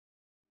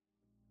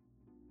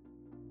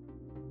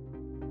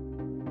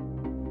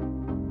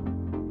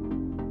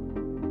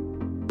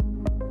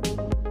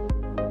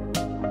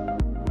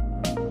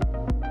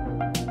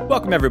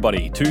Welcome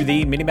everybody to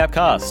the Minimap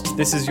Cast.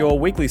 This is your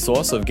weekly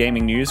source of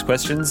gaming news,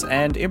 questions,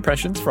 and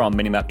impressions from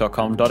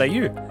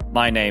minimap.com.au.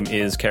 My name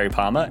is Kerry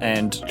Palmer,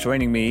 and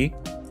joining me,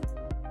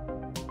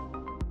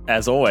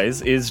 as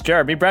always, is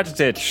Jeremy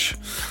Bratitich.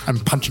 I'm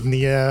punching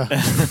the air.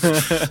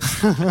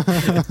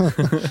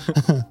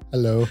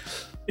 Hello.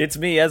 It's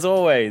me, as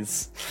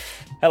always.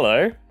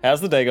 Hello.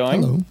 How's the day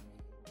going? Hello.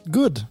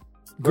 Good.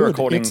 We're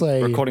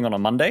recording on a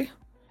Monday.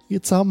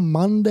 It's a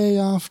Monday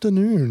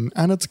afternoon,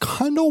 and it's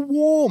kind of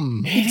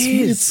warm.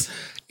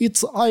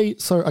 So I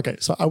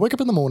wake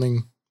up in the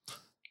morning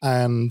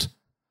and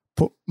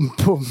put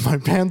my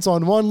pants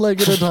on one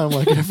leg at a time,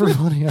 like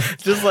everybody else.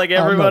 Just like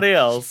everybody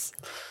else.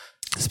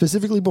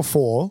 Specifically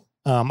before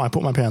I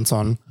put my pants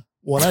on,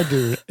 what I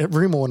do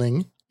every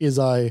morning is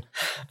after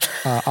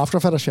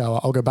I've had a shower,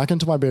 I'll go back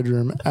into my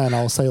bedroom and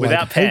I'll say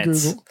without hey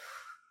pants. Google.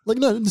 Like,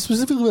 no,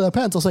 specifically without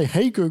pants, I'll say,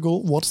 hey,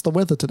 Google, what's the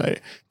weather today?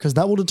 Because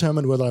that will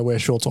determine whether I wear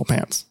shorts or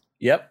pants.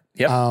 Yep.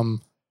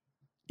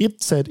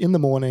 It said in the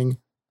morning,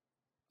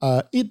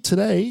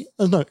 currently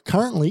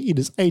it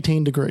is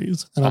 18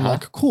 degrees. And I'm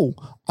like,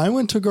 cool. I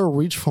went to go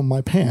reach for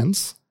my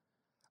pants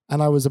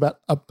and I was about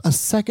a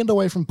second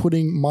away from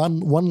putting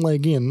one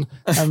leg in.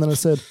 And then I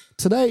said,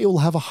 today it will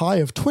have a high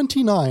of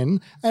 29.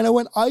 And I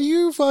went, are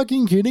you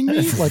fucking kidding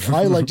me? Like,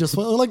 I just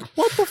went, like,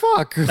 what the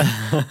fuck?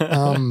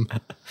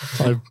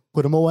 So I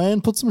put them away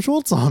and put some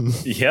shorts on.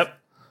 Yep,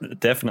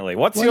 definitely.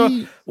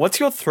 What's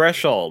your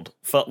threshold?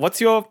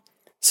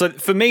 So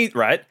for me,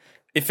 right,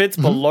 if it's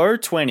below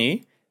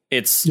 20,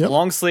 it's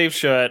long sleeve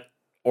shirt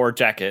or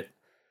jacket,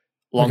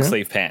 long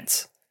sleeve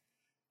pants.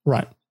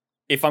 Right.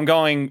 If I'm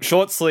going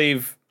short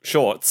sleeve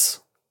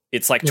shorts,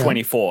 it's like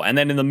 24, and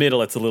then in the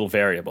middle it's a little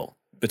variable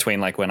between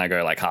like when I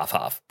go like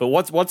half. But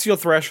what's your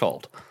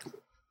threshold?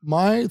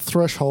 My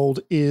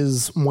threshold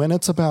is when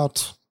it's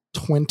about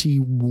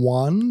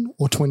 21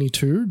 or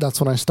 22,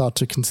 that's when I start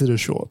to consider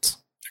shorts.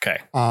 Okay.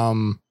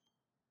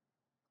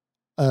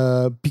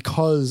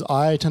 Because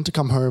I tend to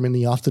come home in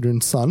the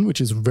afternoon sun,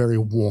 which is very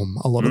warm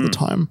a lot of the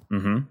time.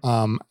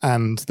 Mm-hmm.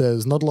 And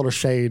there's not a lot of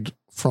shade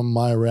from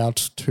my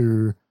route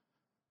to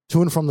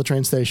and from the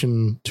train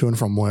station, to and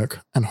from work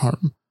and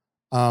home.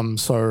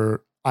 So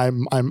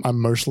I'm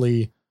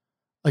mostly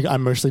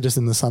just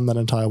in the sun that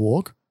entire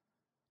walk.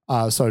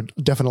 So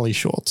definitely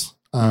shorts.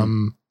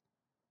 And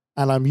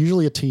I'm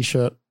usually a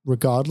t-shirt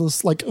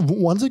regardless. Like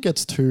once it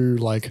gets to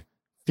like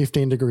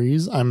 15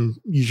 degrees,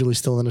 I'm usually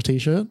still in a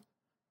t-shirt.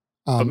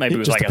 But maybe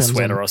with like a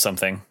sweater or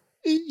something.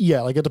 Yeah,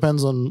 like it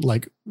depends on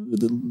like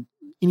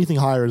anything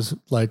higher is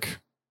like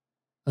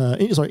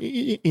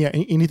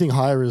anything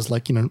higher is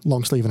like,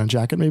 long sleeve and a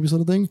jacket maybe sort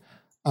of thing.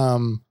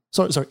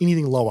 Sorry,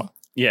 anything lower.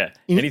 Yeah,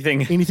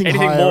 anything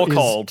higher more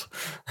cold.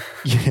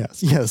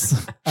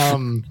 Yes.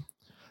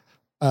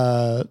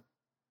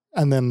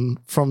 And then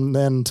from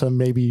then to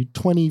maybe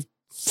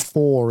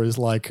 24 is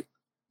like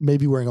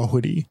maybe wearing a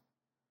hoodie.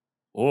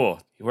 Oh,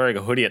 you're wearing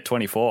a hoodie at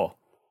 24.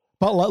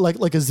 But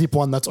like a zip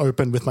one that's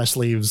open with my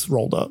sleeves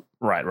rolled up.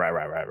 Right.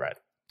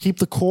 Keep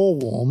the core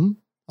warm,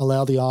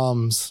 allow the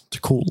arms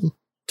to cool.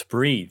 To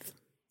breathe.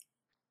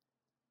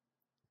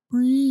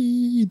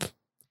 Breathe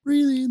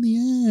in the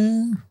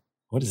air.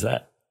 What is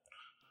that?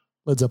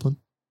 Led Zeppelin.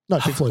 No,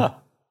 Pink Floyd. Right.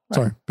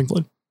 Sorry, Pink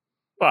Floyd.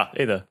 Well,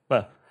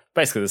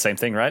 basically the same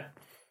thing, right?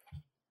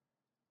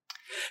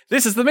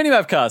 This is the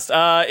Minimap Cast.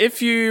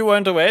 If you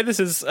weren't aware, this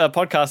is a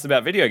podcast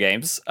about video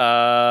games.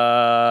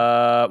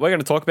 We're going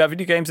to talk about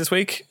video games this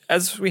week,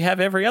 as we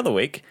have every other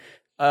week.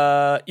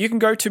 You can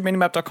go to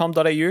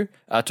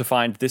minimap.com.au to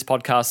find this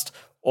podcast,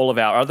 all of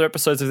our other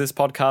episodes of this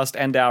podcast,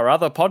 and our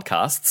other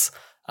podcasts,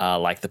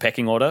 like The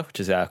Pecking Order,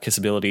 which is our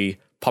Kissability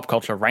pop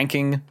culture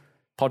ranking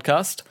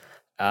podcast,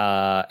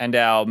 and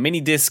our mini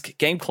disc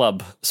game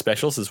club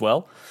specials as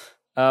well.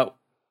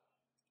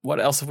 What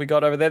else have we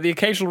got over there? The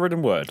occasional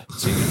written word.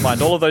 So you can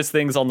find all of those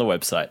things on the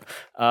website.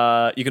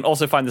 You can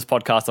also find this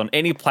podcast on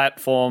any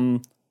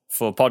platform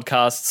for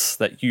podcasts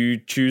that you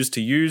choose to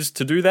use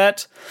to do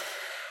that.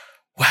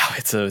 Wow,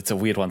 it's a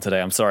weird one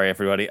today. I'm sorry,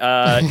 everybody.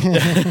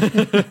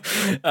 If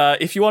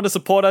you want to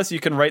support us, you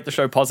can rate the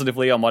show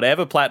positively on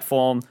whatever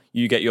platform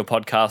you get your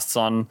podcasts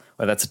on,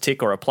 whether that's a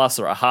tick or a plus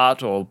or a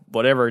heart or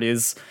whatever it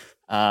is.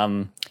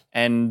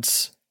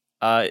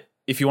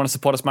 If you want to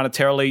support us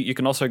monetarily, you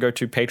can also go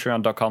to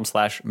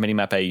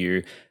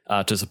patreon.com/minimapau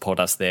to support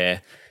us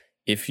there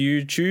if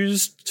you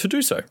choose to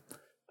do so.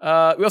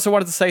 We also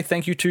wanted to say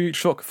thank you to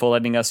Shook for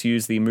letting us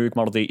use the Moog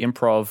Model D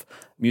Improv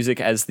music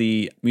as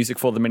the music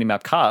for the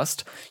Minimap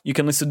Cast. You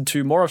can listen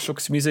to more of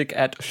Shook's music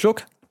at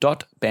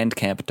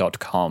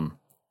shook.bandcamp.com.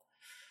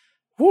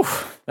 Whew,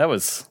 that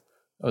was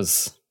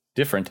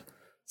different.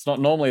 It's not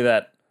normally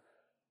that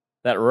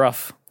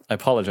rough. I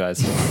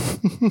apologize.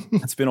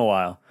 It's been a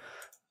while.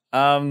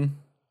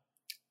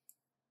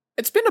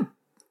 It's been a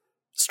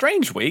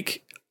strange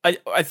week.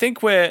 I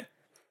think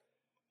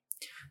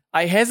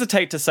I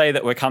hesitate to say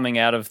that we're coming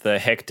out of the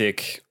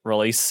hectic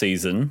release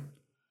season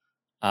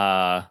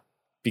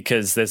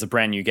because there's a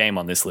brand new game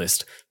on this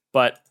list,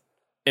 but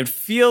it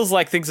feels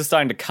like things are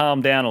starting to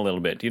calm down a little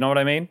bit. Do you know what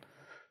I mean?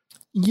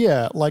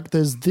 yeah, like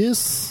there's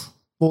this.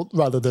 Well,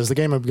 rather, there's the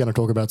game I'm going to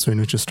talk about soon,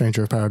 which is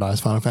Stranger of Paradise: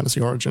 Final Fantasy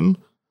Origin.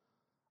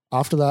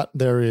 After that,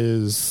 there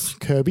is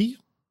Kirby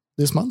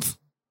this month.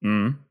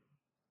 Mm.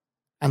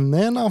 And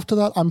then after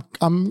that, I'm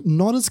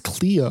not as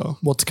clear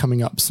what's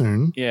coming up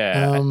soon.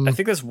 Yeah, I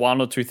think there's 1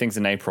 or 2 things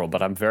in April,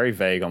 but I'm very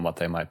vague on what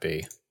they might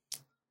be.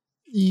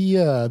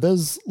 Yeah,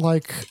 there's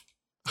like,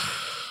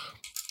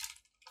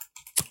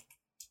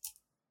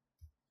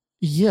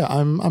 yeah,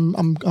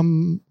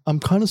 I'm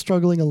kind of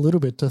struggling a little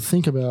bit to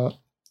think about.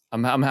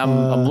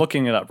 I'm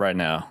looking it up right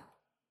now.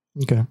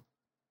 Okay.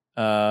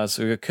 So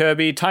we got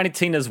Kirby. Tiny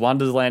Tina's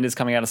Wonderland is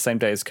coming out the same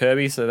day as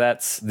Kirby, so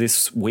that's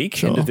this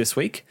week, end of this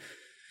week.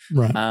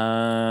 Right.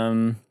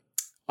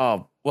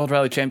 World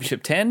Rally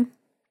Championship 10.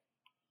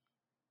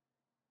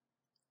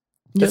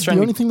 Yeah, the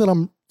only thing that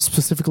I'm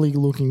specifically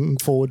looking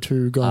forward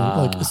to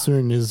going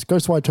soon is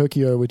Ghostwire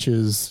Tokyo, which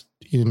is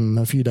in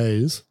a few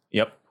days.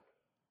 Yep.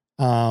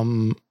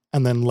 And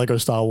then Lego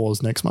Star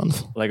Wars next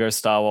month. Lego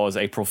Star Wars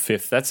April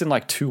 5th. That's in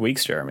like 2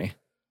 weeks, Jeremy.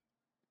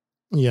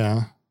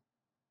 Yeah.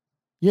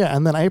 Yeah,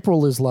 and then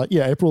April's like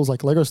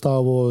Lego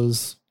Star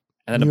Wars.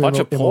 And then a bunch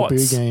of ports.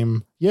 MLB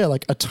game. Yeah,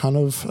 like a ton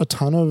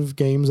of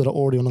games that are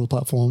already on other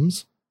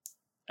platforms.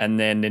 And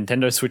then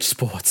Nintendo Switch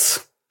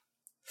Sports.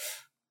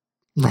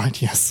 Right,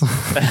 yes.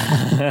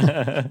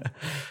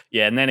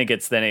 Yeah, and then it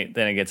gets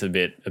a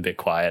bit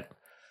quiet.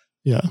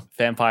 Yeah.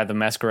 Vampire the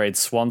Masquerade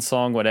Swan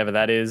Song, whatever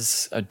that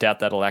is. I doubt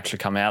that'll actually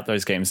come out.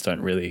 Those games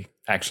don't really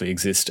actually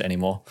exist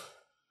anymore.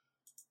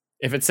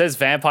 If it says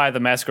Vampire the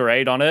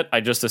Masquerade on it,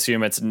 I just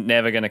assume it's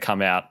never going to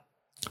come out.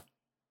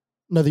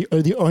 No,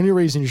 the only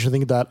reason you should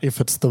think that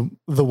if it's the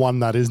one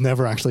that is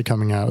never actually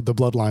coming out, the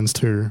Bloodlines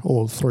 2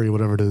 or 3,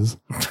 whatever it is.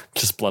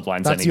 Just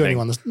Bloodlines That's anything. the only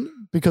one.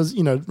 Because,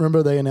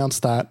 remember they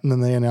announced that and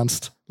then they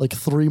announced like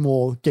 3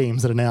 more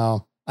games that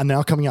are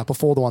now coming out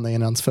before the one they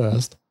announced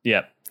first.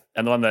 Yep.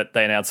 And the one that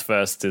they announced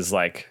first is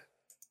like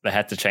they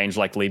had to change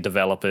like lead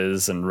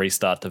developers and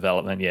restart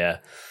development. Yeah.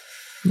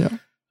 Yeah.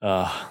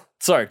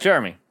 So,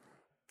 Jeremy,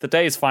 the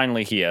day is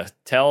finally here.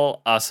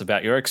 Tell us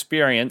about your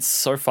experience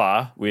so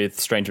far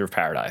with Stranger of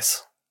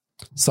Paradise.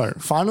 So,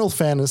 Stranger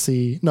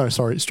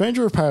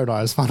of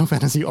Paradise, Final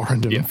Fantasy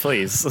Origin. Yeah,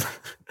 please.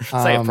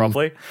 Say it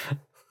properly.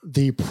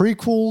 The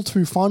prequel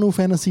to Final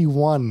Fantasy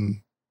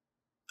 1,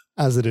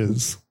 as it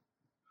is.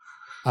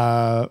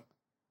 I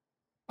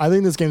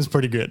think this game's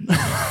pretty good.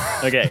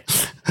 Okay.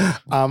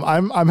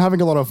 I'm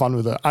having a lot of fun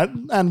with it.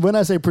 And when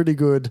I say pretty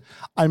good,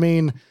 I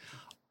mean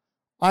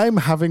I'm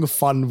having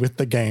fun with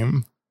the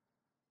game.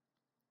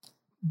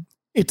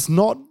 It's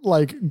not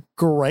like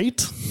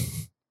great.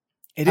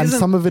 It and isn't.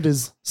 some of it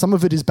is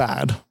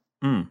bad.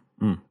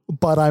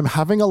 But I'm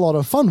having a lot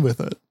of fun with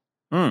it.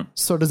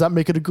 So does that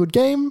make it a good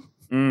game?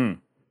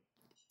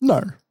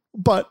 No,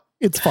 but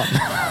it's fun.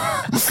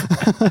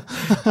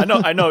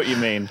 I know what you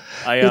mean.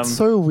 It's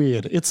so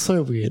weird. It's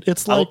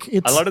like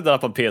I loaded that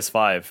up on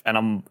PS5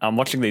 and I'm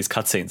watching these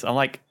cutscenes. I'm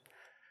like,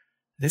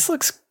 this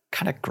looks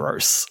kind of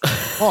gross.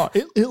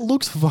 It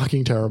looks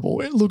fucking terrible.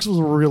 It looks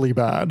really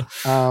bad.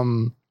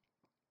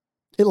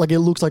 It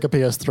looks like a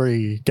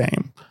PS3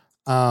 game.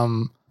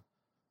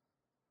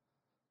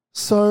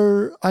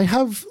 So I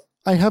have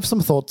some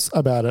thoughts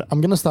about it.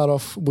 I'm going to start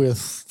off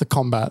with the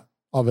combat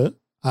of it,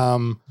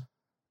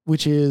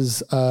 which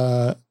is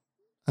Ninja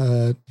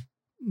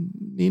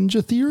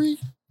Theory.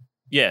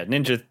 Yeah,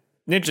 Ninja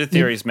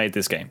Theory's made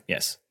this game.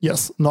 Yes.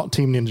 Yes, not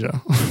Team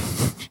Ninja,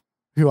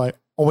 who I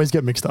always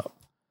get mixed up.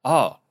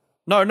 Oh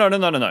no!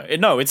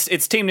 No,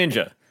 it's Team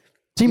Ninja.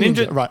 Team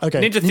Ninja, right? Okay.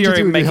 Ninja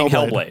Theory making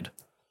Hellblade.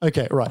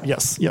 Okay, right.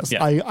 Yes.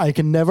 Yeah. I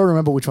can never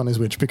remember which one is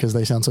which because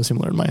they sound so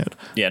similar in my head.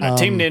 Yeah, no,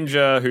 Team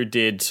Ninja, who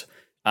did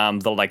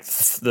the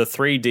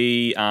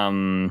 3D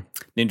Ninja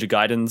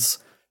Gaidens,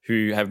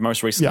 who have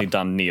most recently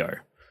done Neo.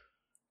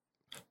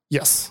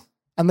 Yes,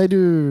 and they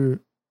do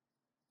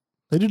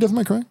Devil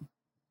May Cry?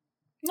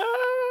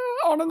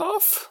 On and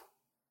off.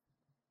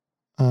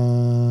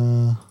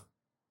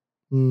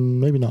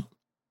 Maybe not.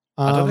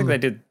 I don't think they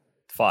did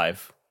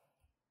 5.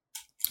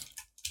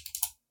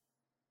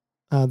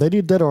 They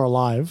did Dead or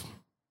Alive.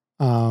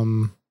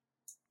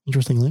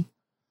 Interestingly.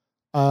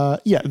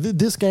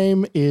 This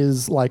game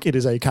is it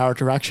is a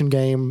character action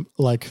game.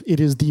 Like it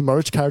is the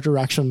most character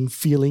action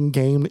feeling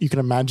game that you can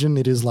imagine.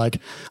 It is like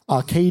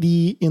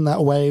arcadey in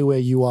that way where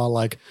you are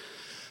like,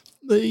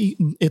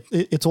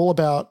 it's all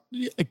about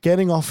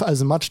getting off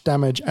as much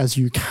damage as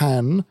you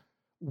can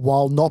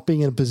while not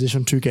being in a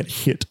position to get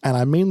hit. And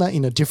I mean that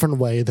in a different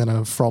way than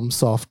a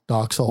FromSoft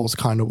Dark Souls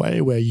kind of way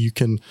where you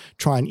can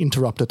try and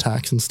interrupt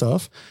attacks and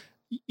stuff.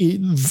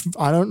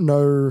 I don't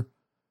know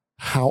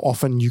how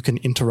often you can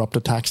interrupt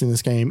attacks in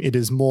this game. It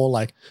is more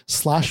like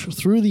slash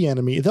through the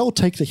enemy. They'll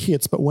take the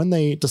hits, but when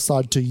they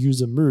decide to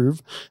use a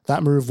move,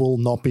 that move will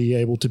not be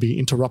able to be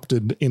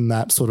interrupted in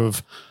that sort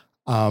of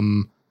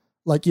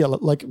like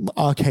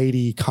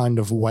arcadey kind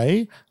of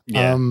way.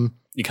 Yeah.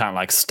 You can't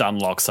like stun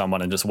lock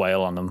someone and just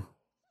wail on them.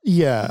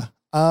 Yeah.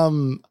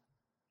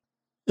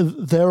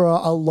 There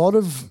are a lot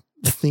of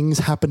things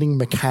happening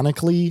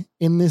mechanically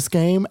in this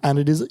game, and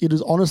it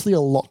is honestly a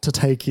lot to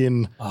take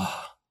in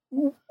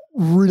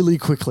really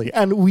quickly.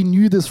 And we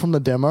knew this from the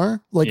demo.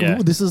 Like Yeah.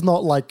 this is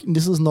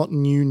not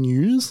new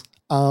news.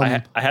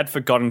 I had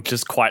forgotten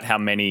just quite how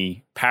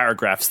many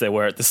paragraphs there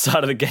were at the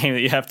start of the game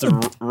that you have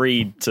to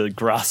read to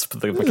grasp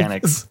the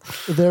mechanics.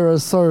 There are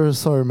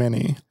so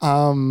many.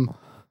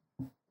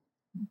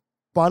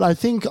 But I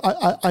think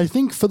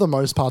for the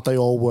most part they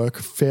all work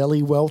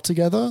fairly well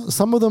together.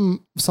 Some of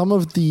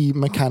the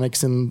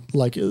mechanics and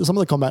like some of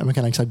the combat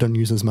mechanics I don't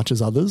use as much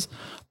as others.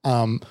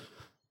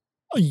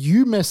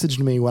 You messaged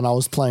me when I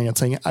was playing it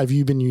saying, "Have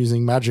you been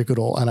using magic at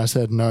all?" And I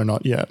said, "No,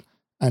 not yet."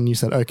 And you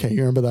said, "Okay, you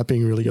remember that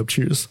being really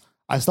obtuse."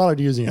 I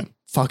started using it.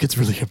 Fuck, it's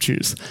really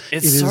obtuse.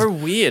 It's so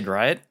weird,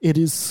 right? It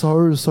is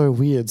so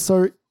weird.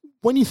 So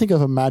when you think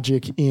of a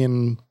magic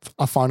in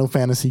a Final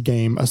Fantasy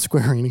game, a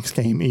Square Enix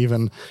game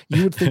even,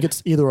 you would think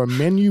it's either a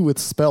menu with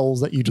spells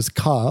that you just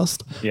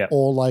cast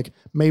or like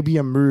maybe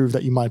a move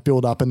that you might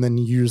build up and then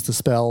use the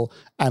spell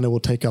and it will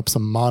take up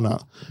some mana.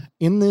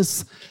 In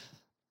this,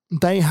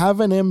 they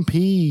have an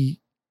MP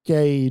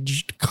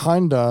gauged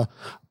kinda,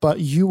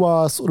 but you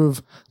are sort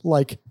of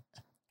like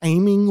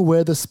aiming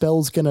where the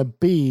spell's going to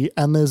be,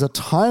 and there's a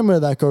timer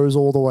that goes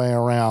all the way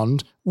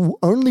around.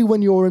 Only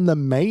when you're in the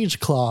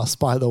mage class,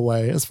 by the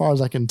way, as far as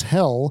I can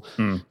tell,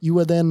 you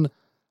are then,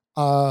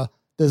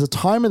 there's a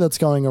timer that's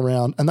going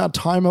around, and that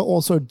timer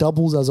also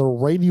doubles as a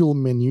radial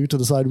menu to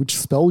decide which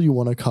spell you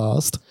want to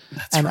cast.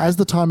 As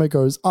the timer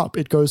goes up,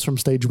 it goes from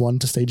stage 1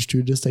 to stage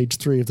 2 to stage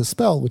 3 of the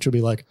spell, which would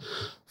be like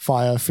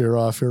Fire,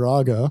 Fira,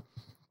 Firaga.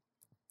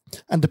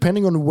 And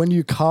depending on when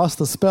you cast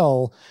the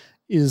spell,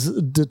 is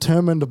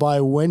determined by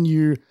when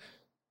you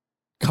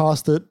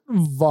cast it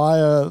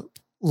via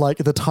like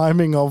the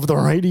timing of the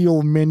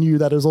radial menu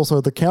that is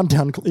also the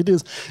countdown. It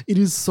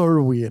is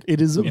so weird.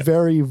 It is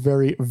very,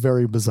 very,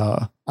 very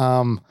bizarre.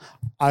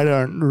 I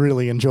don't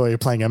really enjoy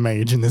playing a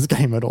mage in this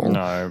game at all.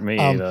 No, me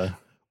either.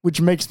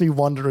 Which makes me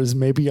wonder is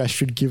maybe I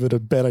should give it a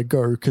better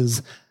go,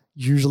 because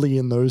usually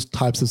in those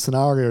types of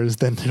scenarios,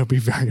 then it'll be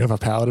very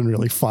overpowered and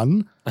really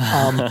fun.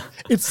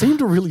 It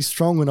seemed really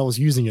strong when I was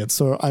using it,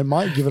 so I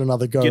might give it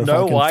another go. You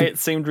know why it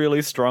seemed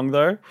really strong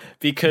though?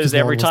 Because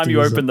every time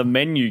you opened the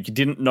menu, you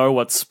didn't know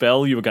what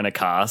spell you were going to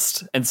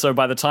cast, and so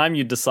by the time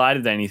you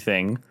decided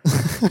anything,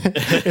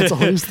 it's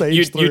always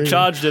stage 3. You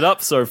charged it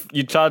up, so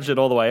you charged it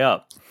all the way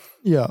up.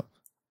 Yeah.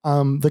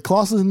 The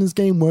classes in this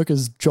game work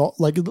as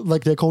like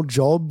they're called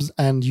jobs,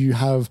 and you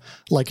have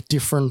like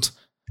different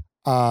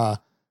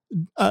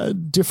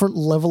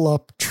level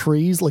up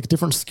trees, like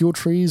different skill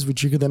trees,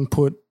 which you could then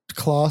put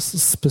class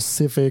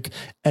specific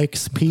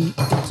XP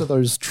into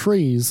those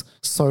trees,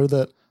 so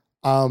that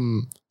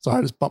sorry,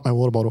 I just bumped my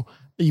water bottle.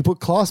 You put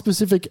class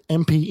specific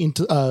MP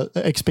into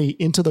XP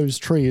into those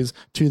trees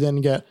to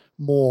then get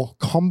more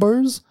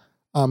combos.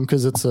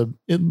 Because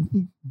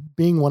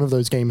being one of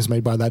those games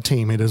made by that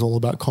team, it is all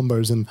about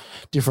combos and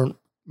different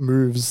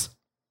moves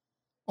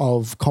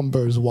of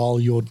combos while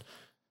you're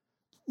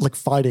like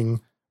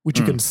fighting, which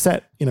you can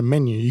set in a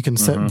menu. You can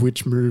set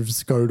which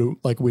moves go to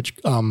like which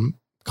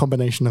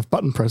combination of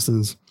button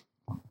presses.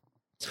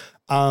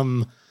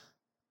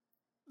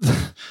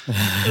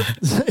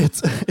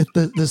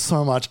 There's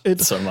so much.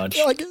 It's so much.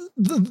 Like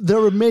there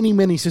are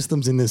many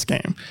systems in this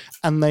game,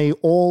 and they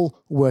all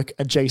work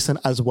adjacent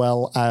as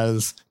well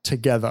as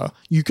together.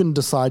 You can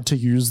decide to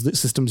use the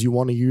systems you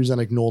want to use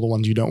and ignore the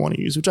ones you don't want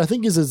to use, which I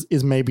think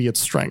is maybe its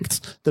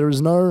strength. There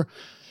is no,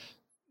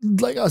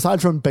 like,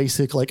 aside from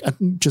basic, like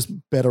just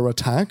better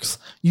attacks,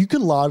 you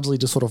can largely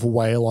just sort of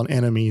wail on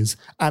enemies,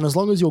 and as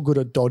long as you're good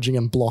at dodging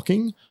and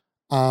blocking,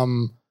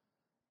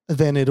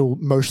 then it'll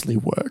mostly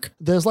work.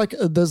 There's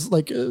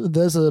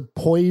a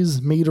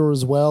poise meter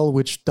as well,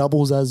 which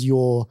doubles as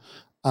your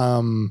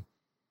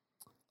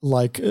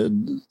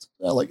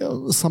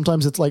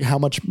sometimes it's like how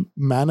much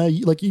mana,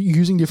 like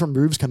using different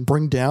moves can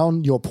bring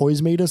down your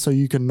poise meter, so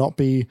you can not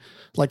be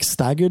like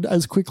staggered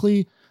as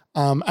quickly.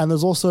 And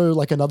there's also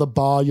like another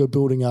bar you're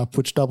building up,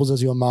 which doubles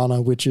as your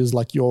mana, which is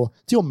like your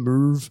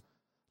move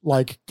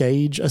like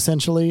gauge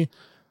essentially,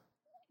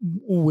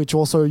 which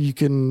also you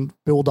can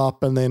build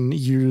up and then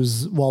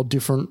use while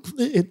different.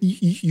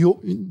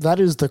 That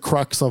is the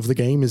crux of the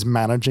game, is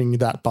managing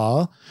that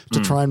bar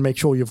to try and make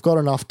sure you've got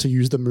enough to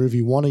use the move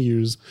you want to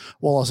use,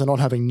 while also not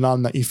having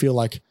none that you feel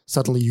like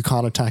suddenly you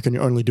can't attack and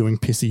you're only doing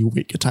pissy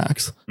weak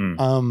attacks.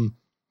 And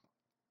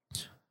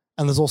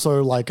there's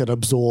also like an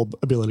absorb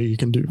ability you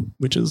can do,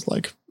 which is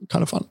like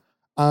kind of fun.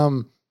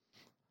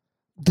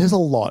 There's a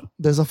lot.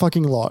 There's a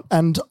fucking lot.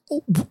 And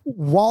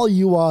while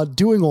you are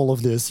doing all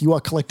of this, you are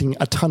collecting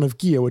a ton of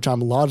gear, which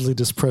I'm largely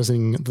just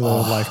pressing the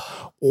like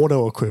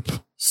auto equip.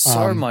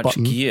 So much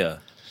button. gear.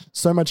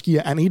 So much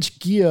gear. And each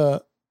gear,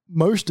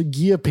 most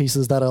gear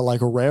pieces that are like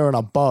rare and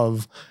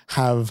above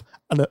have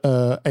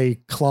a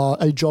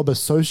job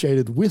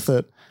associated with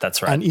it.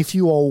 That's right. And if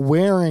you are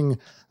wearing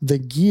the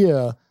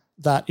gear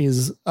that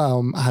is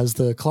has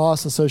the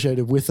class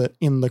associated with it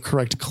in the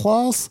correct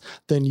class,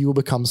 then you will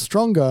become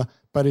stronger.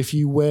 But if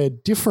you wear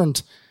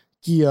different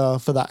gear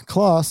for that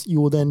class, you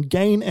will then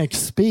gain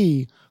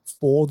XP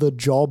for the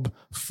job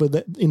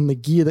in the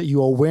gear that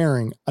you are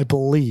wearing, I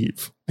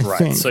believe. I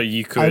think. So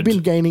you could. I've been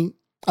gaining.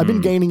 I've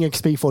been gaining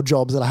XP for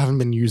jobs that I haven't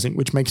been using,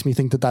 which makes me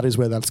think that that is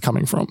where that's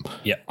coming from.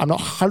 Yeah. I'm not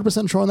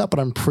 100% sure on that, but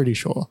I'm pretty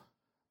sure.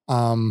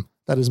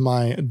 That is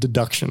my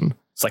deduction.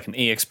 It's like an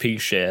EXP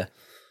share.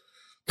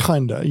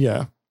 Kinda,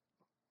 yeah.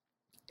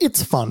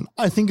 It's fun.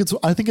 I think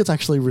it's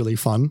actually really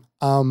fun.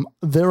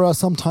 There are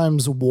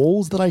sometimes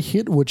walls that I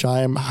hit which I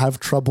have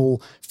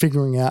trouble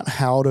figuring out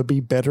how to be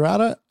better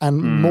at it,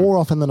 and more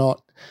often than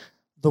not,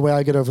 the way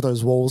I get over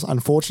those walls,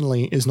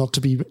 unfortunately, is not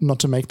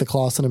to make the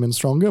class that I'm in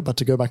stronger, but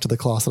to go back to the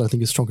class that I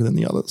think is stronger than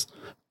the others.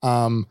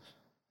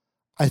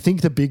 I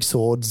think the big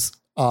swords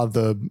are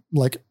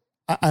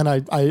and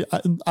I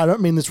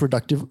don't mean this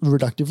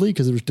reductively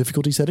because there's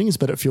difficulty settings,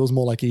 but it feels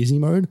more like easy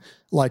mode.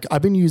 Like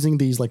I've been using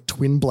these like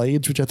twin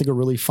blades, which I think are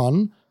really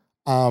fun.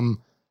 The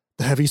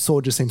heavy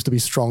sword just seems to be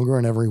stronger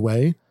in every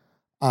way,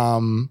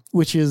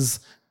 which is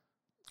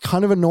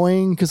kind of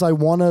annoying because I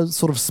want to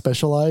sort of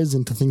specialize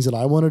into things that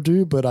I want to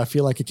do, but I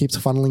feel like it keeps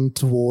funneling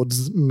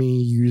towards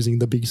me using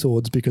the big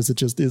swords because it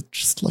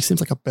just like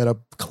seems like a better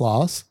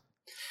class.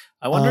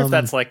 I wonder if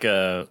that's like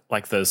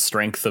the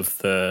strength of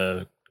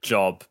the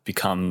job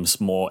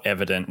becomes more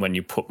evident when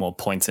you put more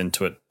points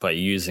into it by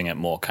using it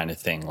more, kind of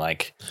thing.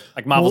 Like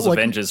Marvel's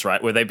Avengers,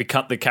 right? Where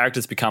the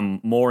characters become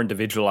more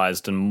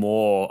individualized and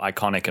more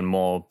iconic and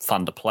more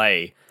fun to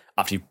play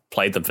after you've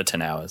played them for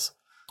 10 hours.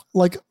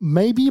 Like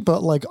maybe,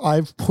 but like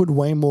I've put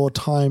way more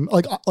time.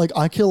 Like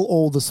I kill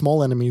all the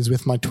small enemies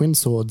with my twin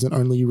swords and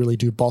only really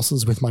do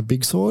bosses with my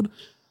big sword.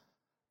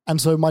 And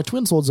so my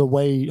twin swords are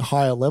way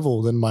higher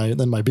level than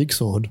my big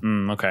sword.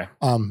 Okay.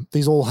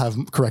 These all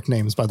have correct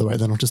names, by the way.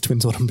 They're not just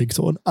twin sword and big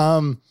sword.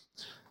 And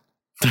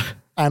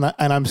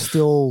I'm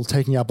still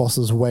taking out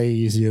bosses way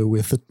easier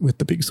with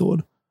the big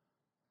sword.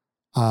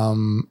 I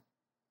don't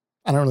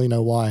really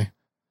know why.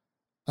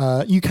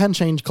 You can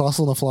change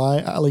class on the fly.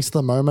 At least at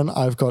the moment,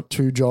 I've got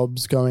 2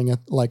 jobs going at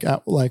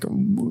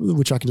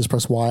which I can just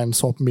press Y and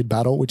swap mid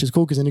battle, which is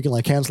cool because then you can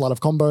like cancel out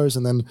of combos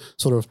and then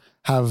sort of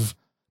have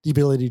the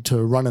ability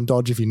to run and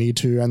dodge if you need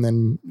to, and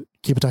then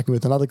keep attacking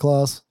with another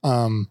class.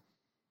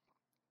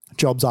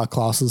 Jobs are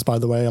classes, by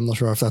the way. I'm not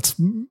sure if that's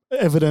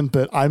evident,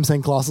 but I'm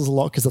saying classes a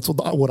lot because that's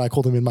what I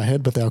call them in my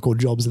head, but they are called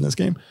jobs in this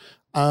game.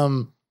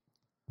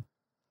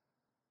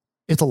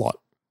 It's a lot.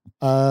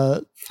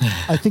 I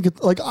think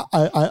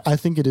I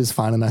think it is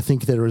fun, and I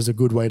think there is a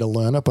good way to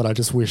learn it, but I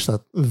just wish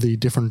that the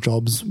different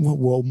jobs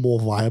were more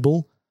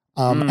viable.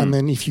 And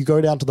then if you go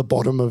down to the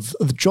bottom of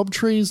the job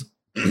trees,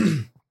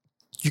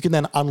 you can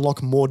then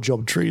unlock more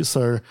job trees.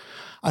 So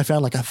I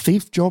found like a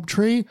thief job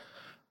tree,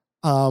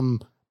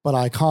 but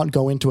I can't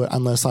go into it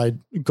unless I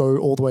go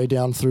all the way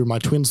down through my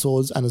twin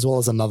swords and as well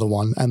as another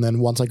one. And then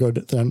once I go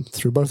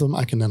through both of them,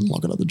 I can then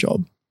unlock another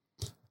job.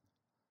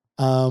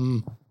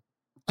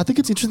 I think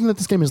it's interesting that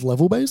this game is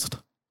level-based.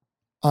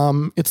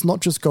 It's not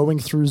just going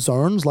through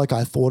zones like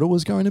I thought it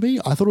was going to be.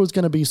 I thought it was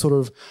going to be sort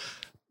of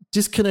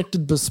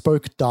disconnected,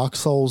 bespoke Dark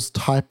Souls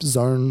type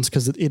zones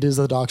because it is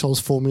a Dark Souls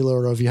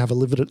formula of you have a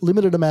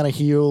limited amount of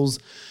heals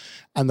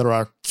and there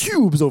are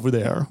cubes over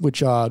there,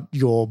 which are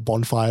your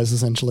bonfires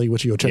essentially,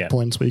 which are your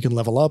checkpoints where you can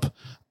level up.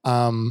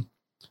 I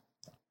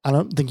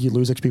don't think you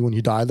lose XP when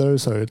you die though,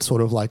 so it's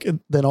sort of like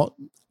they're not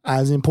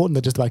as important.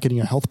 They're just about getting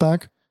your health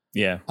back.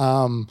 Yeah.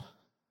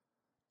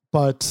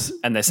 But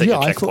and they set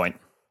your checkpoint.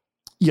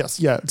 Yes,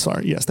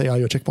 they are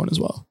your checkpoint as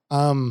well.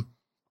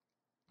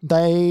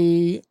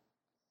 They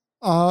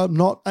are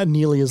not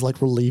nearly as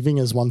like relieving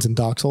as ones in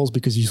Dark Souls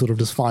because you sort of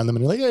just find them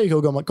and you're like, yeah,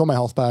 you got my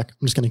health back.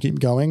 I'm just going to keep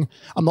going.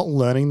 I'm not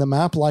learning the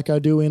map like I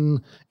do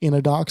in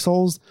a Dark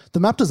Souls. The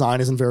map design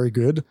isn't very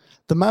good.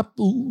 The map,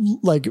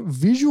 like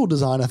visual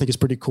design, I think is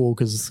pretty cool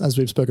because as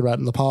we've spoken about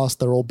in the past,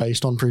 they're all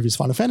based on previous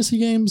Final Fantasy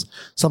games.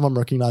 Some I'm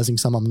recognizing,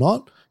 some I'm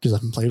not because I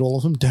haven't played all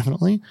of them,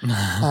 definitely.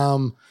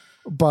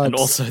 But and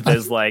also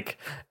there's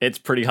it's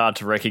pretty hard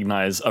to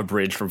recognize a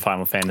bridge from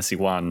Final Fantasy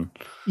 1.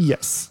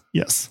 Yes.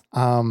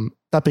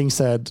 That being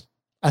said,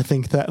 I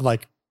think that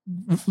like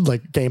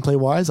gameplay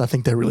wise, I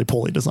think they're really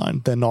poorly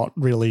designed. They're not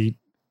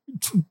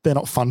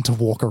fun to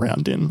walk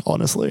around in,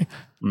 honestly.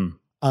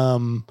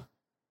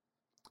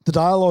 The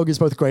dialogue is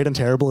both great and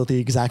terrible at the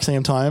exact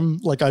same time.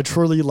 Like I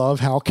truly love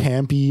how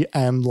campy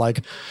and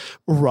like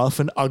rough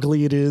and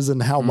ugly it is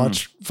and how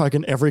much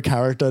fucking every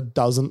character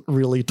doesn't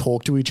really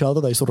talk to each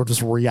other. They sort of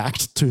just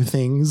react to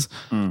things.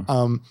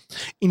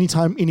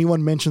 Anytime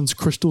anyone mentions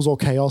crystals or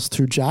chaos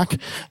to Jack,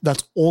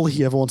 that's all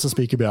he ever wants to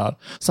speak about.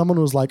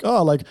 Someone was like,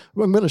 I'm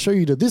going to show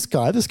you to this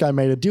guy. This guy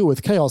made a deal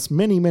with chaos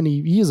many, many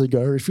years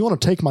ago. If you want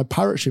to take my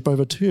pirate ship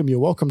over to him, you're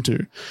welcome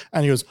to.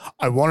 And he goes,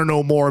 I want to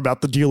know more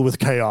about the deal with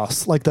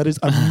chaos. Like that is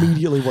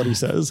immediately what he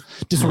says.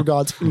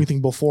 Disregards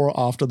anything before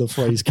or after the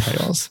phrase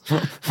chaos.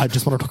 I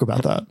just want to talk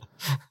about that.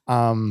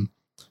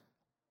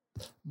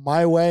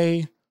 My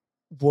Way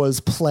was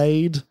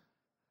played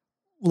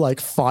like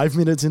 5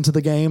 minutes into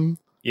the game.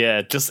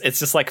 Yeah, it's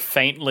just like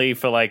faintly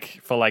for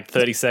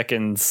 30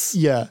 seconds.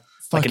 Yeah.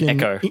 Like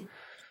an echo.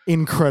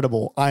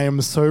 Incredible. I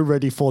am so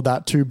ready for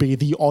that to be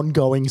the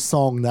ongoing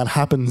song that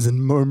happens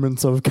in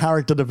moments of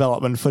character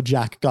development for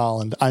Jack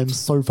Garland. I'm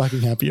so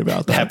fucking happy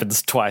about that. It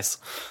happens twice.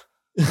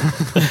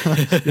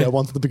 Yeah,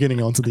 once at the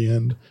beginning, onto the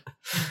end.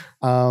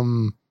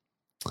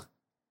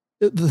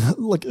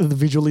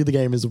 Visually, the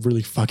game is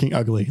really fucking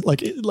ugly.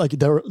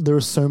 There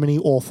are so many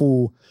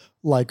awful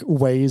like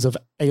ways of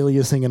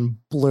aliasing and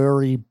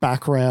blurry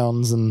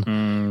backgrounds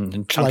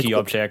and chunky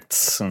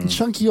objects,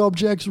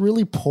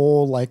 really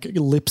poor like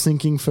lip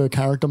syncing for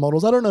character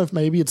models. I don't know if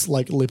maybe it's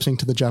like lip sync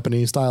to the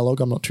Japanese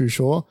dialogue. I'm not too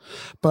sure,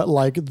 but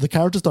like the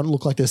characters don't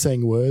look like they're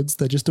saying words.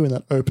 They're just doing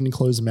that open and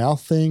close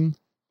mouth thing.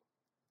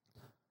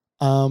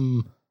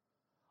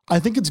 I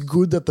think it's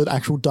good that the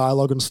actual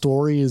dialogue and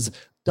story is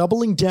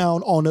doubling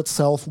down on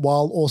itself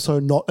while also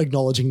not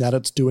acknowledging that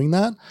it's doing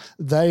that.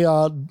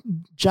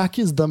 Jack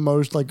is the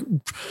most like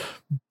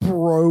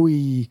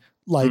bro-y,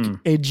 like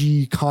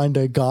edgy kind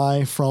of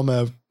guy from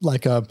early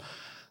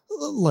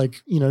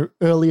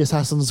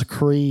Assassin's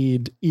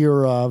Creed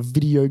era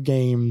video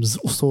games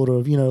sort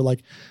of,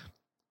 like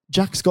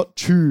Jack's got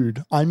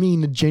chewed. I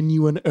mean, a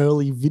genuine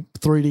early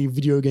 3D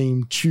video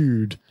game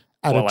chewed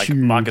attitude.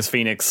 Like Marcus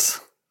Phoenix.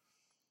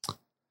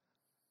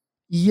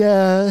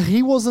 Yeah,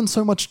 he wasn't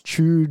so much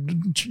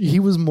chewed. He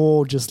was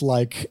more just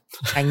like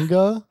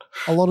anger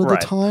a lot of the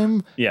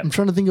time. Yeah. I'm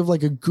trying to think of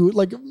like a good,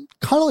 like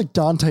kind of like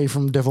Dante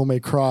from Devil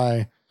May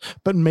Cry,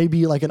 but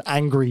maybe like an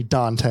angry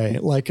Dante.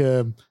 Like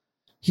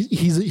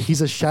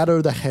he's a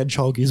Shadow the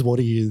Hedgehog is what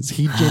he is.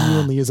 He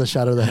genuinely is a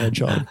Shadow the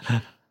Hedgehog.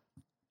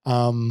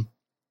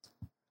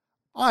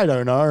 I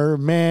don't know,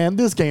 man.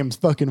 This game's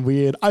fucking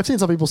weird. I've seen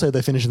some people say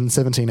they finished it in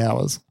 17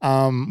 hours,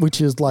 which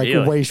is like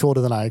way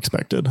shorter than I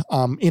expected,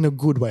 in a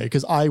good way,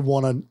 because I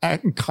want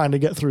to kind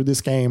of get through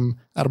this game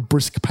at a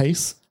brisk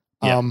pace.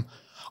 Yeah.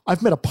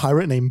 I've met a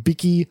pirate named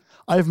Bicky.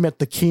 I've met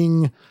the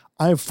king.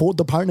 I have fought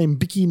the pirate named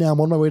Bicky. Now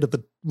I'm on my way to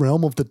the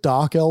realm of the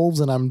Dark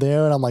Elves, and I'm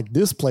there, and I'm like,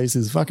 this place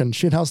is fucking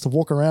shithouse to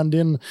walk around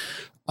in.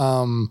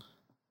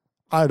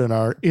 I don't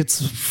know.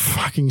 It's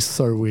fucking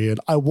so weird.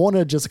 I want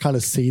to just kind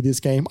of see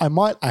this game. I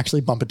might actually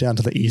bump it down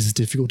to the easiest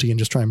difficulty and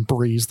just try and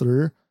breeze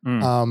through.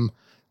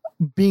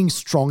 Being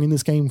strong in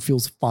this game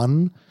feels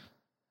fun.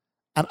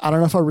 And I don't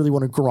know if I really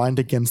want to grind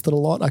against it a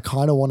lot. I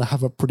kind of want to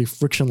have a pretty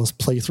frictionless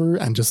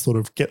playthrough and just sort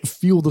of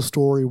feel the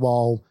story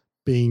while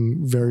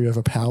being very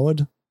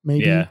overpowered,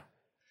 maybe. Yeah.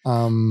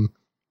 Well,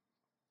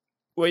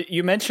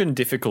 you mentioned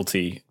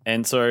difficulty.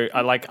 And so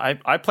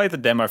I played the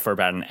demo for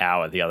about an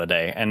hour the other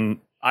day, and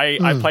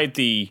I played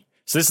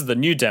so this is the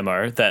new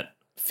demo that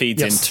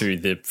feeds into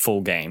the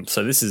full game.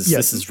 So this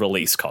is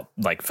release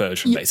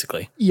version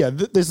basically. Yeah,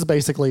 this is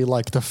basically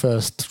like the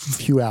first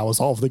few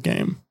hours of the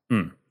game.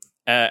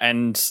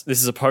 And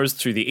this is opposed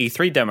to the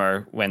E3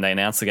 demo when they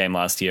announced the game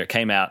last year. It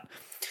came out,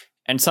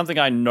 and something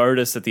I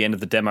noticed at the end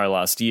of the demo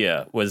last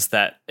year was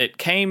that it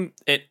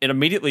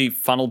immediately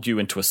funneled you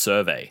into a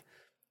survey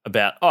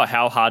about,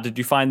 how hard did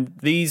you find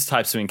these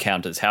types of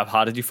encounters? How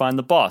hard did you find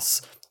the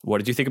boss? What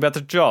did you think about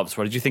the jobs?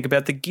 What did you think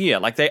about the gear?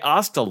 Like, they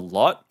asked a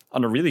lot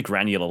on a really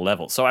granular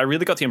level. So I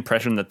really got the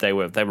impression that they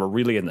were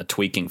really in the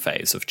tweaking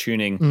phase of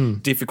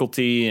tuning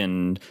difficulty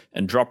and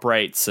drop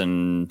rates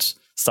and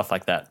stuff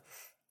like that.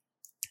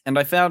 And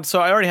I found,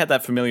 so I already had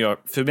that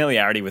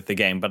familiarity with the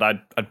game, but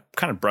I'd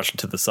kind of brushed it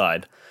to the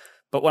side.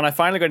 But when I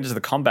finally got into the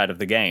combat of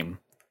the game,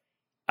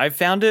 I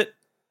found it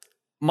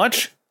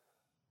much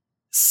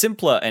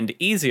simpler and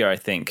easier, I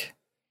think,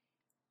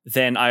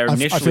 than I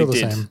initially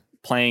did. Same.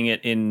 Playing it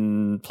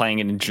in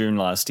June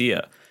last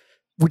year,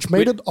 which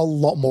made it a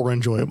lot more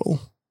enjoyable.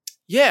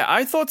 Yeah,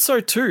 I thought so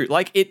too.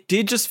 Like, it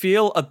did just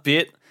feel a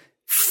bit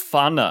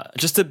funner,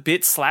 just a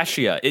bit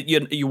slashier.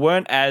 You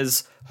weren't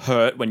as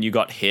hurt when you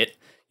got hit.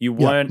 You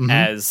weren't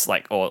as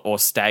or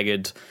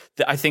staggered.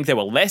 I think there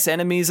were less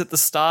enemies at the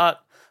start.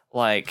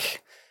 I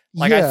think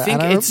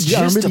it's just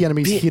I remember the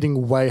enemies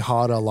hitting way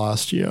harder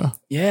last year.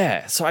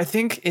 Yeah, so I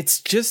think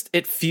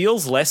it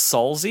feels less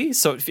Soulsy.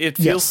 So it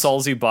feels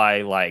Soulsy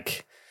by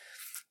like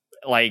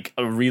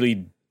a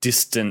really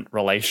distant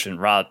relation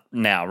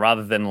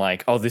rather than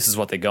this is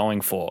what they're going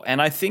for.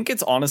 And I think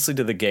it's honestly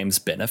to the game's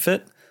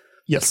benefit.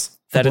 Yes.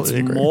 That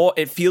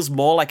it feels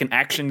more like an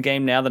action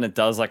game now than it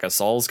does like a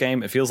Souls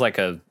game. It feels like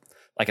an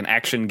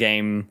action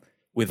game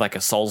with like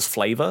a Souls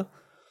flavor.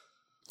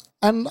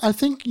 And I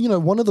think,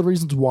 one of the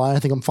reasons why I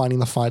think I'm finding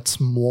the fights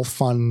more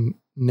fun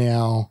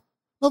now,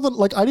 not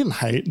that, I didn't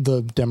hate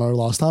the demo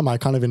last time. I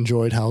kind of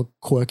enjoyed how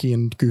quirky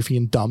and goofy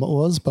and dumb it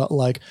was, but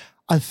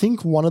I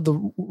think one of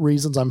the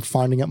reasons I'm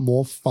finding it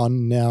more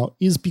fun now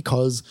is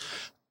because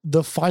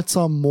the fights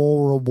are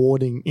more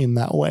rewarding in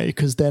that way,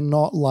 because they're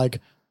not the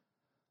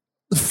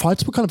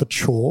fights were kind of a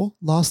chore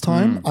last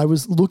time. I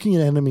was looking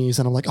at enemies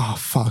and I'm like, oh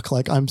fuck,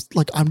 I'm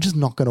just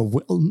not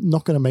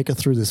gonna make it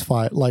through this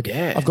fight.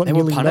 I've got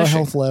nearly no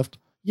health left.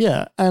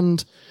 Yeah,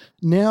 and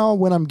now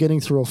when I'm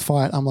getting through a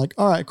fight, I'm like,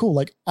 all right, cool.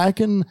 I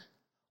can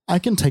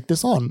take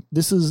this on.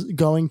 This is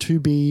going to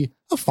be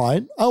a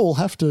fight. I will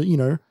have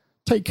to,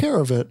 take care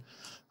of it.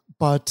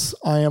 But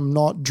I am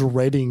not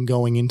dreading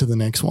going into the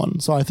next one.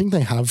 So I think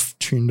they have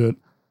tuned it.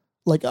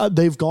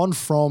 They've gone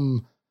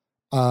from,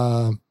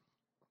 like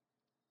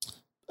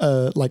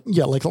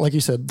you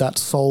said, that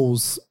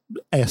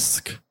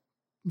Souls-esque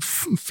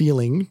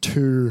feeling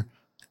to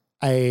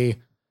a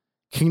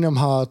Kingdom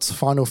Hearts,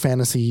 Final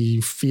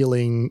Fantasy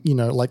feeling,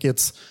 like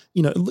it's,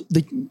 you're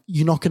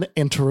not going to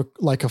enter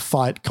like a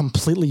fight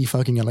completely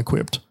fucking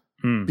unequipped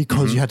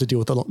because you had to deal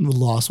with the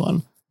last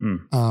one.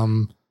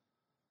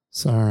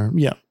 So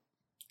yeah.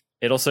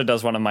 It also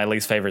does one of my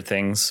least favorite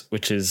things,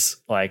 which is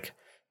like,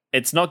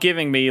 it's not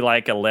giving me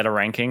like a letter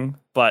ranking,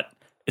 but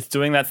it's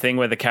doing that thing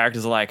where the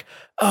characters are like,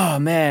 oh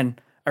man,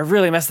 I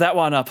really messed that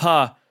one up,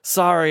 huh?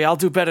 Sorry, I'll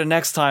do better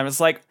next time. It's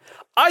like,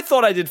 I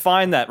thought I did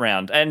fine that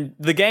round, and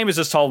the game has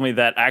just told me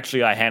that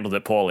actually I handled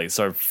it poorly.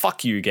 So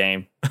fuck you,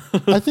 game.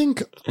 I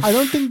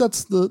don't think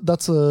that's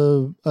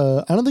a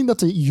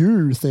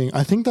you thing.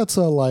 I think that's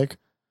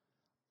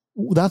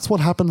that's what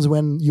happens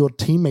when your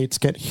teammates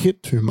get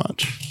hit too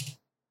much.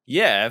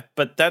 Yeah,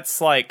 but that's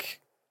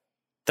like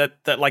that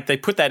like they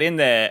put that in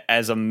there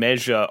as a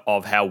measure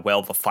of how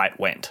well the fight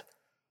went.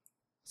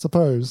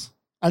 Suppose.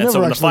 So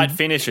when the fight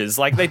finishes,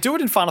 like they do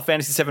it in Final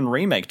Fantasy VII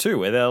Remake too,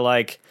 where they're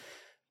like,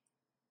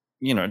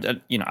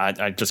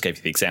 I just gave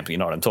you the example. You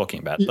know what I'm talking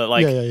about, but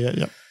like,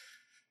 yeah.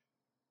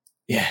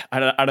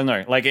 I don't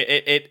know. Like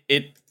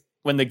it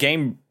when the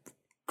game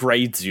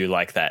grades you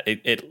like that,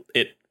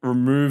 it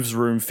removes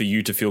room for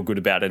you to feel good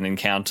about an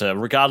encounter,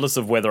 regardless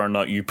of whether or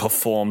not you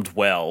performed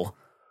well.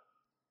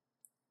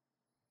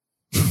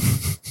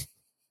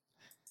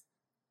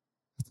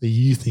 The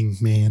you thing,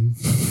 man.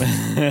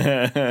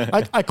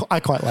 I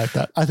quite like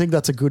that. I think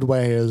that's a good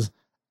way.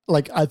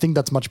 I think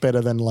that's much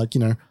better than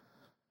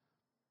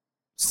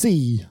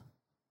C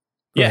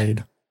grade.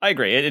 Yeah, I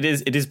agree. It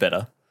is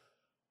better.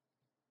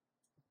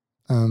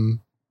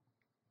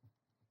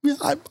 Yeah,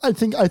 I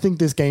think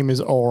this game is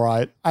all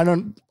right. I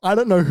don't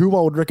know who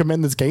I would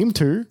recommend this game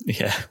to.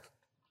 Yeah,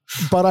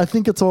 but I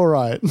think it's all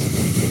right.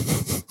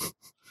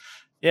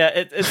 Yeah,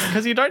 it's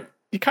because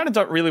you kind of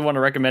don't really want to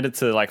recommend it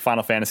to like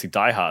Final Fantasy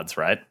diehards,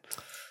 right?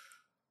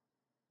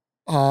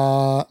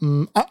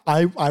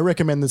 I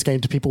recommend this game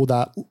to people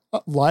that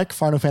like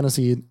Final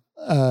Fantasy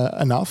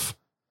enough,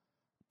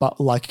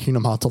 but like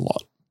Kingdom Hearts a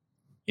lot.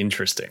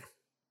 Interesting.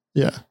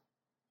 Yeah.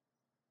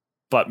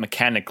 But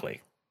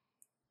mechanically.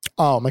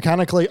 Oh,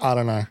 mechanically, I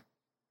don't know.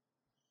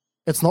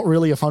 It's not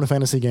really a Final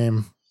Fantasy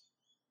game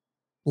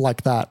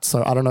like that,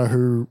 so I don't know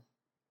who.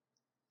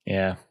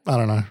 Yeah. I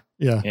don't know.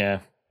 Yeah. Yeah.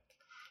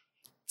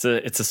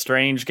 It's a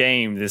strange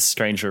game, this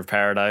Stranger of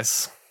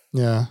Paradise.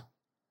 Yeah.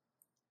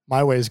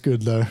 My Way's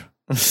good though.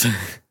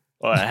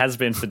 Well, it has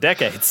been for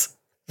decades.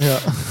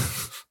 Yeah.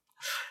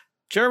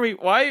 Jeremy,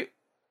 why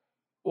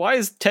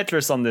is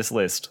Tetris on this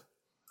list?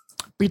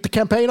 Beat the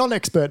campaign on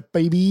Expert,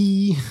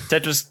 baby.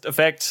 Tetris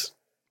Effect.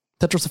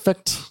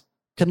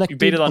 Connected. You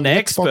beat it on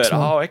Expert. Xbox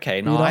One. Oh,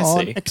 okay. No, I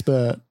see.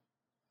 Expert.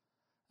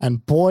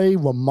 And boy,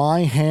 were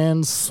my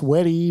hands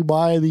sweaty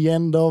by the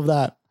end of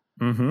that.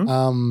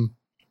 Mm-hmm.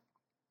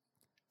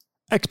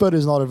 Expert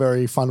is not a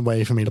very fun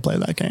way for me to play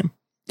that game.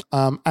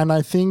 And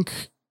I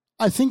think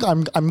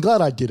I'm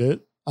glad I did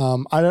it.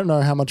 I don't know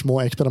how much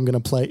more Expert I'm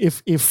going to play.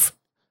 If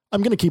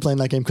I'm going to keep playing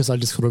that game because I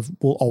just sort of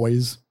will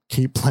always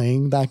keep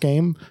playing that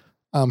game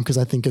because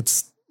I think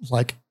it's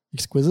like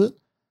exquisite.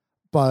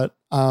 But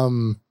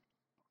I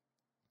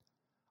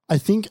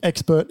think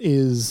Expert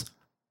is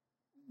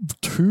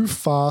too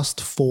fast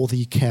for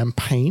the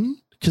campaign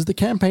because the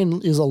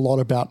campaign is a lot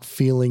about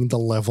feeling the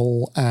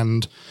level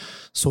and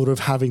sort of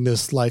having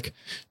this like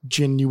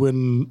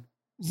genuine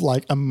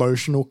like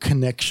emotional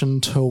connection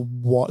to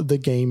what the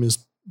game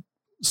is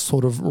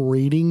sort of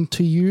reading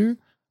to you.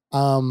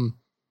 And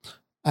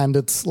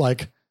it's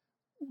like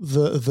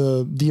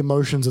the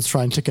emotions it's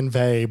trying to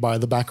convey by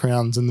the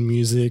backgrounds and the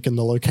music and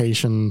the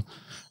location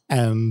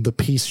and the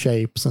piece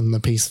shapes and the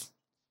piece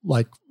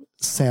like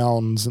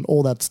sounds and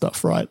all that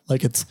stuff, right?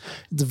 Like it's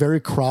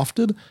very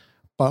crafted,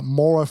 but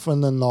more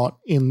often than not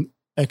in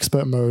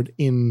Expert mode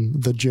in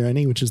the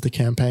journey, which is the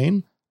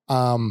campaign,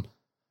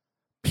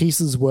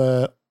 pieces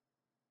were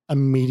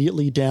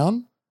immediately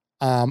down,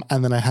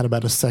 and then I had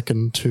about a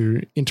second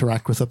to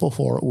interact with it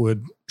before it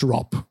would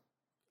drop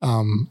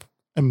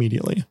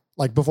immediately,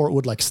 like before it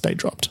would like stay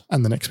dropped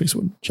and the next piece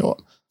would show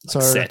up. So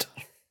set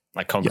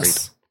like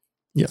concrete.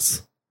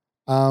 Yes.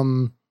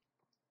 I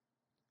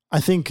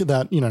think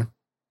that,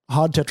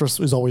 hard Tetris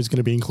is always going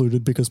to be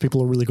included because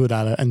people are really good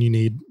at it and you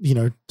need,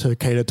 to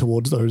cater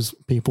towards those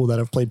people that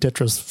have played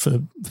Tetris for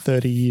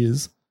 30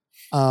 years.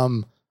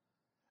 And,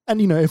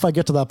 if I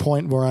get to that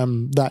point where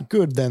I'm that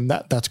good, then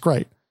that's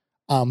great.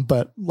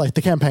 But like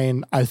the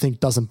campaign, I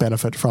think doesn't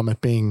benefit from it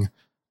being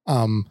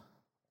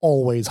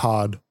always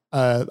hard.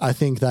 I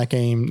think that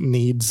game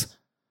needs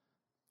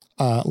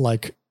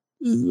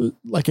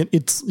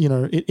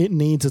it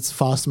needs its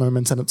fast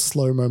moments and its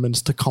slow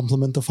moments to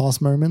complement the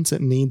fast moments.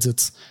 It needs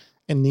its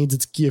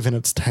give and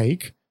its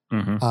take.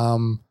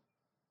 Mm-hmm.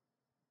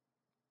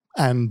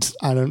 And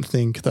I don't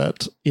think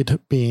that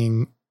it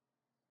being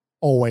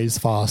always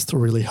fast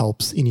really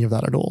helps any of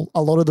that at all.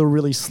 A lot of the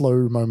really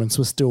slow moments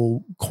were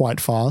still quite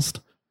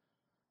fast.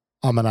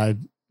 And I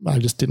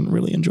just didn't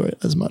really enjoy it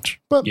as much.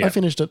 But I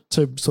finished it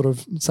to sort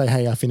of say,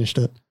 hey, I finished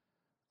it.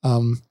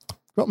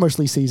 Got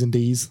mostly C's and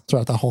D's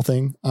throughout the whole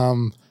thing.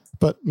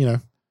 But,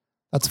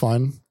 that's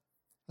fine.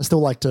 I still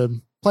like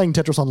to playing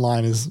Tetris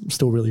Online is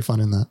still really fun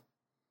in that.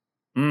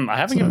 I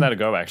haven't given that a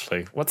go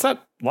actually. What's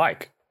that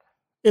like?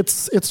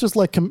 It's just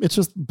like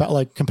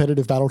like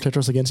competitive battle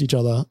Tetris against each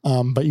other.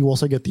 But you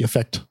also get the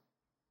effect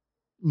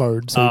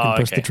mode, so you can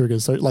press the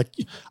triggers. So like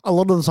a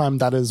lot of the time,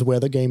 that is where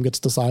the game gets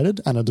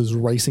decided, and it is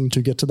racing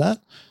to get to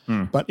that.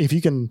 But if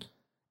you can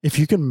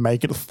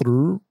make it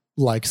through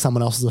like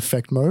someone else's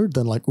effect mode,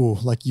 then like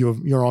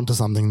you're onto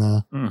something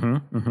there.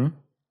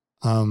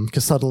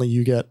 Because suddenly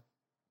you get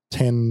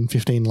 10,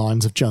 15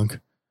 lines of junk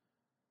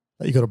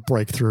that you got to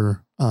break through.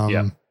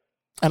 And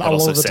a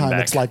lot of the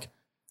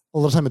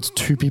time it's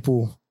two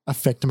people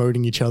effect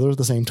moding each other at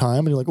the same time,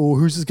 and you're like, oh,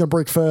 who's just gonna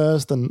break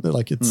first? And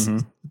like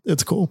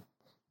it's cool.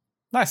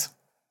 Nice.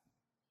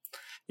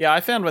 Yeah,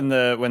 I found when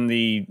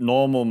the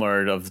normal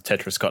mode of the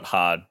Tetris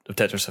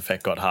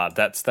Effect got hard,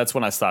 that's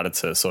when I started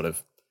to sort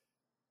of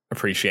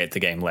appreciate the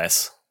game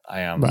less.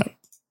 Right.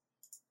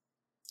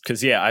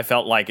 Because I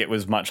felt like it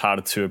was much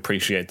harder to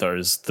appreciate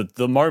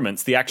the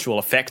moments, the actual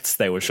effects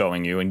they were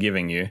showing you and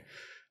giving you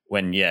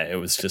when it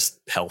was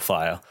just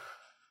hellfire.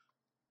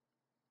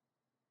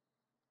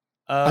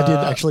 I did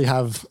actually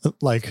have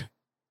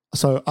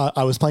so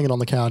I was playing it on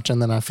the couch,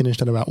 and then I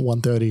finished at about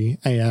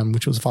 1:30 a.m.,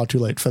 which was far too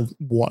late for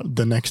what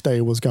the next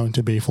day was going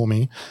to be for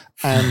me.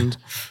 And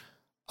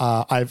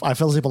I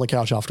fell asleep on the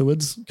couch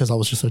afterwards because I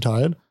was just so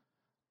tired.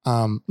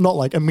 Not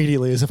like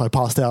immediately as if I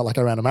passed out like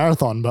I ran a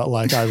marathon, but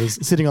like I was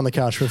sitting on the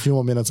couch for a few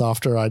more minutes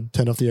after I'd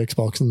turned off the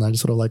Xbox, and I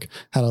just sort of like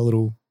had a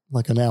little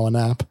like an hour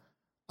nap.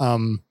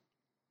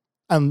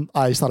 And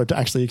I started to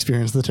actually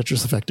experience the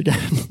Tetris Effect again.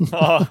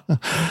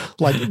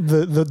 Like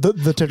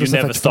the Tetris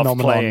Effect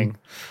phenomenon. Playing.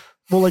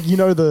 Well, like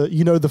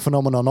the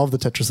phenomenon of the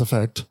Tetris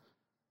Effect.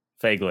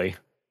 Vaguely.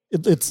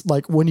 It's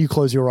like when you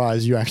close your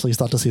eyes, you actually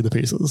start to see the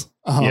pieces.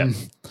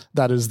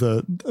 That is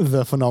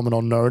the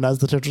phenomenon known as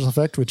the Tetris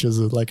Effect, which is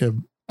like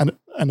an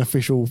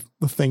official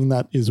thing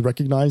that is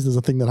recognized as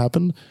a thing that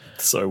happened.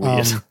 So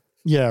weird.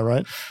 Yeah,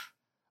 right.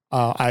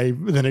 I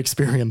then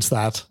experienced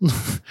that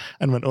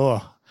and went,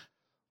 oh,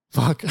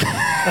 fuck.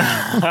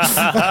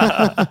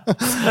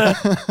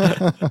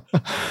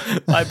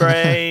 My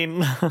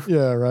brain.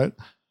 Yeah, right.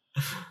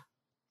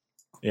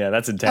 Yeah,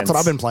 that's intense. That's what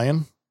I've been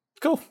playing.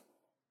 Cool.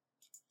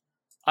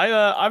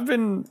 I've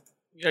been,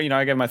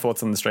 I gave my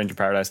thoughts on the Stranger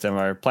Paradise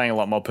demo, playing a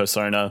lot more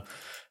Persona.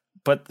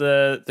 But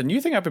the new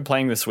thing I've been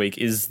playing this week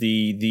is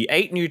the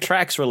 8 new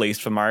tracks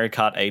released for Mario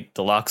Kart 8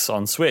 Deluxe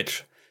on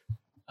Switch.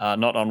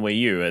 Not on Wii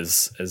U,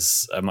 as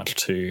much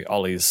to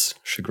Ollie's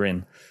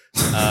chagrin.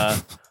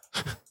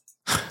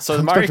 So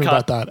the Mario Kart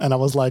about that, and I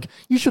was like,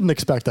 "You shouldn't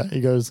expect that."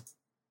 He goes,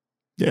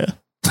 "Yeah."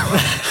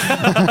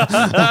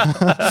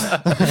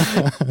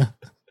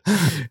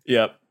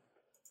 Yep.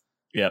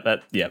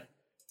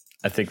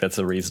 I think that's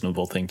a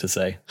reasonable thing to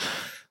say.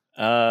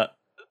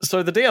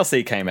 So the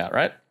DLC came out,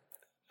 right?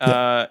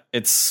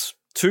 It's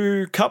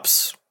 2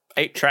 cups,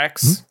 8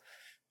 tracks. Mm-hmm.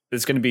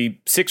 There's going to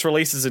be 6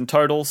 releases in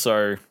total,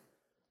 so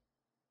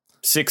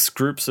 6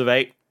 groups of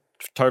 8,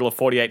 total of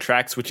 48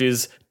 tracks, which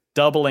is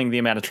doubling the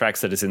amount of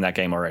tracks that is in that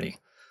game already.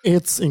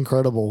 It's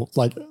incredible.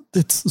 Like,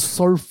 it's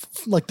so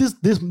like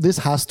this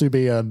has to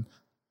be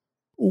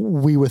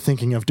we were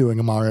thinking of doing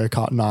a Mario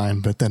Kart 9,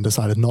 but then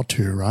decided not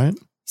to, right?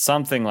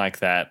 Something like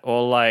that.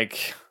 Or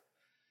like,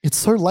 it's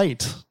so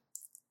late.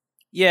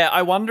 Yeah,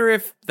 I wonder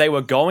if they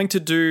were going to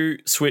do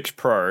Switch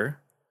Pro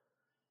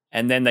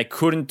and then they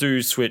couldn't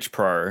do Switch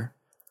Pro.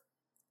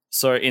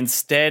 So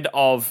instead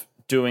of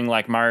doing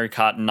like Mario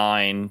Kart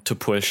 9 to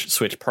push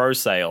Switch Pro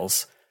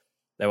sales,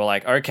 they were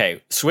like,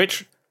 okay,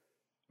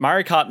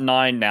 Mario Kart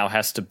 9 now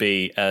has to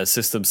be a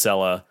system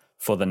seller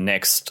for the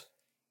next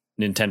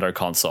Nintendo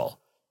console.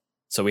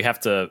 So we have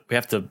to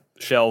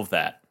shelve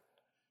that.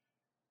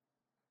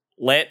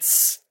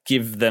 Let's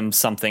give them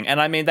something.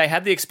 And I mean, they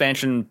had the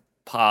expansion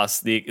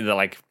pass, the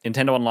like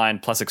Nintendo Online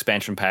plus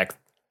expansion pack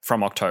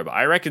from October.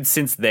 I reckon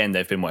since then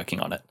they've been working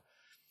on it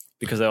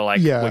because they were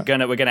like, we're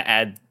gonna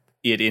add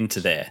it into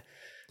there.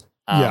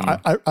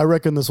 I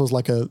reckon this was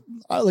like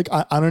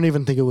I don't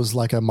even think it was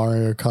like a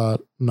Mario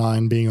Kart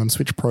 9 being on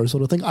Switch Pro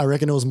sort of thing. I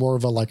reckon it was more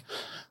of a like,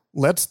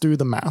 let's do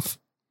the math.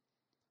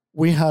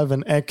 We have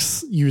an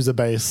X user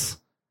base.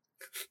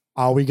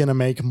 Are we going to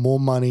make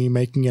more money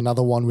making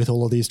another one with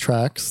all of these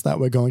tracks that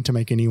we're going to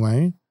make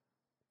anyway?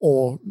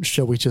 Or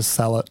shall we just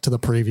sell it to the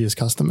previous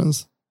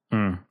customers?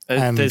 And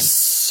there's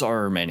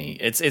so many.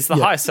 It's the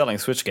highest selling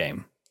Switch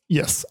game.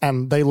 Yes.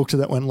 And they looked at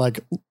that and went like,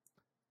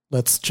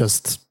 let's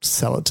just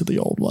sell it to the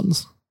old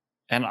ones.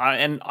 And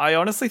I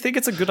honestly think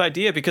it's a good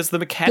idea because the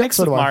mechanics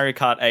of Mario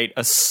Kart 8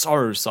 are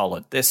so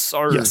solid. They're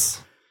so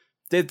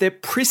they're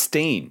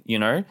pristine, you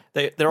know?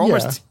 They're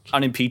almost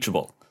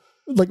unimpeachable.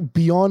 Like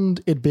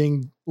beyond it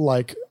being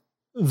like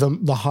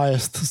the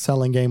highest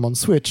selling game on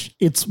Switch,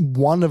 it's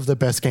one of the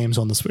best games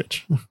on the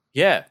Switch.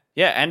 Yeah,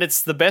 and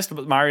it's the best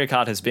Mario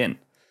Kart has been.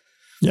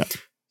 Yeah.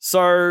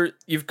 So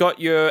you've got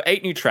your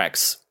 8 new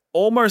tracks.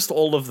 Almost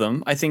all of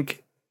them, I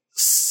think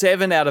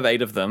 7 out of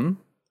 8 of them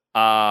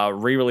are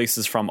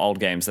re-releases from old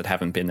games that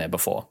haven't been there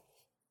before.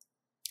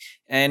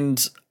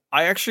 And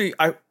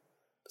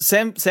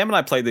Sam and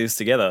I played these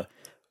together.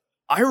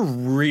 I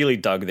really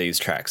dug these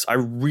tracks. I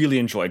really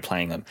enjoyed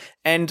playing them.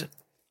 And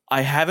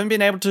I haven't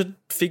been able to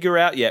figure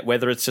out yet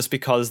whether it's just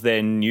because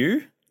they're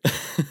new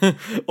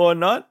or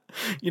not.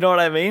 You know what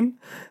I mean?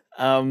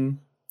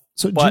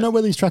 So do you know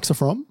where these tracks are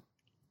from?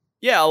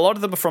 Yeah, a lot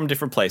of them are from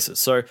different places.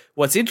 So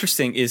what's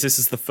interesting is this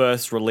is the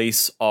first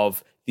release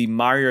of the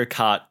Mario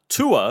Kart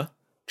Tour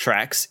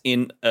tracks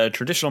in a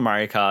traditional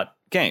Mario Kart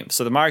game.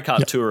 So the Mario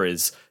Kart Tour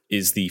is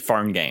the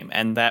foreign game,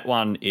 and that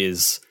one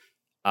is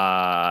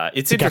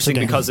it's interesting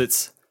because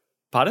it's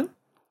pardon?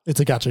 It's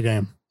a gacha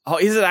game. Oh,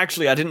 is it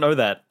actually? I didn't know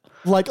that.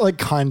 Like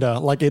kinda.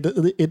 Like it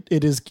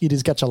is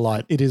gacha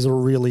light. It is a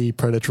really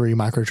predatory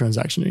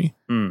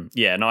microtransaction-y.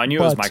 Yeah, no, I knew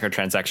it was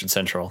microtransaction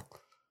central.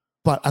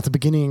 But at the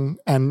beginning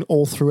and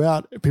all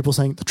throughout, people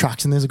saying the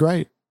tracks in this are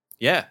great.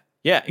 Yeah,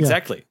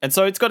 exactly. Yeah. And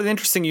so it's got an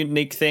interesting,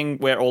 unique thing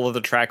where all of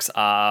the tracks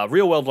are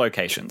real world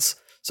locations.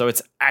 So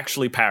it's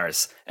actually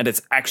Paris and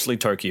it's actually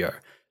Tokyo.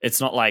 It's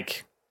not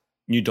like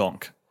New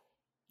Donk.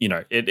 You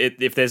know,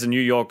 if there's a New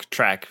York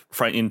track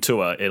in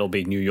Tour, it'll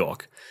be New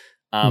York.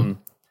 And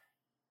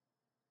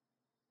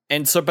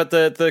so, but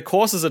the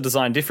courses are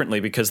designed differently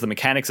because the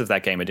mechanics of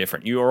that game are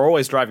different. You are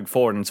always driving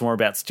forward and it's more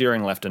about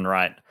steering left and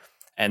right.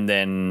 And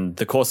then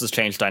the courses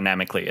change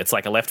dynamically. It's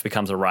like a left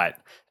becomes a right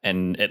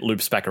and it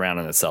loops back around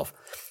on itself.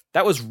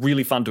 That was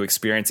really fun to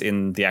experience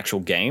in the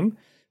actual game.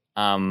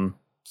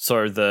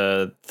 So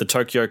the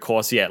Tokyo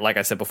course, like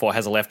I said before,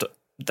 has a left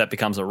that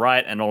becomes a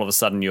right, and all of a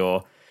sudden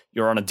you're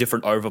on a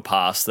different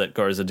overpass that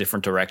goes a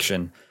different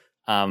direction.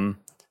 And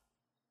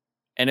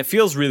it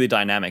feels really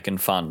dynamic and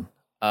fun.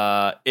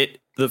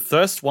 The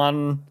first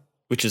one,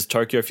 which is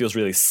Tokyo, feels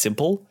really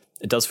simple.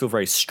 It does feel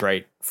very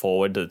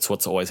straightforward. It's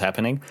what's always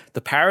happening.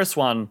 The Paris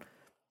one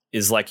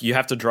is like you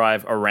have to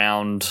drive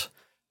around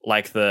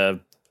like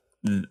the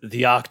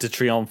Arc de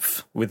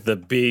Triomphe with the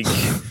big,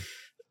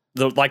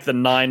 the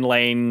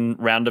 9-lane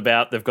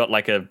roundabout. They've got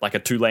like a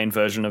 2-lane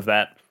version of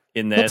that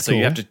in there. That's so cool.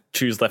 You have to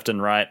choose left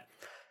and right.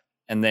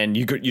 And then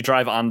you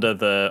drive under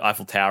the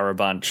Eiffel Tower a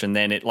bunch, and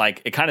then it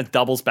kind of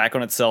doubles back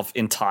on itself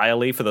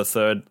entirely for the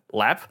third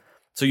lap.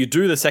 So you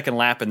do the second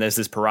lap, and there's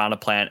this piranha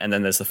plant, and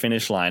then there's the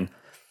finish line.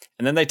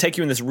 And then they take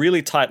you in this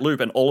really tight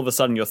loop, and all of a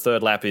sudden your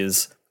third lap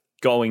is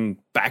going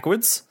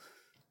backwards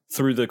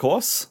through the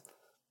course.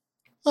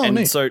 Oh, and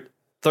neat. So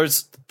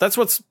that's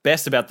what's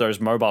best about those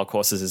mobile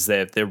courses is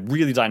they're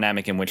really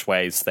dynamic in which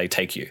ways they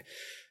take you.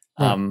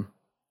 Right.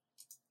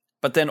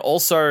 But then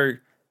also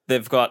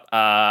they've got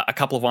a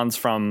couple of ones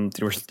from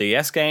the original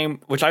DS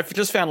game, which I've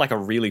just found like a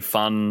really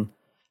fun.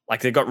 Like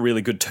they've got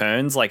really good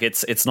turns. Like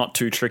it's not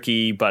too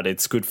tricky, but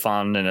it's good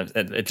fun, and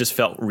it just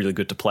felt really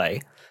good to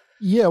play.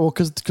 Yeah, well,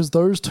 because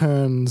those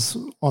turns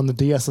on the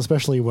DS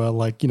especially were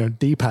like,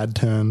 D-pad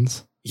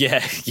turns. Yeah,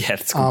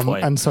 that's a good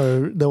point. And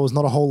so there was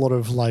not a whole lot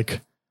of like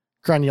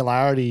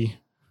granularity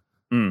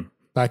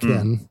back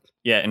then.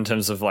 Yeah, in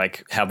terms of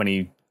like how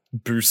many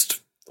drift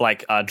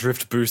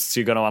boosts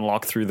you're going to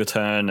unlock through the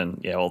turn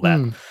and all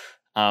that.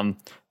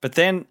 But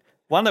then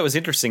one that was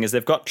interesting is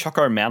they've got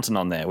Choco Mountain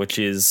on there, which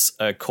is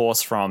a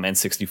course from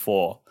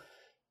N64,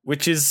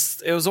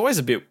 it was always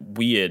a bit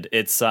weird.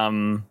 It's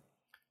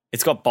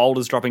got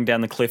boulders dropping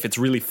down the cliff. It's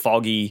really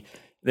foggy.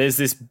 There's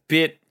this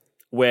bit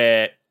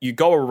where you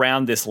go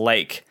around this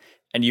lake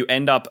and you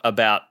end up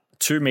about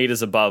 2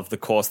 meters above the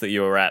course that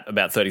you were at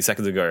about 30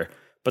 seconds ago.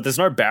 But there's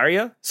no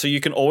barrier, so you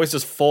can always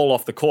just fall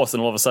off the course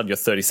and all of a sudden you're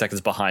 30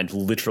 seconds behind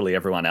literally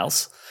everyone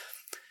else.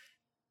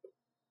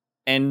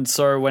 And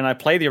so when I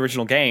play the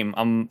original game,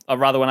 when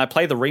I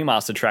play the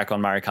remastered track on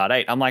Mario Kart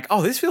 8, I'm like,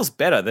 oh, this feels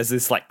better. There's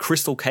this like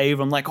crystal cave.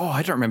 I'm like, oh,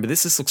 I don't remember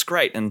this. This looks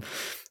great. And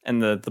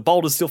the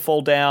boulders still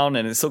fall down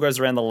and it still goes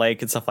around the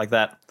lake and stuff like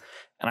that.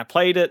 And I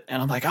played it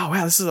and I'm like, oh,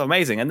 wow, this is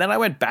amazing. And then I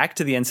went back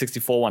to the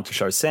N64 one to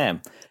show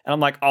Sam. And I'm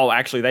like, oh,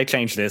 actually, they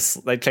changed this.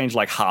 They changed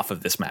like half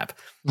of this map.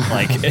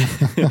 Like,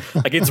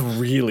 like it's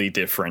really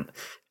different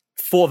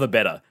for the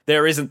better.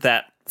 There isn't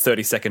that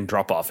 30-second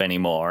drop-off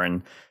anymore.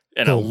 And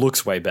it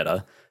looks way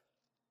better.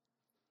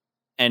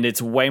 And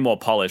it's way more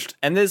polished.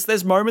 And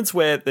there's moments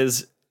where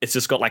it's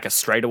just got like a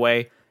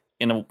straightaway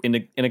in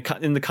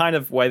the kind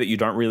of way that you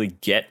don't really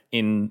get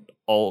in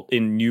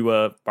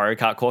newer Mario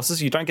Kart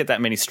courses. You don't get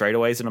that many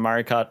straightaways in a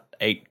Mario Kart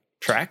 8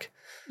 track.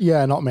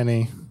 Yeah, not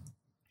many.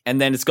 And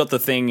then it's got the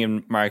thing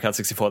in Mario Kart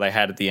 64 they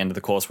had at the end of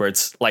the course where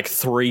it's like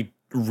 3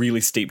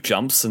 really steep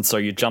jumps, and so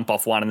you jump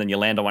off one and then you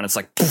land on one. It's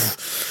like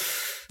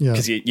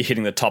because you're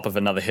hitting the top of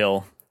another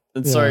hill,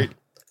 and so.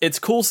 It's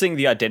cool seeing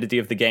the identity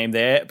of the game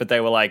there, but they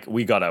were like,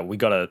 we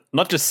gotta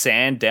not just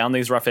sand down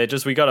these rough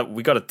edges. We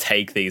gotta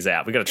take these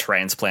out. We gotta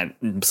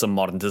transplant some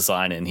modern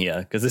design in here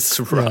because this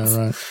is rough.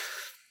 Yeah,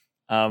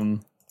 right.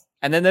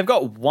 And then they've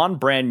got one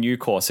brand new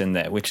course in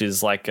there, which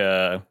is like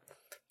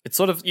it's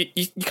sort of you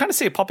kind of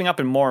see it popping up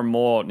in more and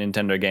more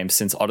Nintendo games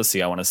since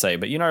Odyssey, I want to say.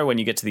 But when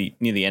you get to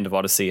near the end of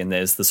Odyssey and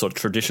there's the sort of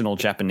traditional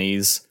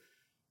Japanese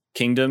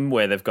kingdom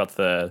where they've got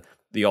the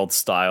old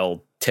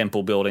style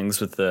temple buildings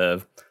with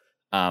the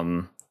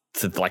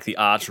like the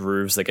arch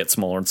roofs that get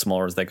smaller and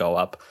smaller as they go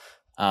up.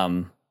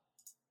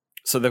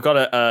 So they've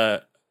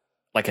got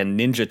like a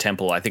ninja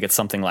temple. I think it's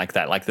something like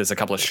that. Like there's a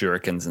couple of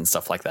shurikens and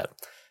stuff like that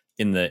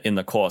in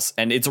the course,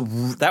 and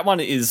that one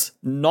is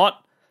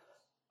not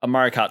a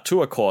Mario Kart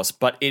Tour course,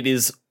 but it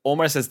is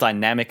almost as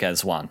dynamic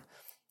as one,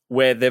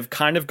 where they've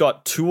kind of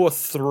got 2 or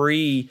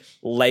 3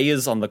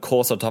 layers on the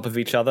course on top of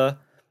each other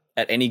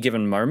at any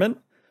given moment.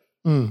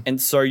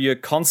 And so you're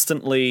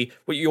constantly,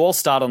 you all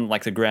start on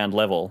like the ground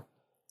level,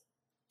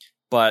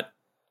 but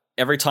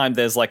every time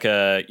there's like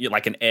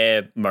an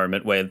air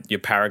moment where your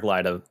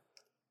paraglider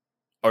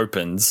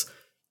opens,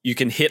 you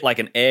can hit like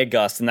an air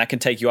gust, and that can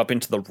take you up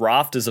into the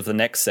rafters of the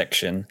next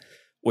section,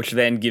 which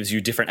then gives you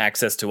different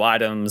access to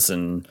items.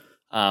 And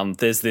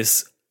there's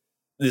this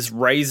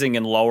raising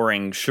and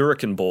lowering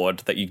shuriken board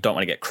that you don't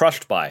want to get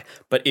crushed by.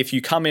 But if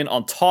you come in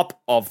on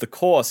top of the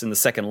course in the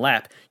second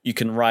lap, you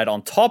can ride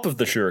on top of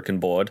the shuriken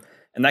board,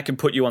 and that can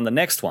put you on the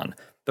next one.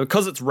 But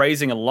because it's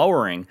raising and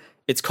lowering,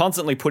 it's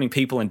constantly putting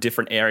people in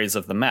different areas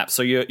of the map.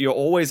 So you're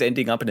always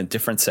ending up in a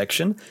different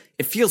section.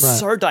 It feels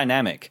so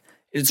dynamic.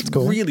 It's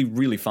cool. Really,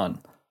 really fun.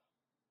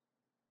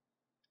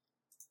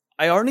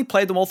 I only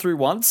played them all through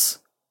once,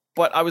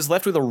 but I was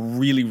left with a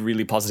really,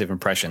 really positive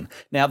impression.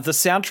 Now, the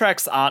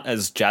soundtracks aren't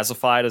as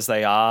jazzified as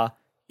they are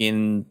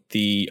in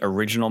the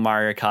original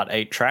Mario Kart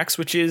 8 tracks,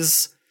 which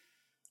is,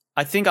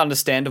 I think,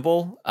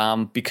 understandable,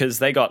 because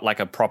they got like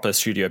a proper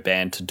studio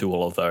band to do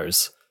all of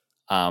those.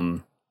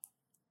 And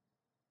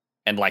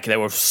like they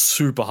were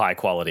super high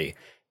quality.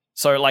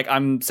 So like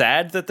I'm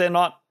sad that they're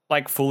not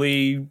like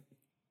fully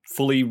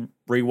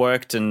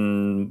reworked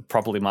and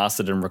properly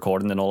mastered and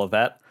recorded and all of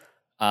that.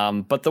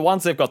 But the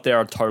ones they've got there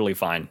are totally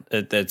fine.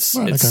 It's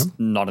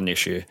not an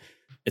issue.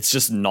 It's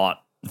just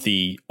not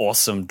the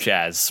awesome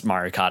jazz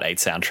Mario Kart 8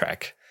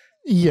 soundtrack.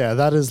 Yeah,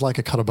 that is like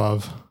a cut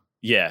above.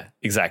 Yeah,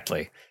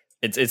 exactly.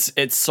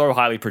 It's so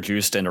highly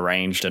produced and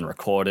arranged and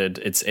recorded.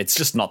 It's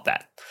just not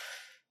that,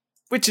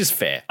 which is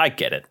fair. I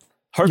get it.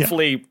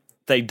 Hopefully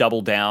they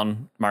double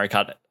down Mario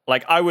Kart.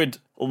 Like I would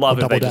love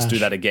if they just do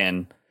that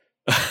again.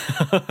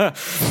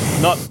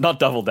 not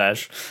Double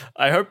Dash.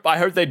 I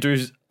hope they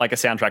do like a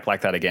soundtrack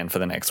like that again for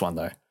the next one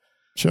though.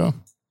 Sure.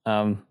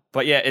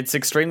 But yeah, it's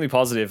extremely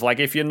positive. Like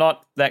if you're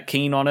not that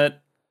keen on it,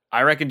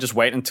 I reckon just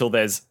wait until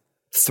there's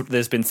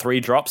been 3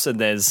 drops and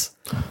there's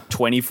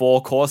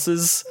 24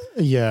 courses.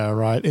 Yeah,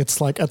 right.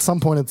 It's like at some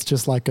point it's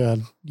just like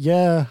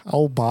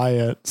I'll buy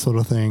it sort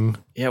of thing.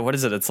 Yeah, what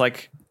is it? It's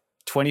like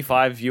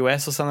 25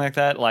 US or something like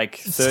that, like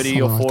 30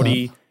 something or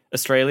 40 like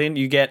Australian.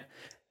 You get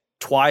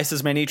twice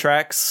as many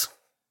tracks.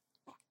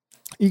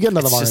 You get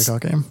another Mario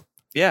Kart game.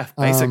 Yeah,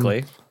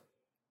 basically.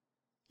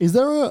 Is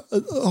there off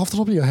the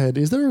top of your head,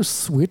 is there a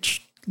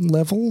Switch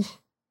level?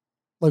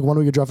 Like one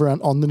where you drive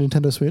around on the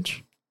Nintendo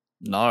Switch?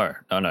 No.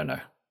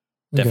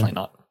 Definitely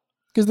not.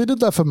 Because they did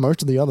that for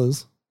most of the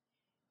others.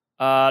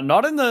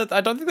 Not in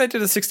I don't think they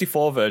did a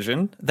 64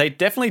 version. They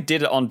definitely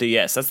did it on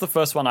DS. That's the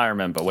first one I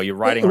remember where you're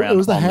riding around on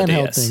the DS. It was the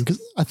handheld thing.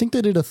 Because I think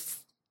they did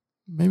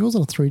maybe it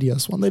wasn't a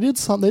 3DS one. They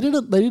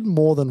did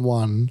more than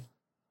one.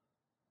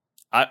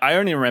 I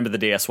only remember the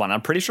DS one.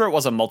 I'm pretty sure it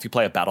was a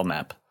multiplayer battle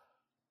map.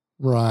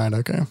 Right,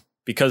 okay.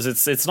 Because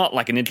it's not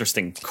like an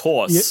interesting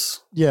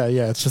course. Yeah,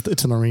 it's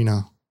an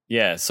arena.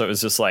 Yeah, so it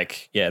was just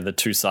like, the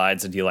 2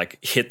 sides, and you like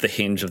hit the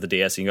hinge of the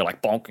DS and you go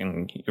like bonk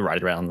and you ride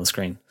it around on the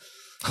screen.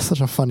 That's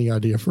such a funny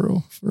idea for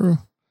a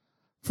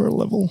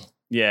level.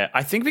 Yeah,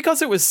 I think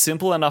because it was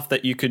simple enough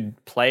that you could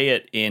play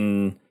it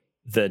in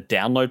the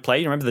download play.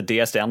 You remember the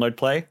DS download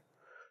play?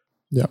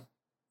 Yeah.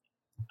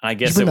 I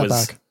guess it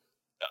was back.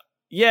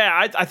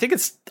 Yeah, I think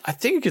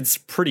it's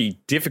pretty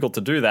difficult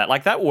to do that.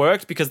 Like that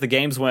worked because the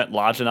games weren't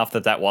large enough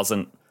that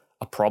wasn't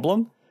a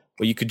problem.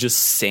 Where you could just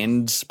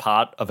send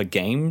part of a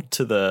game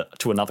to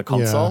another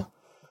console. Yeah.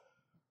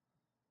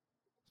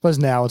 Suppose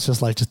now it's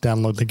just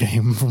download the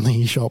game from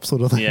the eShop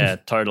sort of thing. Yeah,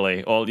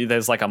 totally. Or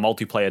there's like a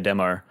multiplayer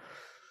demo.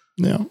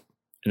 Yeah. And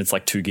it's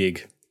like 2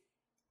 gig.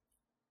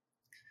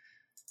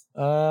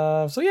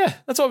 So yeah,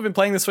 that's what we've been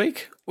playing this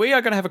week. We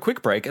are going to have a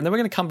quick break, and then we're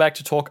going to come back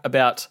to talk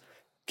about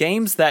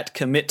games that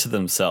commit to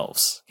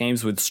themselves.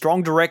 Games with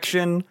strong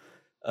direction.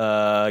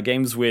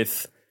 Games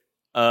with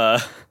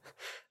a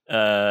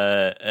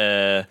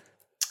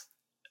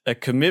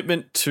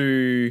commitment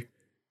to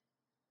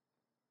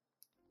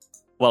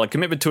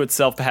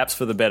itself, perhaps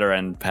for the better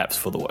and perhaps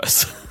for the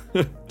worse.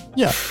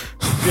 Yeah.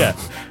 Yeah.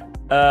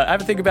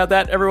 Have a think about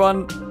that,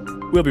 everyone.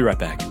 We'll be right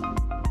back.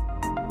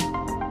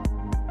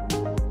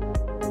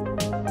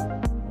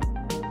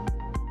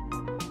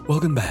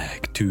 Welcome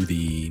back to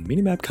the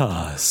Minimap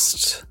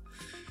Cast.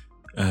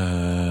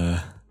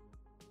 I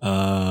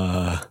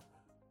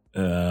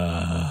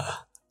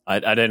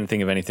didn't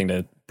think of anything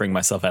to bring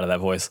myself out of that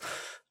voice.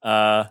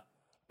 We're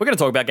going to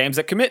talk about games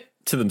that commit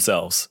to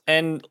themselves.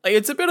 And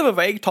it's a bit of a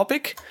vague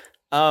topic.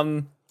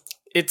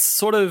 It's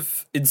sort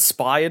of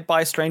inspired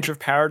by Stranger of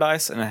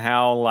Paradise and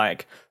how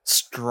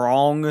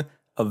strong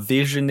a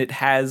vision it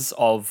has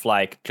of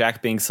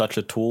Jack being such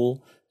a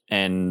tool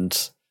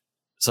and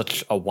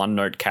such a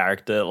one-note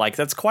character.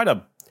 It's quite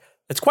a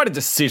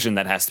decision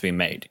that has to be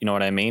made. You know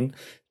what I mean?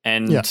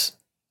 And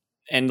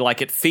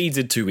like it feeds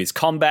into his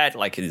combat,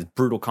 like his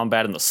brutal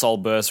combat and the soul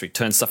burst where he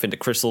turns stuff into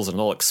crystals and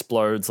it all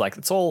explodes. Like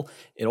it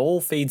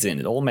all feeds in.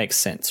 It all makes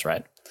sense,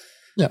 right?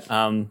 Yeah.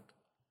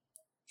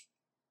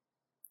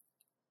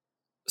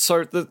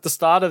 So the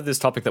start of this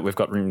topic that we've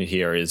got written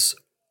here is,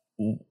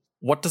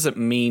 what does it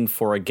mean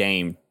for a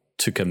game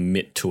to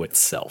commit to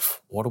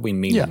itself? What do we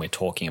mean when we're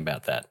talking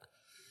about that?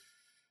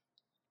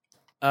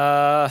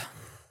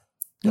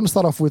 You want to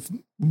start off with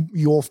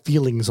your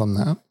feelings on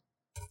that?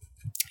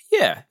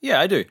 Yeah,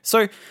 I do.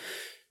 So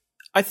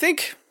I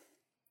think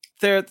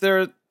there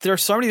are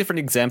so many different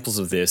examples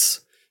of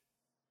this,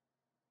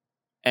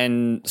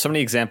 and so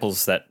many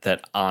examples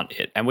that aren't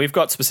it. And we've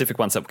got specific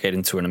ones that we'll get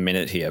into in a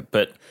minute here.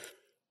 But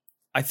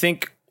I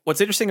think what's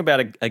interesting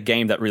about a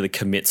game that really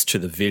commits to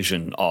the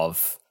vision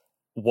of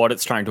what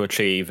it's trying to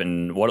achieve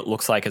and what it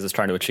looks like as it's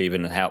trying to achieve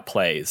and how it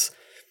plays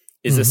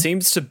is there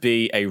seems to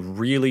be a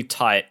really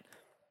tight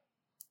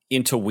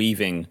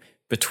interweaving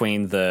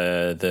between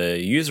the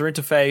user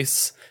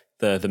interface,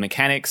 the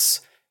mechanics,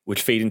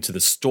 which feed into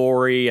the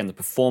story and the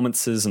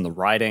performances and the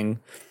writing,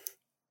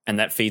 and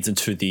that feeds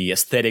into the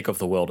aesthetic of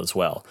the world as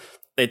well.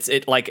 It's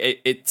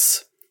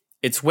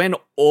when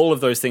all of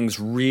those things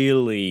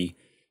really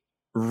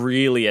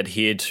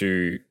adhere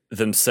to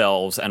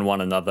themselves and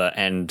one another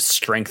and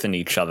strengthen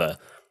each other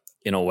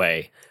in a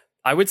way.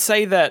 I would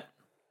say that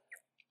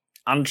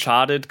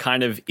Uncharted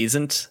kind of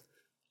isn't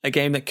a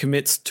game that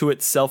commits to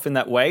itself in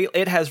that way.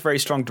 It has very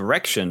strong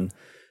direction,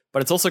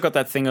 but it's also got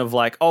that thing of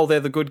like, oh, they're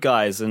the good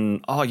guys,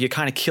 and oh, you're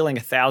kind of killing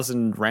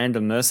 1,000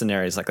 random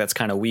mercenaries. Like, that's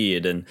kind of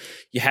weird. And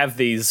you have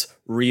these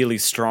really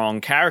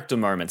strong character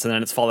moments, and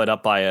then it's followed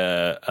up by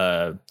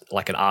a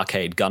like an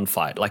arcade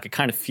gunfight. Like, it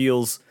kind of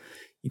feels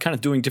you're kind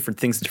of doing different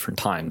things at different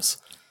times.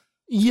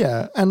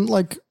 Yeah, and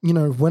like, you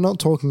know, we're not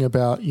talking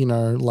about, you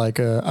know, like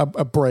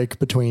a break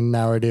between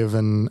narrative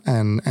and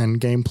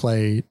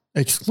gameplay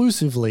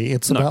exclusively.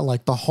 It's about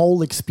like the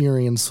whole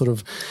experience sort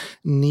of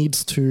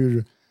needs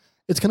to,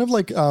 it's kind of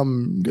like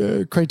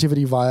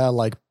creativity via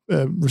like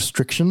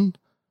restriction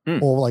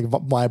or like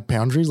via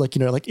boundaries. Like, you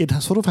know, like it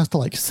sort of has to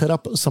like set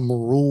up some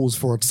rules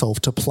for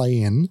itself to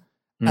play in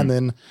and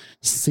then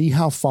see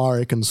how far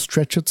it can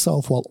stretch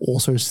itself while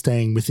also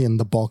staying within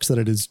the box that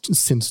it has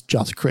since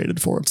just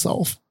created for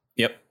itself.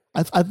 Yep.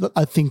 I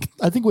think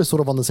we're sort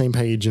of on the same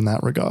page in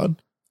that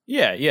regard.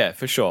 Yeah,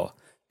 for sure.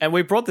 And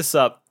we brought this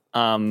up.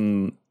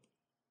 I'm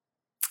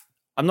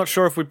not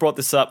sure if we brought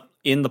this up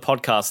in the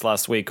podcast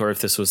last week or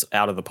if this was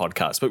out of the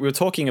podcast, but we were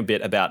talking a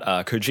bit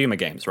about Kojima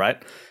games,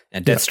 right?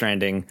 And Death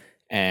Stranding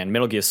and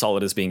Metal Gear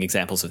Solid as being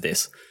examples of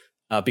this.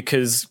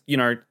 Because, you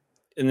know,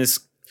 in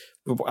this,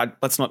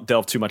 let's not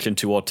delve too much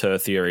into auteur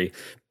theory,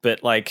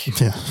 but like...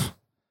 Yeah.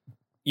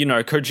 You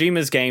know,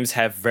 Kojima's games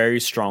have very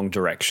strong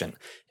direction.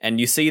 And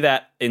you see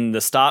that in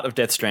the start of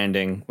Death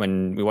Stranding,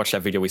 when we watched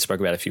that video we spoke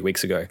about a few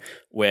weeks ago,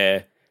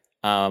 where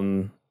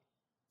Norman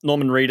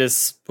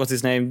Reedus, what's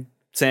his name?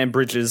 Sam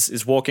Bridges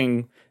is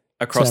walking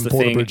across Sam the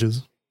Porter thing.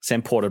 Bridges.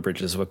 Sam Porter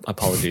Bridges,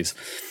 apologies.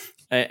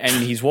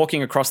 And he's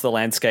walking across the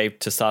landscape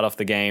to start off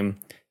the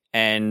game,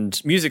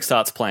 and music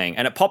starts playing.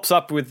 And it pops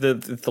up with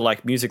the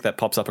like music that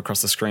pops up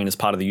across the screen as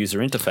part of the user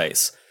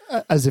interface.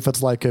 As if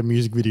it's like a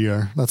music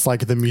video. That's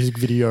like the music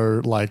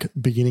video, like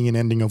beginning and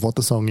ending of what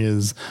the song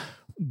is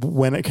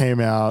when it came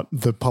out,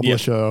 the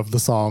publisher of the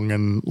song,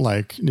 and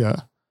like, yeah.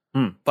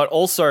 But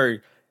also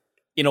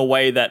in a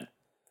way that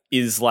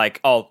is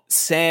like, oh,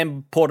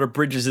 Sam Porter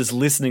Bridges is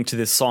listening to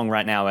this song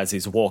right now as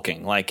he's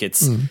walking. Like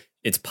it's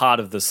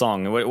part of the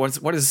song.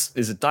 What is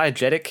it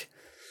diegetic?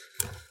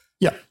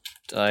 Yeah.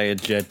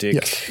 Diegetic.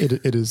 Yes,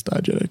 it is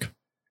diegetic.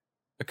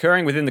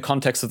 Occurring within the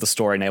context of the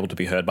story and able to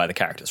be heard by the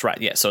characters.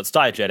 Right, yeah, so it's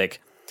diegetic.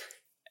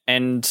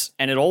 And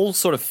it all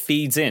sort of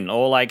feeds in.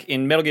 Or like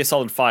in Metal Gear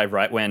Solid 5,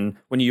 right, when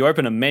you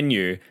open a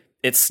menu,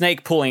 it's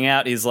Snake pulling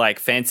out his like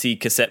fancy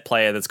cassette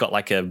player that's got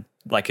like a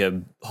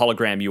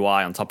hologram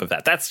UI on top of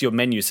that. That's your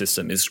menu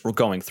system, is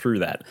going through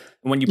that.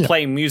 And when you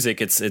play music,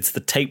 it's the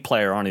tape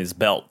player on his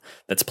belt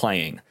that's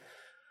playing.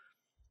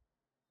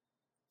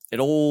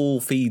 It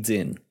all feeds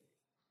in.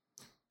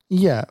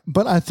 Yeah,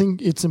 but I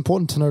think it's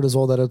important to note as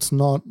well that it's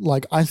not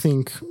like, I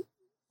think,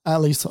 at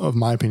least of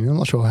my opinion, I'm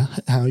not sure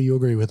how you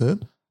agree with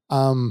it.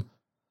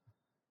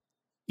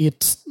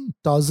 It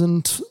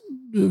doesn't,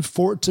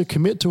 for it to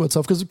commit to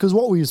itself, because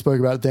what we spoke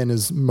about then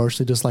is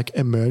mostly just like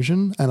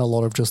immersion and a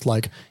lot of just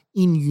like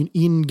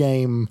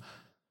in-game,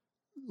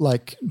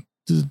 like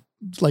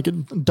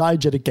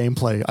diegetic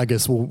gameplay, I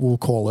guess we'll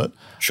call it.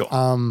 Sure.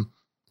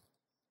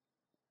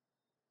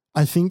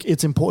 I think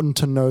it's important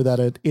to know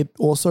that it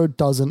also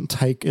doesn't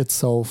take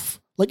itself,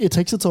 like it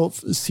takes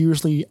itself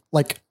seriously,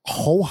 like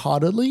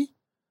wholeheartedly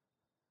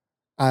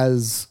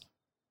as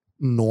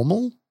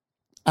normal,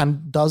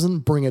 and doesn't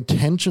bring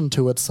attention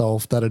to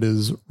itself that it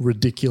is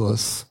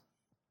ridiculous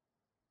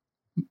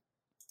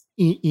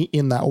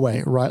in that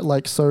way, right?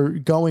 Like, so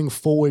going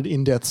forward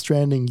in Death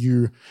Stranding,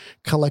 you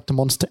collect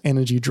Monster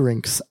Energy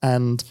drinks,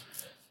 and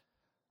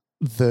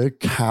the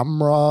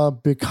camera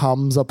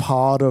becomes a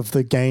part of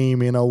the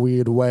game in a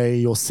weird way.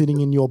 You're sitting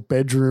in your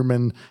bedroom,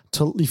 and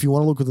if you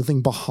want to look at the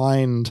thing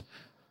behind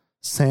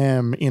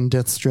Sam in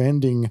Death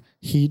Stranding,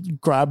 he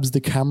grabs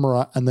the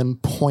camera and then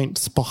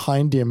points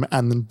behind him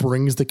and then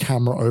brings the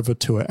camera over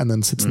to it and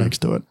then sits next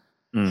to it.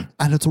 And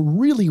it's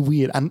really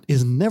weird and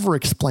is never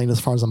explained as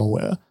far as I'm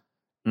aware.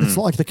 It's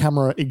not like the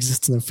camera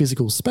exists in a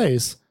physical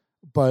space,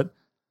 but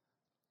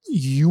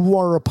you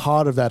are a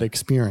part of that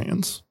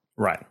experience.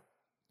 Right.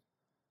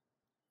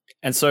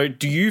 And so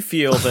do you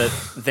feel that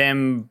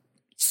them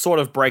sort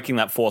of breaking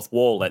that fourth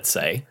wall, let's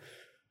say,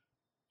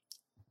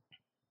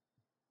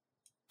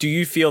 do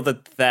you feel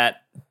that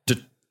that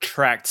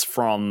detracts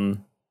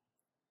from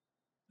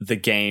the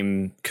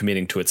game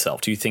committing to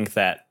itself? Do you think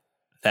that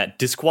that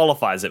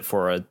disqualifies it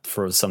for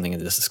something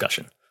in this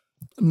discussion?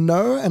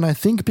 No, and I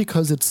think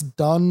because it's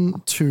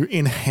done to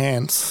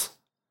enhance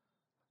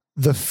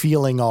the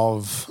feeling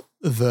of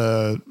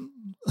the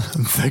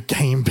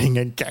game being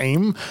a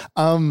game,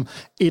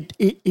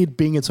 it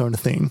being its own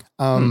thing.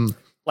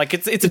 Like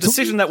it's a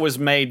decision that was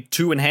made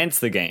to enhance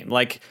the game.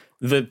 Like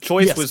the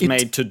choice was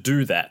made to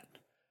do that.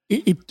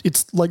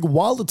 It's like,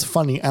 while it's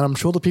funny, and I'm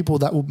sure the people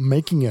that were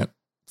making it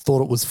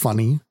thought it was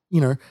funny.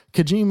 You know,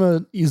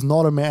 Kojima is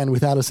not a man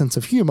without a sense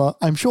of humor.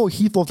 I'm sure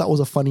he thought that was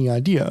a funny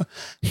idea.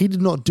 He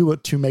did not do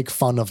it to make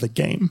fun of the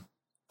game.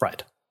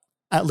 Right.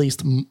 At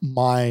least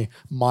my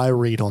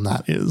read on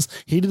that is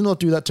he did not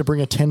do that to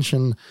bring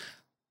attention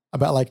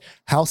about like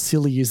how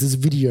silly is this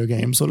video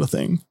game sort of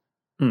thing.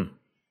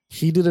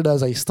 He did it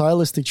as a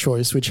stylistic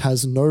choice, which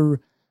has no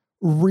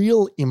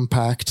real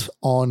impact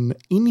on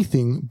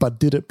anything, but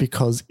did it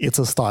because it's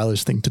a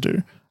stylish thing to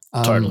do.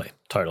 Totally.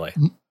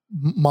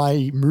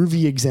 My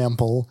movie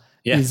example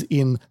is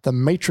in The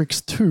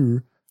Matrix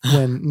 2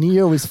 when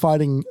Neo is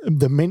fighting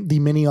the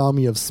mini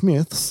army of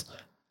Smiths.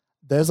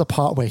 There's a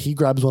part where he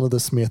grabs one of the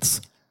Smiths,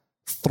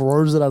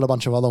 throws it at a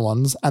bunch of other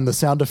ones, and the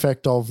sound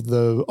effect of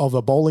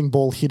a bowling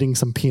ball hitting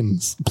some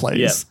pins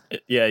plays.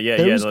 Yeah.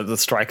 The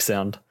strike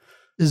sound.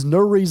 There's no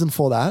reason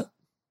for that.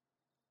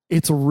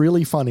 It's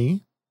really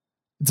funny.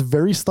 It's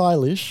very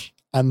stylish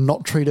and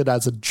not treated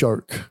as a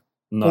joke.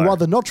 No. Or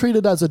rather, not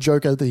treated as a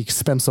joke at the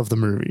expense of the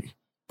movie.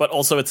 But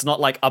also, it's not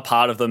like a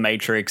part of the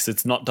Matrix.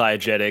 It's not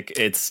diegetic.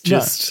 It's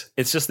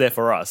just there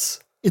for us.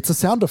 It's a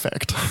sound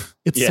effect.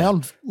 It's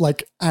sound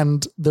like,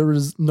 and there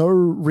is no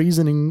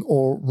reasoning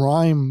or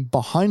rhyme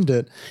behind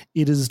it.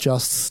 It is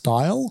just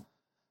style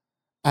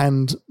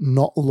and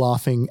not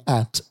laughing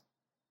at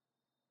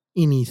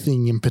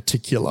anything in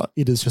particular.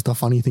 It is just a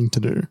funny thing to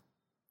do.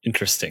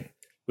 Interesting.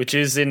 Which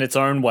is in its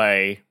own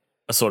way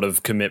a sort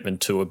of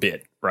commitment to a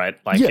bit, right?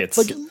 Like it's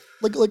like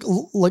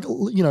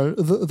you know,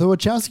 the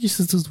Wachowski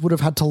sisters would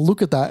have had to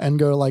look at that and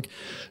go like,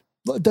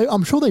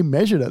 I'm sure they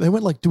measured it. They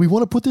went like, do we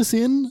want to put this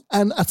in?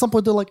 And at some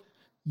point they're like,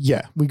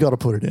 yeah, we got to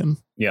put it in.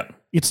 Yeah.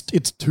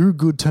 It's too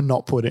good to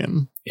not put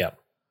in. Yeah.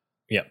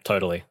 Yeah,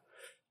 totally.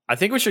 I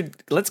think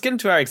let's get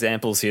into our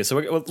examples here. So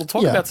we'll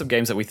talk about some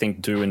games that we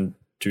think do and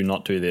do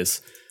not do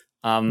this.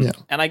 And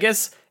I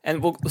guess,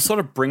 and we'll sort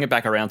of bring it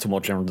back around to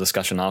more general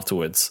discussion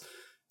afterwards.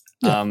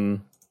 Yeah.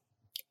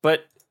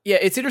 But yeah,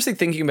 it's interesting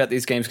thinking about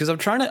these games because I'm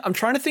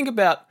trying to think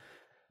about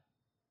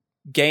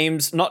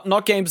games,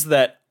 not games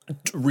that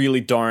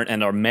really don't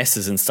and are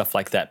messes and stuff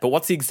like that. But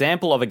what's the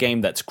example of a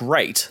game that's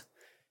great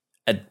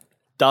and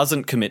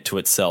doesn't commit to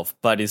itself,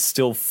 but is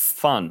still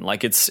fun?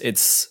 Like it's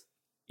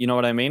you know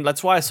what I mean?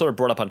 That's why I sort of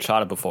brought up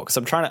Uncharted before, because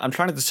I'm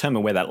trying to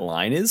determine where that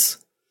line is.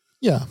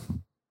 Yeah.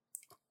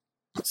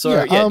 So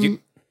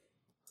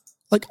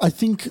like I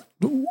think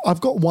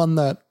I've got one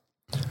that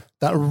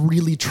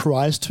really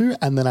tries to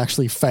and then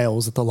actually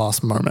fails at the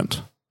last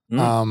moment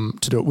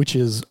to do it, which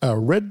is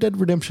Red Dead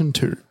Redemption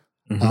 2.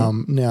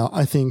 Now,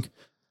 I think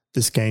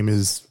this game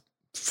is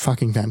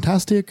fucking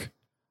fantastic.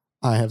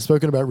 I have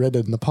spoken about Red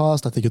Dead in the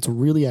past. I think it's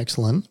really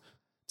excellent.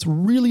 It's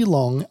really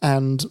long,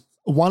 and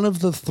one of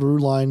the through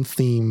line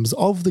themes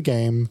of the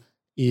game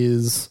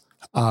is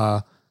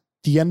the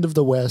end of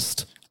the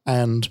West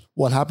and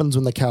what happens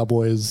when the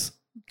cowboys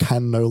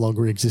can no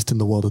longer exist in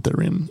the world that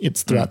they're in.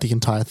 It's throughout the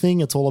entire thing.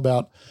 It's all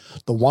about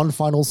the one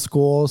final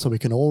score so we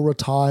can all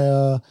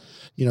retire,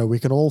 you know, we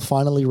can all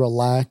finally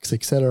relax,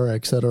 et cetera,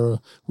 et cetera.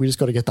 We just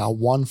got to get that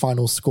one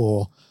final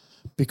score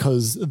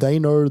because they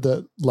know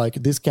that like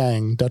this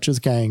gang, Dutch's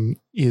gang,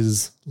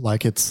 is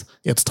like its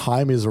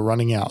time is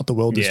running out. The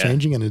world is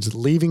changing and it's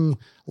leaving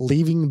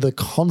the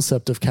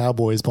concept of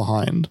cowboys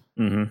behind.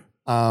 I'm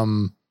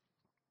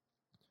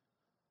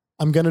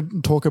going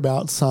to talk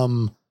about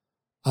some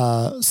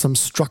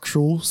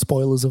structural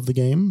spoilers of the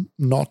game,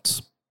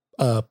 not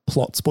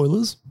plot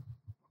spoilers.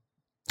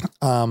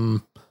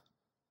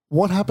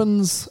 What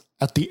happens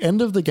at the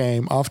end of the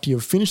game after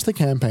you've finished the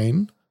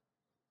campaign,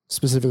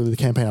 specifically the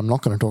campaign I'm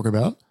not going to talk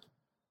about,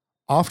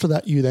 after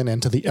that you then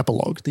enter the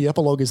epilogue. The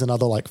epilogue is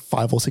another like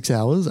 5 or 6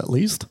 hours at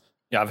least.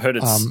 Yeah, I've heard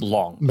it's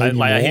long.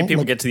 I hear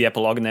people get to the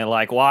epilogue and they're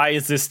like, why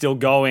is this still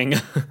going?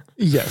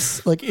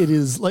 Yes, like it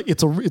is like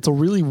it's a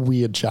really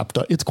weird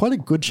chapter. It's quite a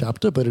good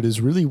chapter, but it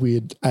is really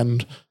weird.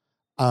 And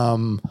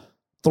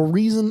the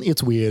reason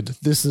it's weird,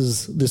 this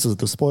is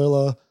the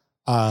spoiler.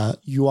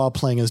 You are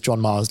playing as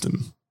John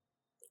Marsden.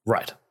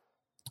 Right.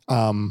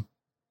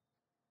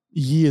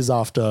 Years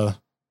after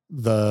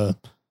the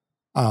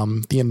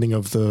ending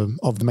of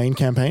the main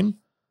campaign.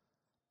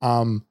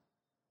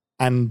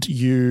 And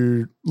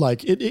you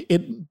like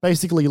it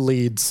basically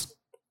leads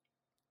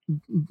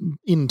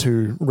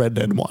into Red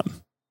Dead 1.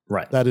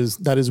 Right. That is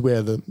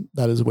where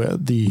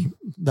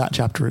that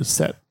chapter is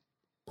set.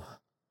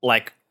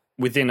 Like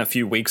within a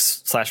few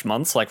weeks /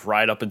 months, like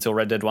right up until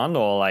Red Dead 1,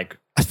 or like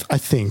I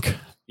think.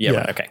 Yeah.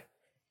 Right, okay.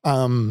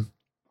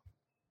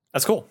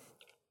 That's cool.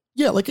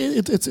 Yeah, like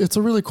it's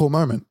a really cool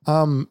moment.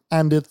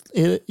 And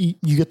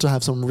you get to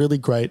have some really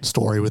great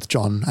story with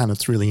John, and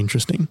it's really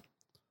interesting.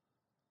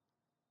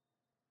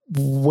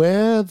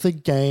 Where the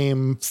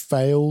game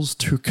fails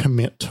to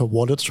commit to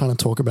what it's trying to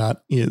talk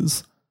about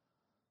is,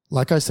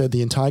 like I said,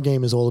 the entire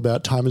game is all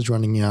about time is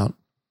running out.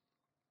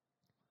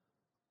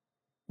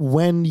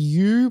 When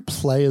you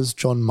play as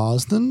John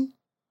Marsden,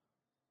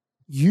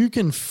 you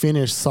can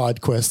finish side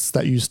quests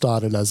that you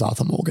started as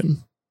Arthur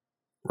Morgan.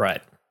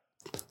 Right.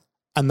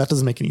 And that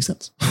doesn't make any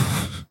sense.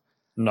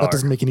 No. That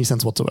doesn't make any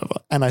sense whatsoever.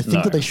 And I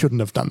think that they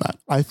shouldn't have done that.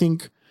 I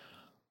think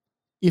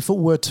if it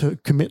were to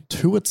commit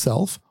to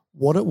itself,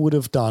 what it would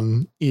have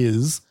done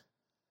is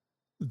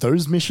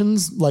those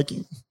missions, like,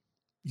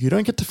 you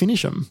don't get to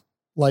finish them.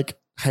 Like,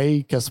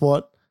 hey, guess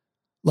what?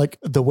 Like,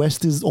 the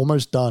West is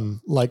almost done.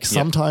 Like,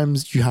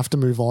 sometimes you have to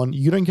move on.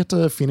 You don't get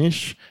to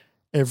finish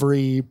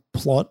every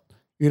plot.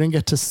 You don't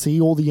get to see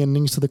all the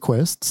endings to the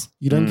quests.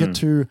 You don't get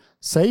to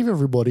save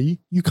everybody.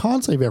 You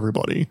can't save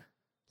everybody.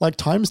 Like,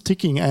 time's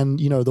ticking and,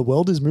 the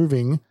world is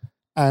moving,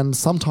 and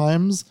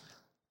sometimes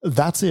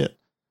that's it.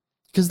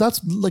 Because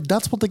that's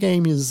what the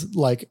game is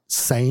like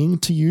saying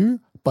to you,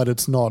 but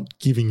it's not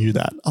giving you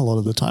that a lot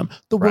of the time.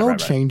 The world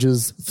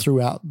changes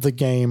throughout the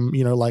game.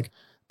 Like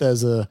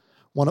there's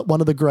one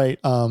of the great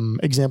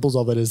examples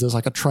of it is there's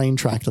like a train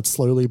track that's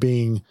slowly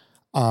being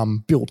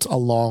built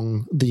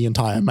along the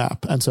entire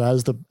map. And so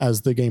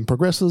as the game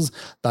progresses,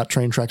 that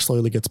train track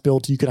slowly gets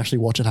built. You can actually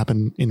watch it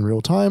happen in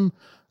real time,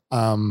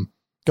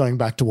 going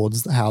back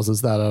towards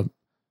houses that are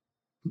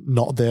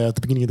not there at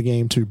the beginning of the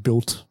game to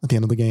built at the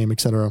end of the game,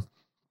 etc.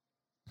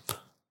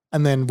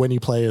 And then when you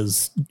play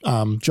as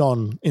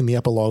John in the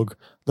epilogue,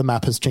 the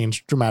map has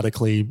changed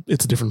dramatically.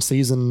 It's a different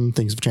season.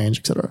 Things have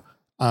changed, etc.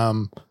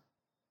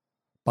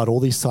 But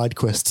all these side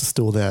quests are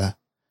still there.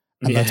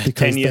 And that's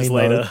because 10 years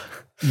later.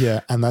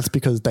 Yeah, and that's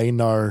because they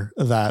know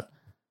that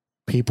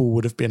people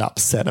would have been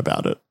upset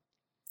about it.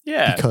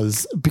 Yeah.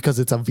 Because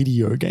it's a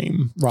video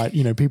game, right?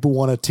 People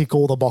want to tick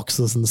all the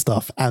boxes and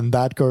stuff. And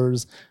that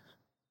goes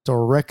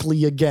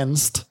directly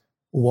against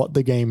what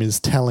the game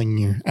is telling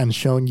you and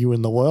showing you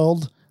in the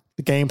world.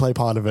 The gameplay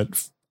part of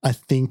it, I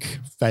think,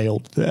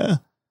 failed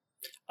there.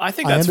 I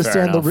think that's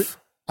fair enough.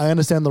 I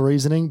understand the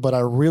reasoning, but I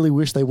really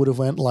wish they would have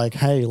went like,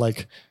 hey,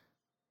 like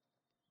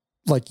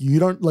you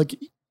don't like,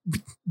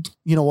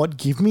 you know what?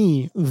 Give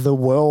me the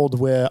world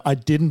where I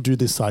didn't do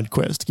this side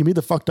quest. Give me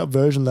the fucked up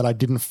version that I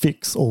didn't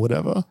fix or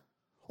whatever.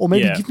 Or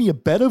maybe give me a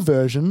better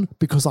version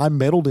because I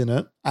meddled in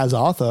it as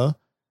Arthur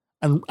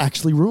and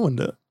actually ruined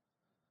it.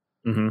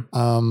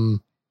 Mm-hmm.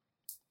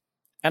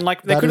 And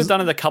like they could have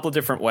done it a couple of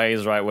different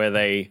ways, right?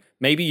 Where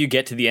maybe you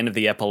get to the end of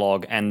the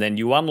epilogue and then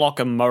you unlock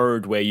a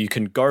mode where you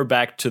can go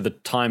back to the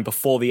time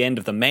before the end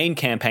of the main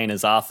campaign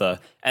as Arthur,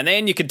 and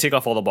then you can tick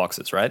off all the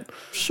boxes, right?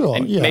 Sure.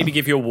 And maybe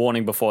give you a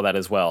warning before that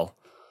as well,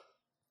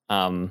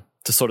 to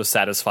sort of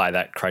satisfy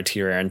that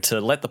criteria and to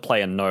let the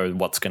player know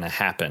what's going to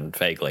happen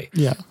vaguely.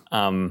 Yeah.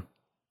 And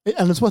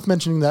it's worth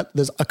mentioning that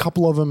there's a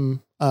couple of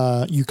them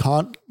you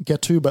can't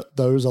get to, but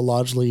those are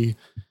largely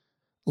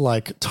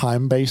like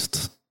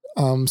time-based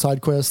side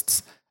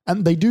quests,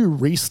 and they do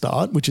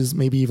restart, which is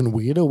maybe even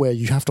weirder, where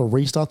you have to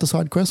restart the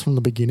side quest from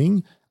the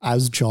beginning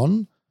as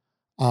John.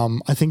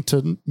 I think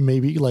to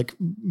maybe like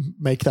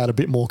make that a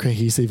bit more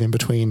cohesive in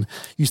between,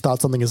 you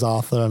start something as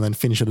Arthur and then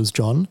finish it as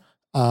John,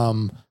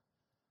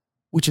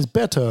 which is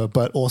better,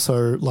 but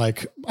also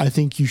like I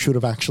think you should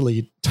have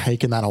actually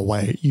taken that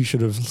away. You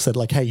should have said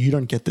like, hey, you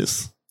don't get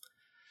this.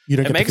 You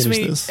don't get to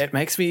finish this. It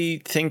makes me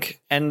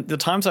think, and the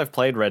times I've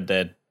played Red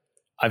Dead,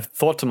 I've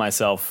thought to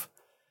myself,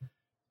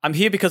 I'm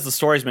here because the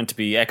story's meant to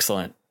be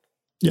excellent.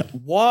 Yeah.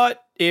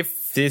 What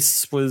if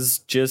this was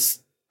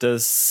just a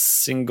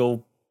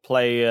single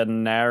player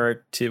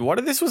narrative? What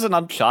if this was an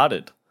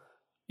Uncharted,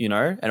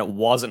 and it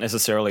wasn't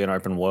necessarily an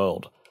open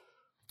world?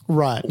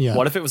 Right, yeah.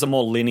 What if it was a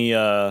more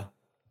linear,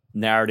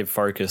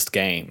 narrative-focused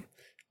game?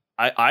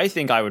 I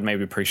think I would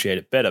maybe appreciate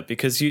it better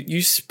because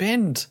you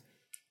spend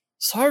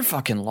so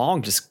fucking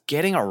long just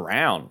getting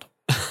around.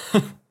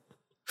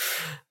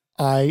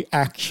 I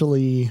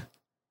actually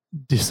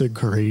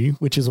disagree,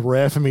 which is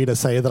rare for me to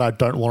say that I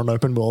don't want an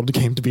open world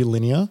game to be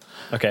linear.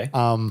 Okay.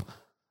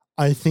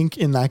 I think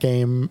in that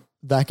game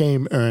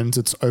earns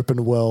its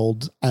open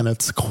world and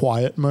its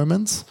quiet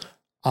moments.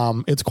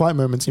 Its quiet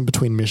moments in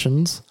between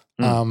missions.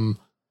 And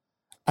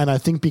I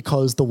think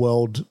because the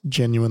world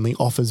genuinely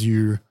offers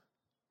you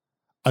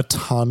a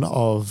ton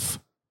of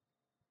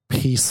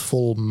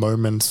peaceful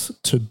moments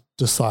to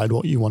decide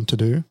what you want to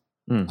do.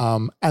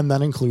 And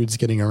that includes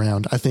getting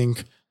around. I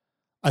think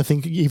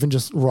even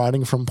just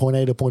riding from point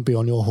A to point B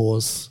on your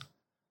horse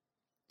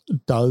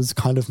does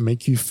kind of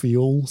make you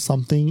feel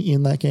something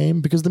in that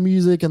game, because the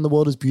music and the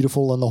world is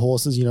beautiful and the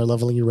horse is,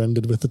 levelly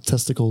rendered with the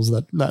testicles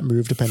that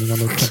move depending on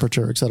the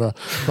temperature, etc.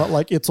 But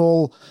like it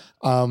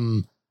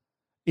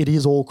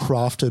is all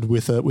crafted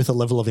with a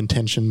level of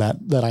intention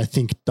that I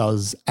think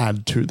does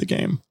add to the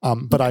game.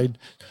 But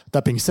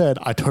that being said,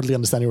 I totally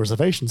understand your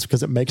reservations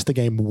because it makes the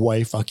game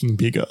way fucking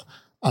bigger.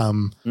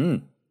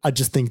 I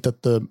just think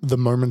that the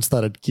moments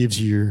that it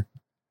gives you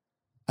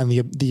and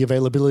the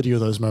availability of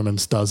those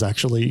moments does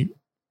actually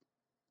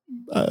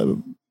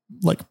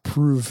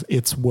prove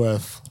its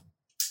worth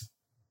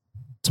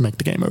to make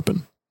the game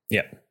open.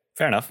 Yeah,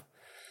 fair enough.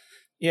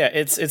 Yeah,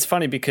 it's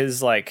funny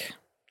because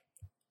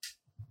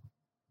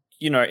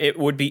it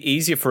would be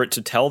easier for it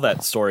to tell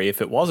that story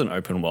if it was an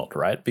open world,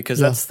 right? Because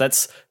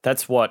that's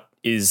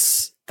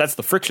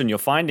the friction you're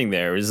finding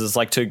there is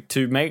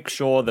to make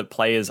sure that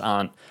players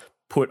aren't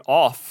put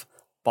off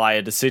by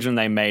a decision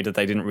they made that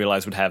they didn't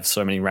realize would have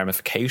so many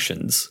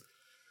ramifications.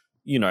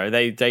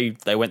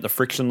 They went the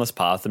frictionless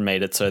path and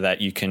made it so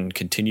that you can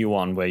continue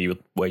on where you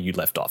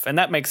left off, and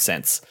that makes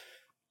sense.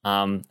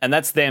 And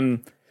that's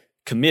them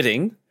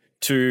committing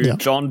to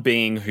John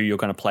being who you're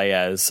going to play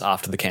as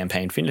after the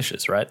campaign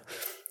finishes, right?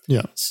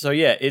 Yeah. So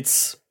yeah,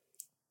 it's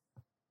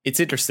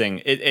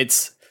interesting.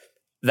 It's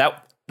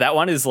that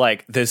one is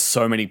there's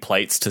so many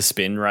plates to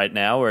spin right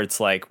now, where it's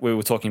we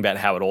were talking about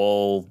how it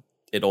all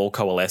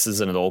coalesces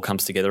and it all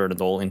comes together and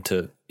it all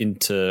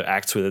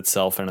interacts with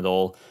itself and it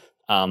all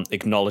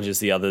acknowledges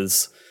the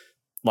others.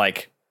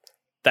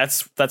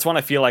 That's one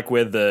I feel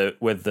where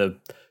the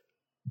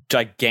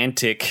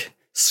gigantic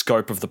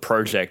scope of the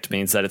project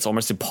means that it's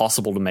almost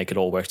impossible to make it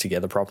all work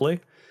together properly.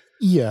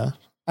 Yeah.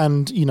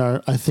 And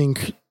I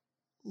think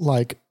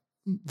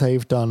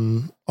they've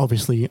done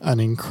obviously an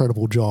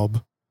incredible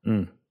job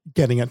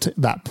getting it to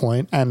that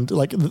point. And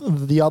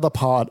the other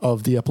part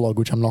of the epilogue,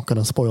 which I'm not going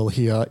to spoil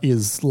here,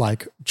 is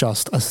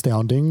just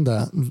astounding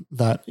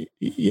that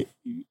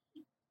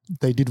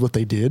they did what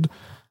they did.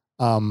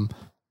 And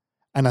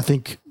I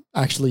think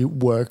actually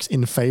works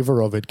in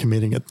favor of it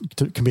committing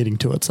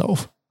to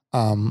itself.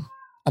 I'm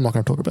not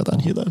going to talk about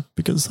that here though,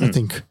 because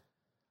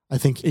I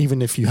think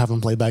even if you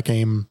haven't played that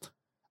game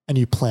and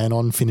you plan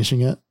on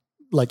finishing it,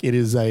 it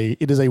is a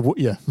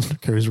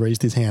Kerry's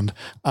raised his hand.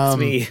 It's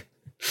me.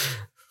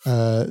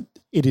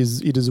 It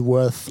is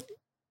worth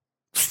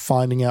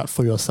finding out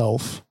for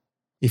yourself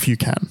if you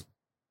can.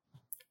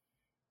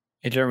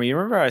 Hey Jeremy, you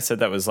remember I said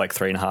that was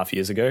 3.5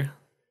 years ago?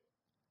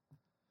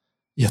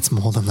 Yeah, it's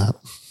more than that.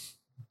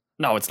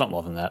 No, it's not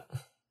more than that.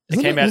 It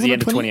came out at the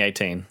end of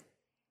 2018.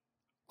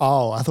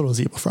 Oh, I thought it was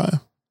the year before.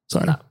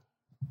 Sorry.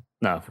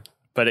 No,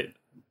 but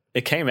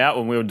it came out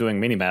when we were doing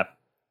Minimap.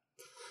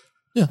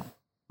 Yeah.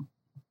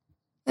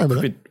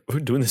 We've been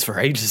doing this for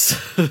ages.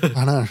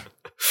 I know.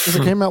 Because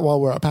it came out while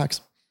we were at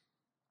PAX.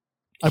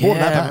 I bought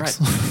it at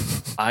PAX.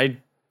 Right. I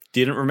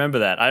didn't remember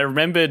that. I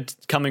remembered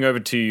coming over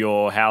to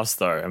your house,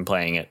 though, and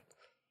playing it.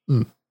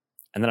 And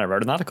then I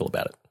wrote an article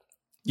about it.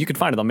 You can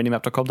find it on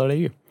minimap.com.au.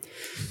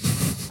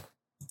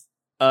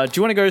 Do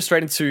you want to go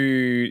straight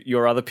into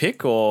your other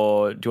pick,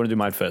 or do you want to do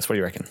mine first? What do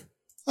you reckon?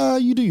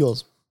 You do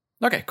yours.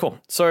 Okay, cool.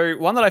 So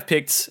one that I've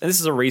picked, and this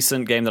is a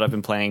recent game that I've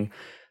been playing,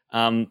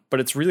 but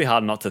it's really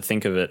hard not to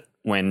think of it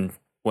when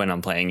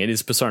I'm playing it,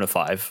 is Persona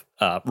 5,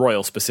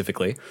 Royal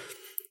specifically.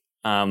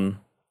 Been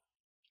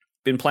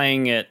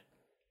playing it,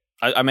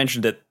 I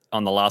mentioned it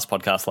on the last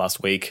podcast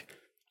last week.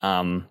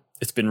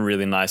 It's been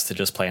really nice to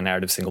just play a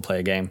narrative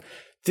single-player game.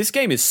 This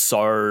game is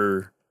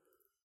so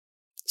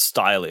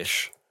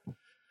stylish.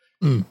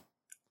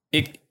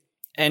 It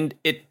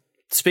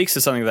speaks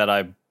to something that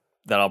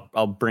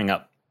I'll bring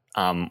up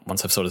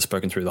once I've sort of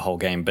spoken through the whole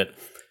game. But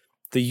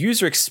the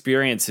user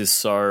experience is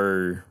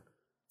so.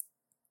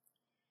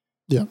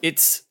 Yeah,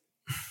 it's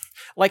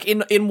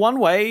in one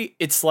way,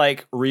 it's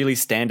really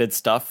standard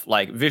stuff,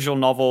 visual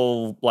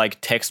novel,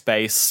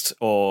 text-based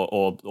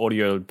or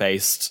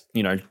audio-based,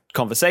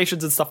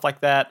 conversations and stuff like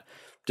that,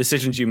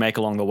 decisions you make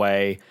along the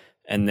way.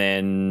 And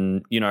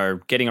then,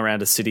 getting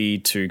around a city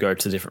to go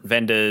to different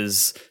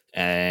vendors,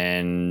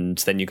 and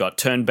then you got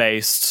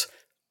turn-based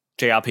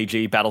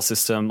JRPG battle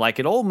system.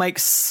 It all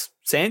makes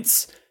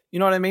sense. You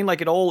know what I mean?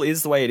 It all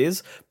is the way it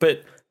is.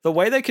 But the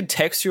way they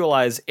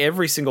contextualize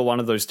every single one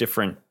of those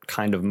different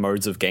kind of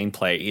modes of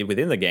gameplay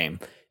within the game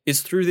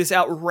is through this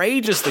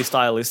outrageously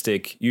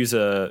stylistic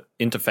user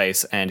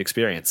interface and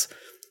experience.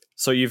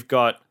 So you've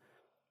got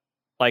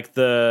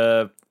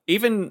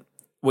even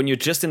when you're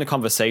just in a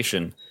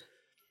conversation,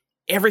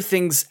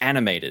 everything's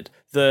animated.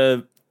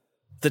 The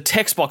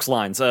text box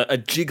lines are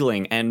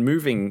jiggling and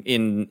moving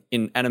in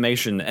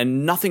animation,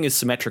 and nothing is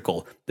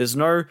symmetrical. There's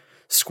no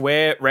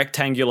square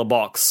rectangular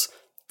box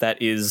that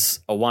is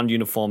a one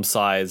uniform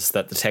size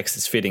that the text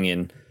is fitting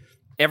in.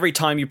 Every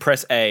time you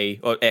press A,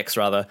 or X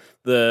rather,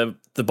 the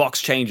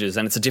box changes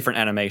and it's a different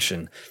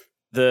animation.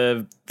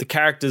 The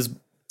characters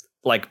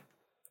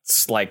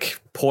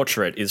like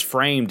portrait is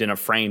framed in a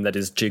frame that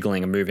is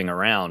jiggling and moving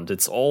around.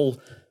 It's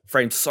all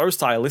framed so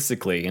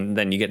stylistically, and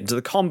then you get into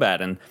the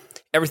combat and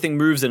everything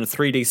moves in a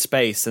 3D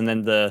space, and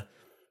then the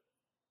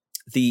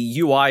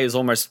UI is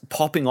almost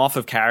popping off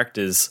of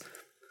characters,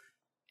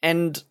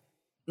 and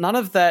none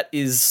of that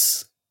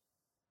is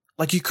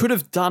like, you could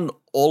have done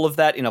all of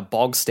that in a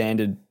bog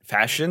standard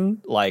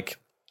fashion, like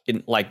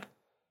in like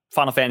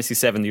Final Fantasy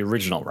VII, the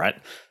original, right?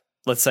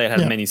 Let's say it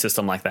had a menu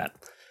system like that,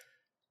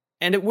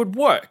 and it would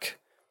work,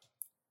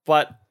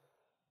 but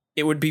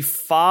it would be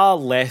far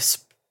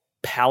less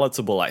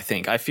palatable, I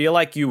think. I feel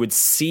like you would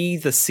see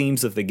the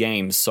seams of the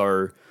game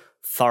so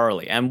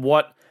thoroughly, and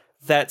what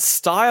that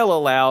style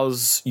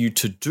allows you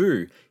to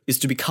do is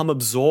to become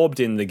absorbed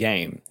in the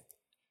game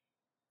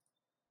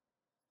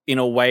in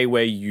a way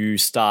where you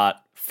start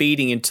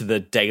feeding into the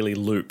daily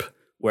loop,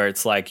 where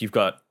it's like you've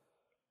got,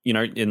 you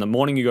know, in the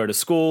morning you go to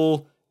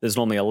school, there's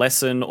normally a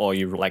lesson, or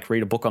you like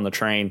read a book on the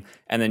train,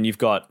 and then you've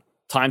got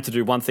time to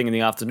do one thing in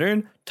the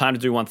afternoon, time to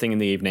do one thing in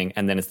the evening,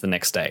 and then it's the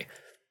next day.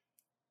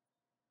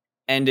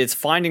 And it's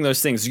finding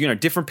those things. You know,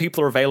 different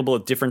people are available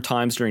at different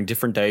times during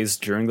different days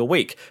during the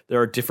week. There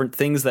are different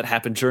things that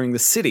happen during the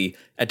city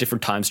at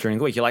different times during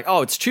the week. You're like,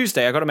 oh, it's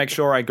Tuesday. I got to make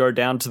sure I go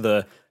down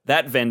to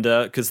that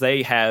vendor because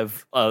they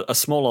have a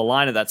smaller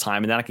line at that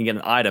time, and then I can get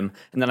an item,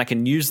 and then I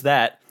can use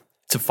that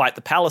to fight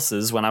the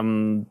palaces when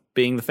I'm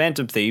being the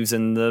Phantom Thieves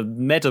in the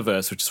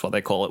metaverse, which is what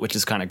they call it, which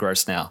is kind of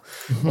gross now.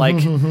 Like,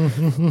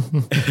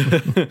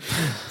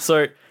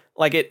 so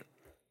like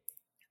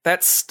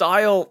that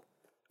style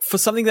for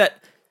something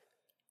that,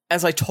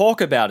 as I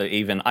talk about it,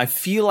 even I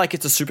feel like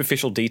it's a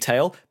superficial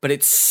detail, but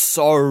it's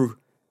so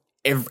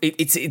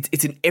it's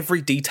in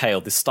every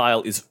detail. This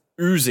style is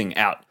oozing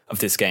out of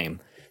this game,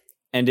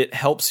 and it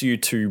helps you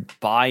to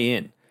buy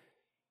in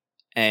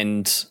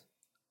and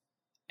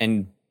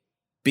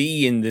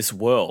be in this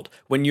world.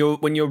 When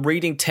you're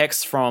reading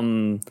text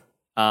from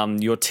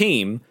your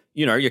team,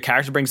 you know, your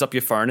character brings up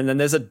your phone, and then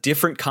there's a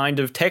different kind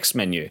of text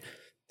menu.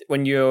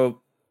 When you're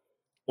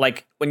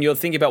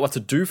thinking about what to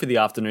do for the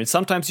afternoon,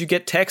 sometimes you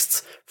get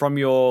texts from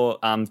your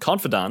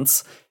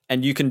confidants,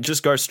 and you can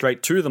just go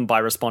straight to them by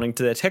responding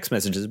to their text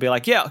messages. Be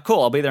like, yeah,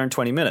 cool, I'll be there in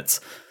 20 minutes.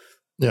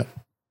 Yeah.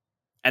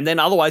 And then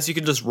otherwise you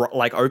can just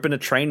like open a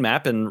train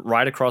map and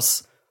ride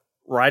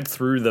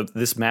through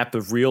this map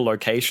of real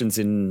locations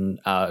in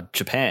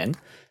Japan.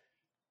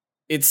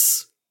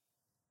 It's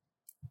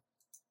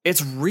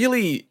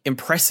really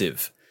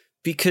impressive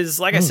because,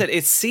 like I said,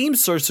 it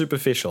seems so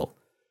superficial,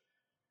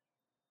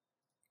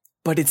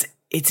 but it's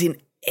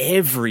in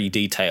every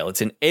detail.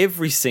 It's in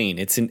every scene.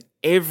 It's in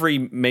every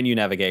menu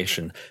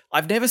navigation.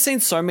 I've never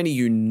seen so many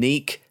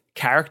unique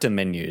character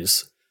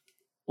menus.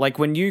 Like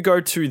when you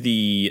go to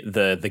the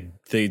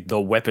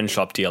weapon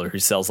shop dealer who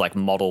sells like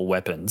model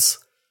weapons,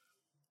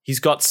 he's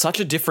got such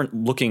a different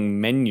looking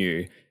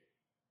menu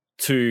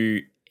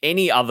to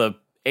any other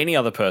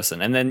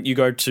person. And then you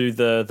go to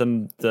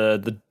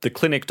the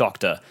clinic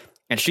doctor,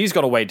 and she's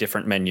got a way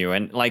different menu.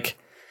 And like,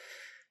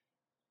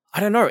 I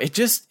don't know, it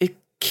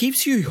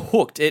keeps you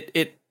hooked.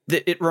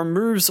 It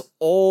removes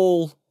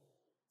all.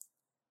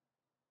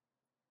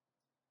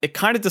 It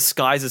kind of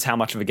disguises how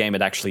much of a game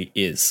it actually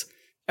is.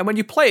 And when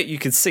you play it, you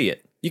can see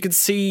it. You can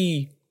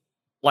see,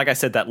 like I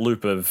said, that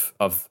loop of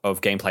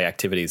gameplay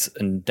activities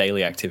and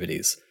daily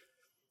activities.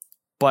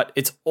 But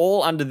it's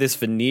all under this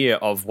veneer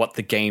of what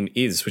the game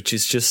is, which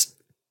is just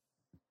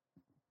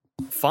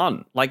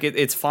fun. Like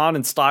it's fun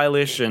and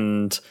stylish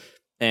and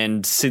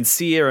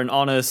sincere and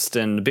honest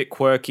and a bit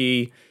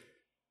quirky.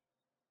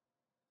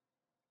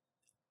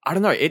 I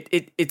don't know.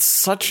 It is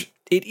such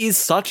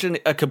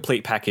a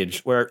complete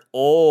package where it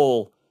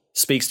all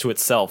speaks to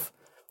itself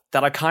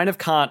that I kind of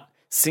can't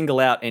single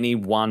out any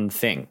one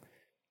thing,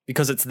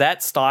 because it's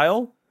that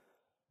style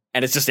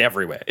and it's just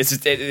everywhere. It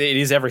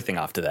is everything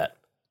after that.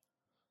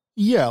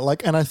 Yeah,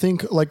 like, and I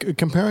think like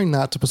comparing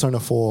that to Persona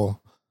 4,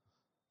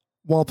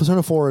 while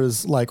Persona 4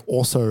 is like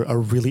also a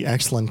really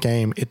excellent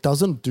game, it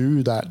doesn't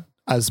do that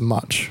as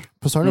much.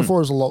 Persona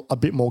 4 is a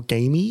bit more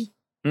gamey.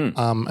 And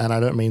I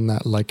don't mean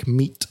that like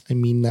meat, I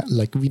mean that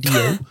like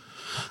video.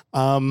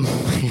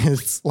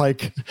 It's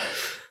like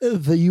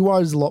the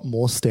UI is a lot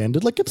more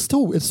standard. Like it's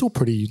still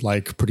pretty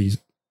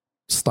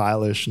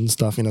stylish and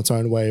stuff in its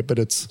own way, but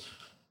it's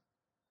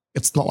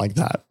not like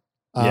that.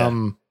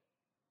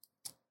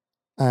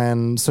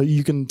 And so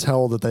you can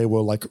tell that they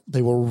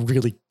were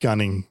really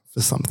gunning for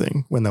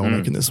something when they were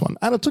making this one.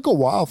 And it took a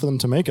while for them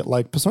to make it.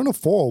 Like Persona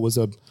 4 was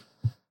a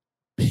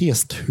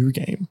PS2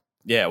 game.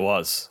 Yeah, it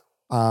was.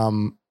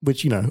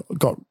 Which, you know,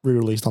 got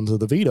re-released onto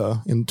the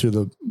Vita into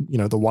the, you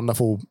know, the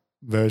wonderful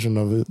version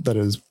of it that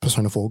is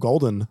Persona 4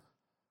 Golden.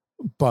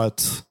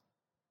 But,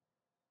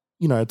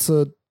 you know, it's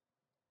a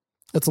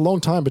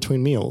long time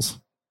between meals.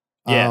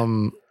 Yeah.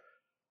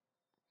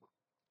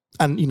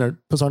 And, you know,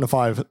 Persona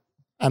 5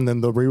 and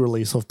then the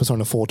re-release of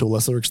Persona 4 to a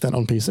lesser extent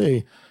on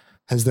PC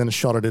has then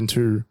shot it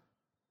into,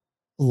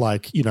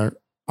 like, you know,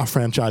 a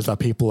franchise that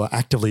people are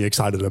actively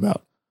excited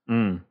about.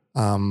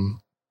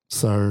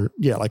 So,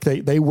 yeah, like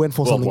they went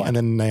for something and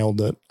then nailed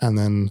it. And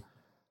then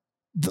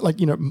like,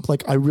 you know,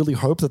 like I really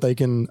hope that they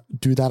can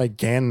do that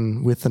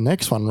again with the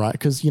next one, right?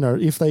 Because, you know,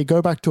 if they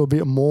go back to a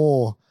bit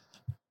more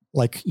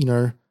like, you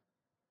know,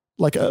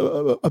 like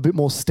a bit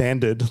more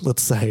standard,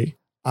 let's say,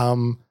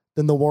 then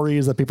the worry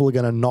is that people are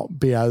going to not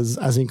be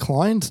as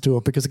inclined to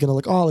it because they're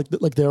going to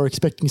like they're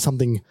expecting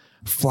something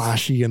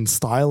flashy and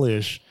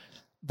stylish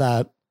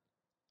that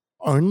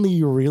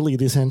only really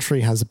this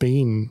entry has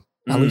been,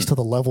 at least to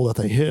the level that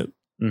they hit.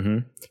 Mm-hmm.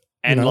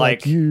 And you know,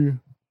 like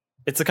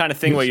it's the kind of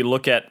thing where you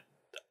look at,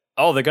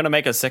 oh, they're going to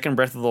make a second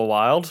Breath of the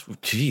Wild?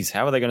 Jeez,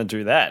 how are they going to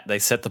do that? They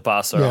set the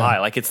bar so high.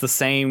 Like, it's the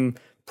same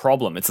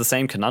problem. It's the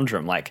same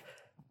conundrum. Like,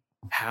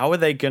 how are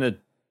they going to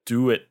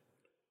do it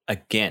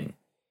again?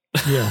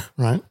 Yeah,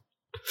 right.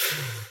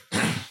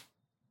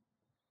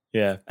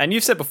 Yeah. And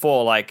you've said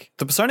before, like,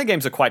 the Persona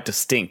games are quite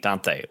distinct,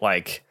 aren't they?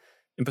 Like,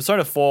 in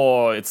Persona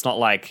 4, it's not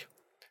like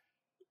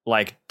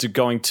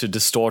going to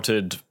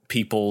distorted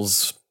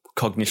people's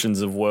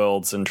cognitions of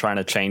worlds and trying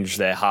to change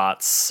their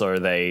hearts so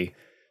they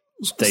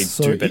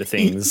do better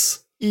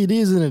things. It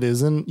is and it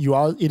isn't.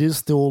 It is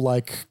still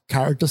like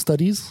character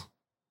studies.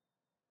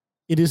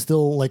 It is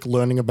still like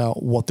learning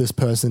about what this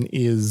person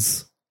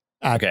is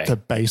at the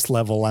base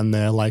level and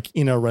their like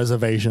inner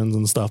reservations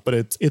and stuff.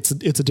 But it's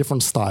a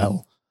different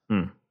style.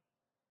 In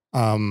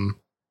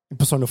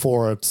Persona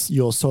 4,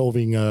 you're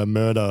solving a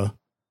murder.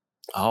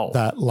 Oh,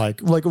 that like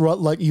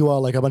you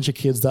are like a bunch of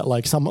kids that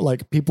like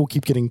people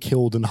keep getting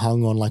killed and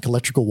hung on like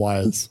electrical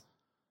wires,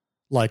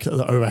 like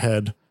the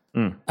overhead,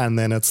 and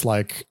then it's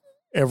like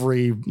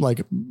every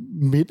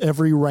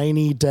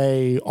rainy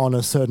day on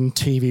a certain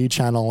TV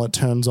channel it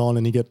turns on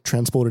and you get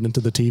transported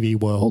into the TV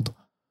world.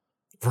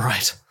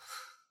 Right.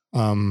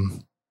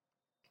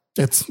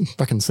 It's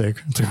fucking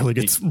sick.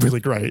 It's really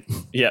great.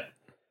 Yeah.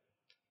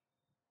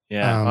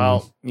 Yeah,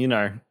 well, you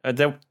know,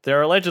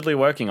 they're allegedly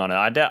working on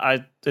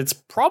it. It's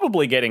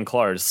probably getting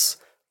close.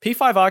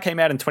 P5R came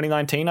out in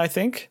 2019, I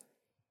think.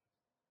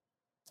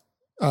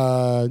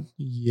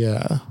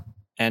 Yeah.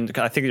 And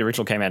I think the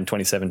original came out in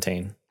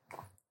 2017.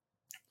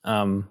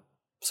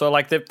 So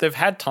like they've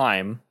had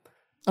time.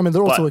 I mean,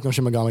 they're also working on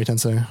Shin Megami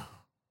Tensei.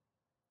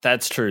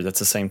 That's true. That's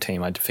the same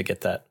team. I'd forget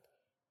that.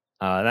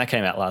 And that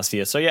came out last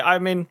year. So yeah, I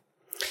mean,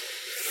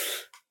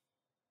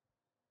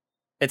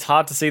 it's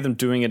hard to see them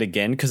doing it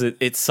again because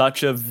it's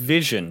such a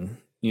vision,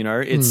 you know.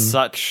 It's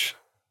such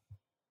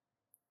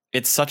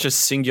a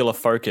singular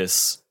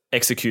focus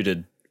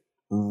executed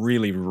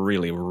really,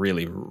 really,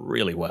 really,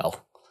 really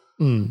well.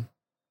 One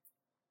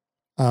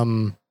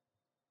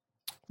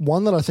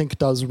that I think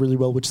does really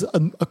well, which is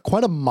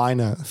quite a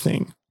minor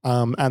thing,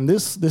 and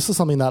this is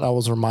something that I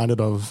was reminded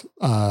of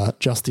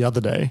just the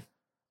other day,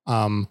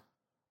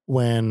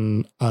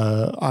 when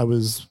I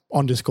was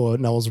on Discord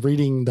and I was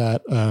reading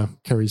that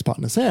Kerry's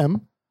partner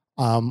Sam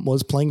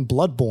was playing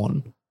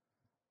Bloodborne.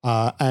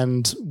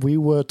 And we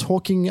were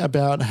talking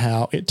about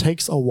how it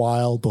takes a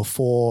while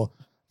before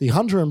the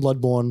hunter in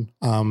Bloodborne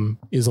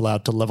is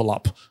allowed to level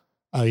up.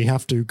 You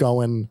have to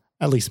go and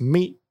at least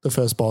meet the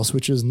first boss,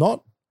 which is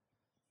not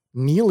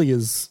nearly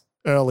as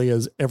early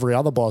as every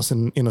other boss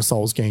in a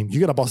Souls game. You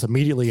get a boss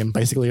immediately in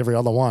basically every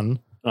other one,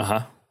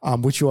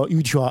 which you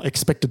are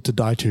expected to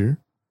die to.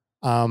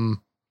 In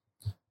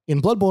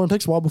Bloodborne, it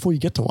takes a while before you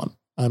get to one.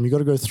 You got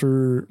to go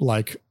through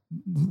like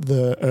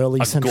the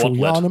early central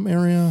Yharnam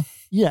area.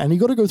 Yeah, and you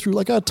got to go through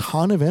like a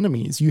ton of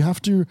enemies. You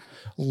have to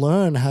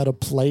learn how to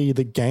play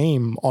the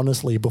game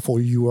honestly before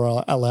you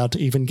are allowed to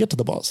even get to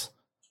the boss.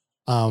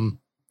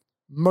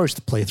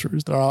 Most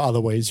playthroughs, there are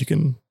other ways you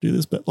can do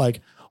this, but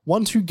like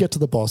once you get to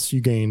the boss,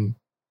 you gain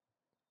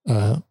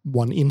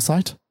one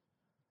insight,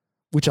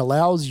 which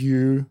allows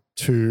you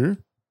to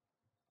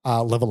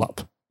level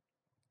up.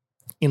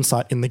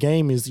 Insight in the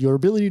game is your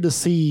ability to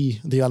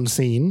see the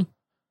unseen,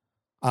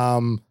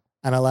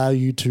 and allow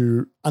you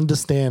to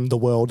understand the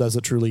world as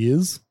it truly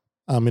is.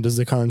 It is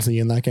the currency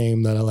in that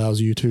game that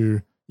allows you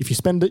to, if you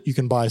spend it, you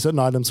can buy certain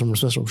items from a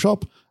special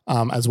shop,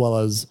 as well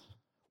as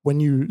when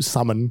you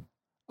summon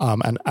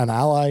an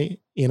ally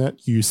in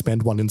it, you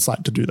spend one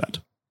insight to do that.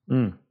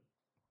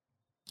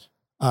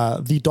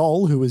 The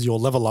doll, who is your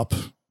level up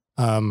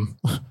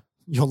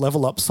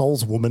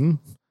souls woman,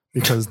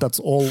 because that's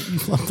all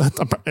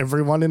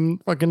everyone in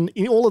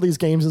all of these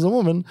games is a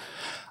woman.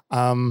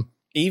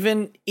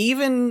 Even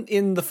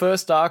in the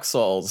first Dark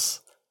Souls,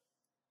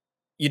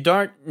 you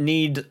don't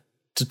need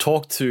to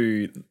talk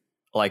to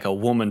like a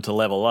woman to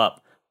level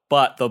up,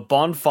 but the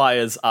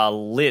bonfires are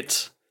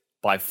lit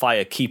by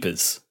fire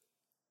keepers.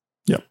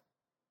 Yep.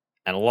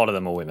 And a lot of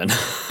them are women.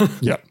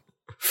 Yep.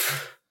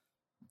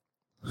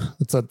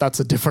 That's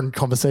a different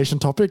conversation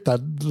topic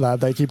that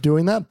they keep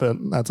doing that, but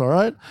that's all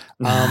right.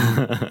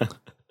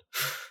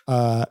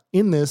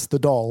 In this, the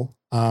doll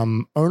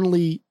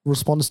only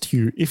responds to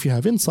you if you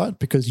have insight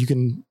because you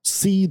can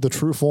see the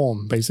true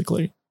form,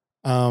 basically.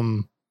 Why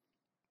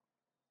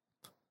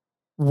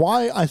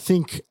I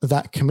think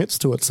that commits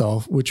to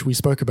itself, which we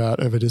spoke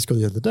about over Discord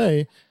the other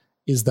day,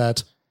 is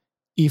that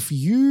if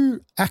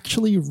you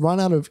actually run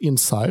out of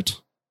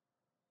insight,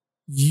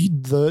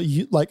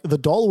 the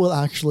doll will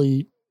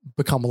actually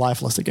become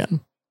lifeless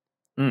again.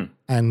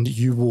 and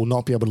you will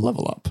not be able to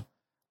level up.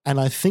 And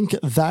I think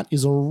that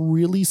is a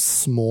really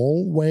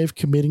small way of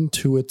committing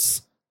to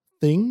its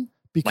thing,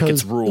 because like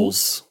its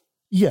rules.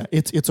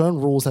 It's its own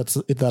rules that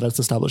it's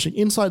establishing.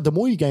 Inside, the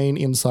more you gain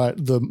insight,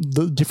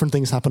 the different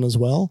things happen as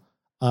well.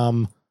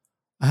 I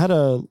had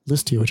a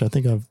list here, which I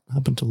think I've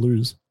happened to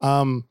lose.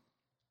 But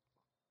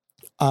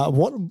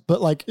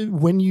like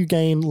when you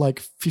gain like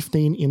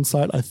 15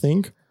 insight, I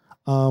think,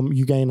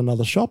 you gain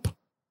another shop.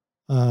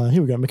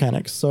 Here we go,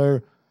 mechanics.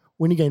 So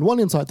when you gain 1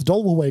 insight, the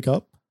doll will wake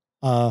up.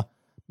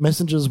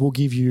 Messengers will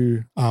give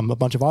you a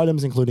bunch of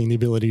items, including the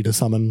ability to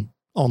summon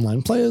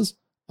online players.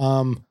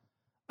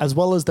 As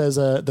well as there's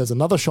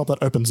another shop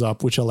that opens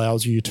up, which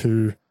allows you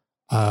to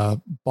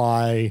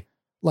buy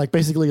like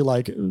basically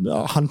like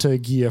hunter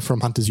gear from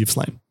hunters you've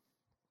slain.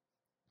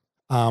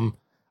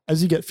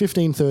 As you get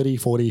 15, 30,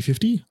 40,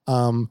 50,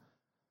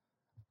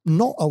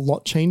 not a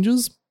lot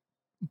changes,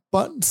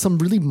 but some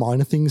really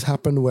minor things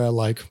happen where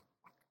like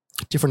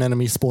different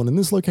enemies spawn in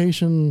this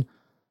location,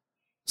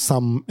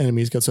 some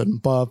enemies get certain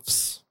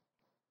buffs,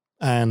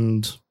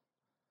 and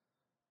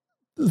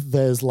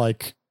there's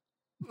like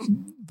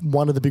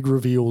one of the big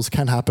reveals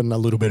can happen a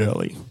little bit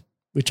early,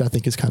 which I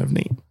think is kind of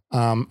neat.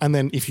 And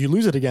then if you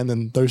lose it again,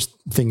 then those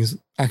things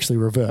actually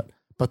revert,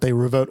 but they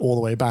revert all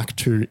the way back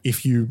to,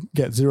 if you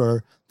get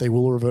 0, they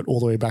will revert all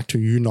the way back to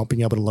you not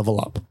being able to level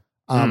up.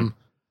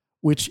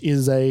 Which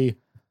is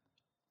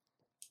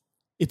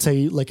it's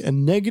a like a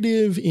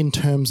negative in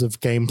terms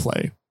of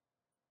gameplay,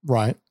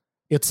 right?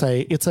 It's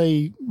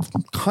a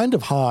kind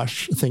of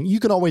harsh thing. You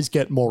can always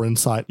get more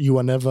insight. You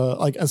are never,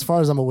 like, as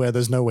far as I'm aware,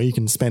 there's no way you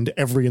can spend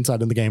every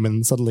insight in the game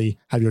and suddenly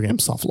have your game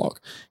soft lock.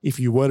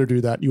 If you were to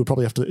do that, you would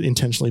probably have to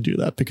intentionally do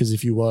that, because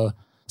if you were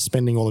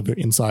spending all of your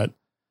insight,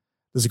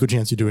 there's a good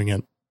chance you're doing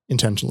it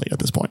intentionally at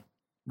this point.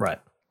 Right.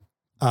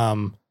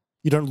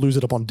 You don't lose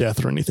it upon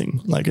death or anything.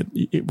 Like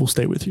it will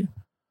stay with you.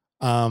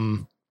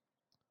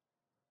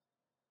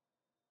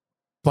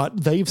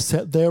 But they've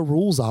set their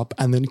rules up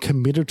and then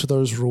committed to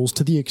those rules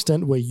to the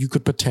extent where you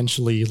could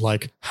potentially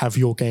like have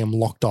your game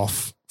locked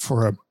off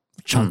for a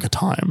chunk of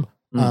time,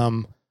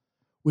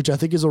 which I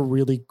think is a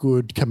really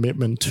good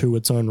commitment to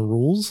its own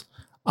rules,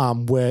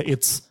 where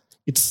its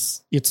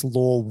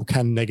law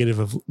can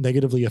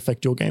negatively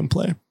affect your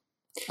gameplay.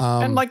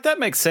 And like that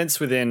makes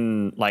sense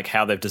within like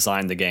how they've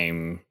designed the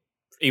game,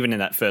 even in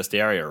that first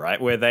area,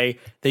 right? Where they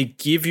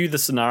give you the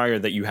scenario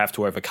that you have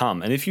to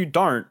overcome. And if you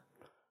don't,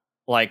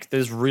 like,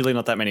 there's really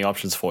not that many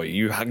options for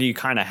you. You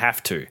kind of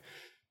have to.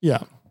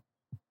 Yeah.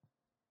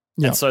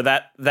 And so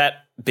that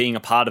being a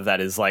part of that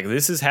is like,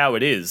 this is how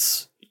it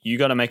is. You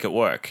got to make it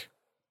work.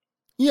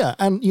 Yeah.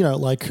 And, you know,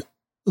 like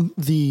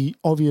the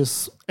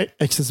obvious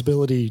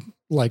accessibility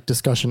like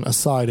discussion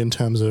aside, in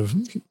terms of,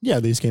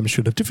 yeah, these games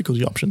should have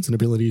difficulty options and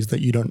abilities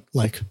that you don't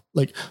like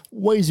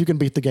ways you can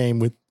beat the game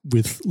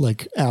with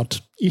like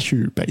out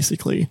issue,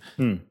 basically.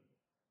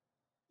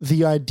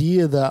 The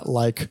idea that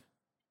like,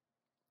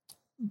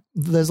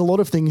 there's a lot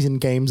of things in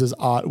games as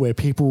art where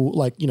people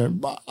like, you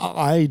know,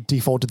 I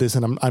default to this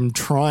and I'm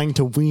trying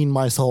to wean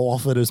myself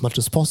off it as much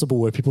as possible,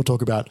 where people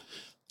talk about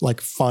like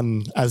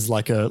fun as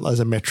like as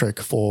a metric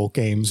for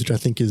games, which I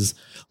think is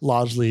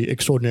largely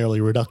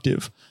extraordinarily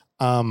reductive.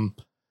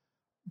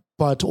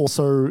 But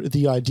also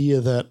the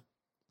idea that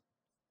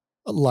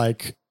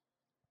like,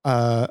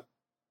 the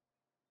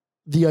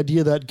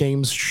idea that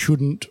games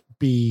shouldn't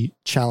be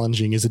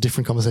challenging is a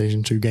different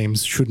conversation to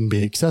games shouldn't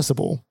be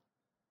accessible.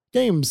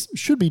 Games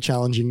should be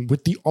challenging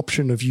with the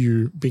option of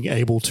you being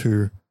able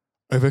to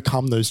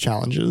overcome those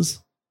challenges.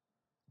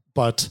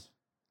 But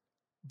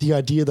the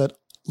idea that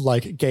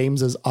like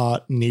games as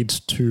art needs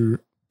to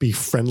be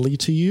friendly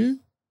to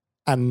you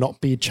and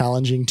not be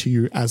challenging to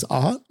you as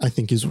art, I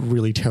think is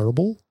really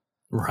terrible.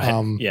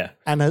 Right. Yeah.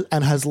 And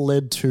has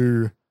led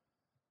to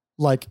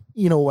like,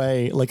 in a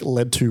way, like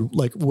led to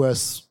like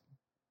worse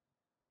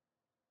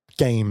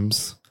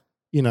games,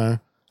 you know.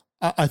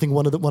 I think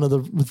one of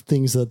the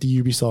things that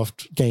the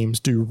Ubisoft games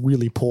do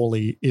really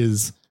poorly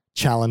is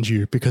challenge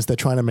you, because they're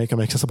trying to make them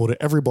accessible to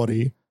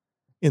everybody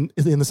in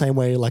the same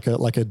way like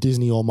a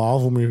Disney or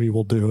Marvel movie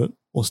will do it,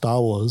 or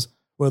Star Wars,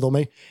 where they'll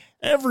make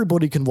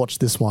everybody can watch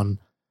this one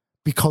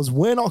because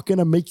we're not going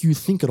to make you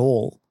think at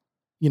all.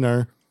 You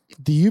know,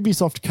 the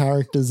Ubisoft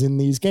characters in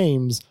these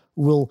games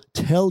will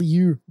tell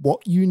you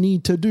what you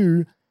need to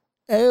do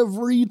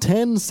every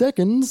 10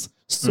 seconds,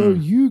 so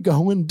you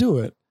go and do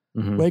it.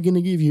 We're going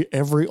to give you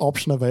every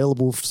option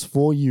available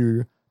for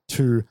you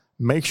to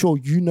make sure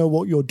you know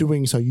what you're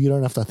doing, so you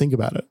don't have to think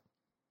about it.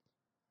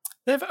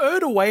 They've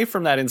erred away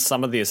from that in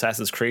some of the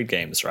Assassin's Creed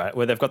games, right?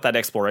 Where they've got that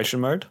exploration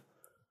mode.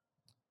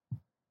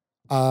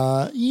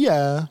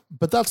 Yeah,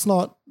 but that's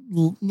not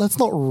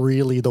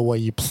really the way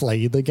you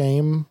play the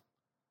game.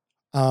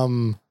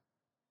 The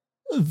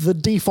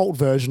default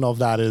version of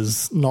that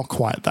is not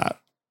quite that.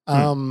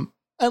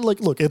 And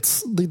like, look,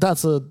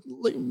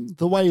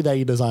 the way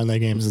they design their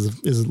games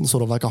is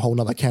sort of like a whole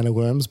nother can of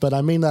worms. But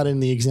I mean that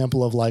in the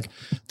example of like,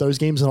 those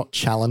games are not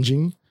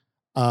challenging,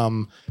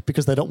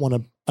 because they don't want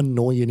to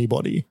annoy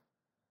anybody,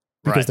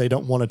 because they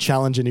don't want to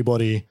challenge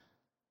anybody,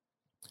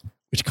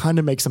 which kind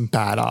of makes them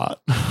bad art.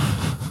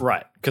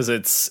 Right, because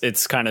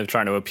it's kind of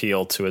trying to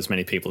appeal to as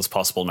many people as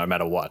possible, no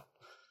matter what.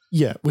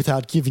 Yeah,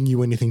 without giving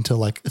you anything to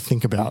like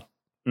think about.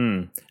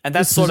 And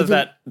that's sort of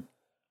that.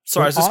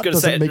 Sorry, I was just going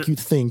to say, doesn't make you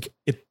think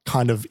it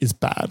kind of is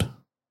bad.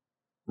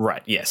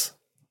 Right. Yes.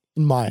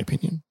 In my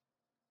opinion,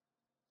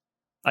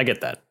 I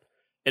get that.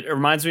 It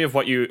reminds me of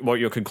what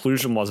your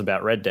conclusion was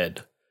about Red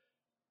Dead,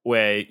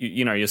 where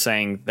you're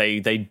saying they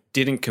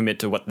didn't commit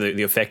to what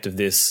the effect of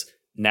this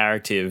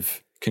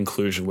narrative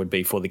conclusion would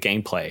be for the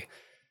gameplay.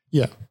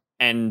 Yeah.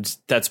 And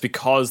that's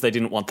because they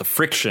didn't want the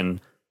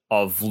friction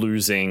of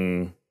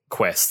losing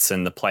quests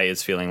and the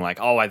players feeling like,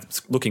 oh, I'm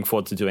looking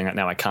forward to doing that,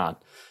 now I can't.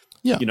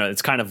 Yeah.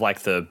 It's kind of like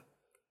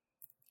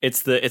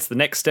it's the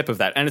next step of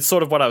that. And it's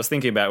sort of what I was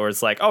thinking about, where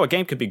it's like, oh, a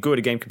game could be good,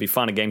 a game could be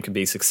fun, a game could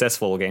be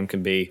successful, a game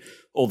can be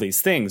all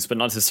these things, but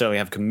not necessarily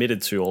have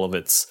committed to all of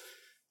its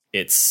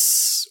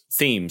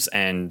themes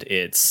and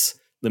its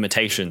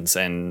limitations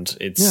and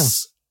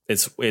its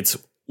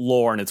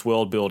lore and its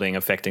world building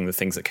affecting the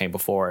things that came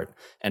before it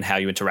and how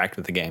you interact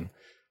with the game.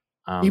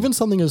 Even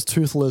something as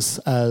toothless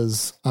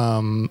as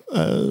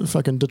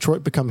fucking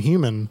Detroit Become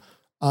Human,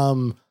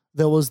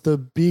 there was the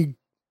big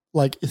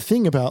like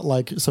thing about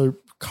like, so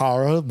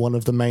Kara, one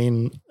of the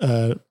main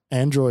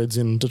androids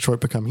in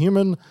Detroit Become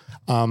Human,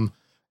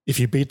 if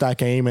you beat that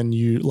game and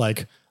you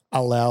like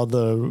allow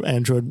the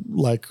android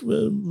like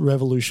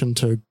revolution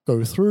to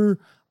go through,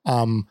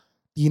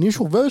 the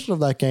initial version of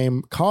that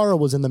game, Kara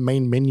was in the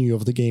main menu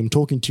of the game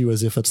talking to you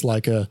as if it's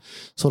like a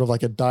sort of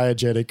like a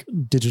diegetic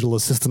digital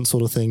assistant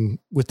sort of thing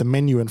with the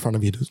menu in front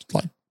of you to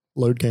like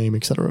load game,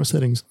 etc.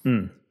 settings.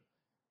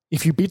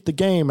 If you beat the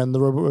game and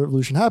the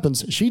revolution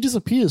happens, she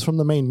disappears from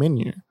the main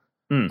menu,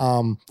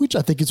 which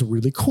I think is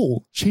really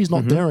cool. She's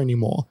not there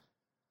anymore.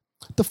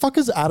 The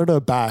fuckers added her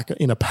back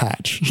in a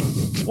patch.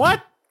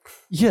 What?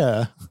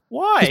 Yeah.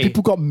 Why? Because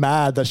people got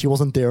mad that she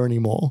wasn't there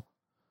anymore.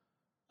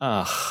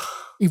 Ugh.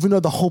 Even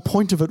though the whole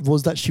point of it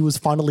was that she was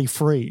finally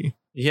free.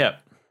 Yep.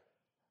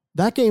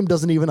 That game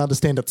doesn't even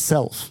understand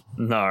itself.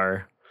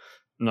 No.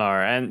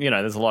 And,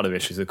 there's a lot of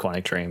issues with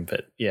Quantic Dream,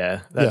 but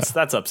yeah,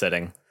 that's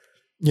upsetting.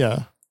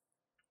 Yeah.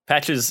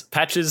 Patches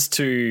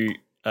to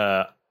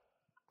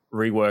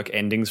rework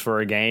endings for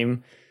a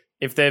game,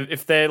 if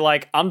they're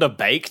like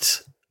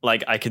underbaked,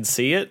 like I can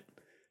see it.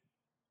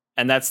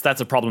 And that's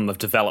a problem of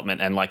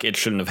development, and like it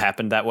shouldn't have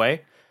happened that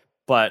way.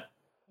 But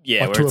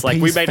yeah, where it's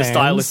like we made a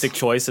stylistic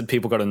choice and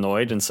people got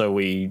annoyed, and so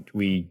we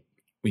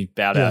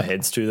bowed our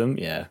heads to them.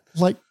 Yeah.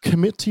 Like,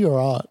 commit to your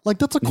art. Like,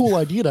 that's a cool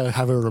idea to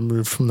have it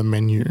removed from the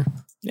menu.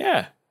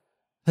 Yeah.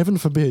 Heaven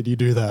forbid you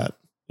do that.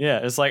 Yeah,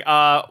 it's like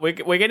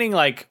we're getting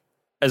like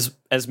as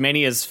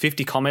many as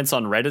 50 comments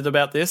on Reddit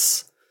about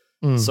this.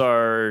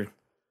 So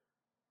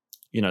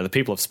the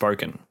people have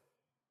spoken.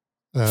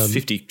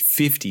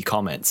 50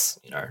 comments,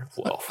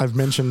 Whoa. I've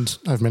mentioned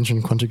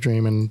Quantic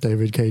Dream and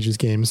David Cage's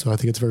game, so I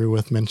think it's very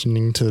worth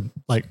mentioning to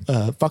like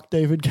fuck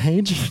David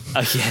Cage.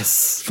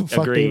 Yes.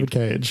 Fuck Agreed. David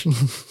Cage.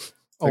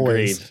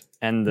 Always. Agreed.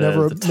 And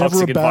never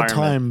toxic a bad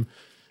time.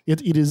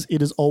 It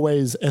is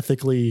always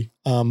ethically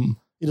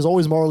it is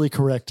always morally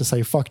correct to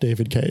say fuck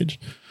David Cage.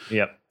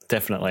 Yep,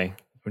 definitely.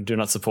 We do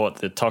not support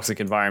the toxic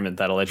environment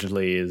that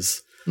allegedly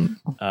is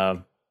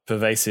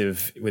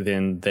pervasive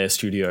within their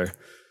studio.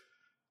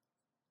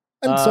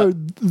 And so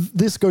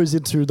this goes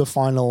into the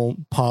final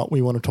part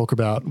we want to talk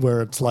about,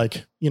 where it's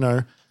like,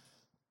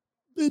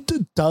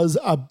 does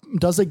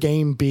a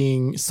game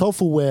being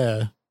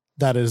self-aware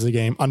that it is a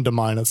game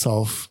undermine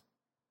itself,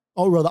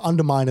 or rather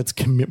undermine its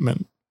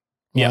commitment?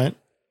 Right? Yeah.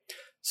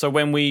 So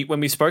when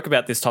we spoke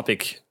about this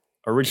topic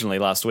originally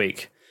last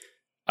week,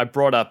 I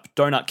brought up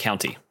Donut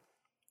County.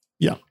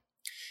 Yeah.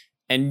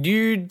 And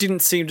you didn't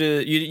seem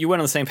to you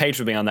weren't on the same page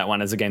with me on that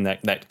one as a game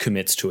that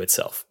commits to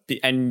itself.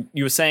 And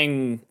you were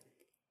saying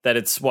that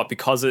it's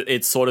because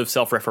it's sort of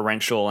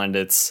self-referential and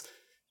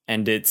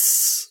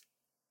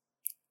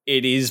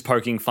it is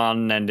poking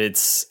fun and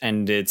it's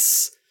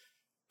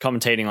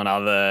commentating on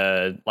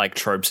other like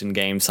tropes in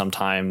games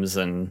sometimes,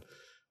 and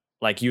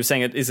like you were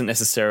saying, it isn't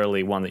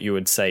necessarily one that you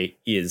would say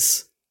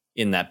is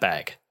in that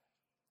bag.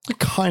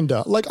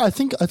 Kinda. Like I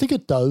think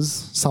it does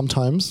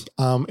sometimes.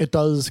 It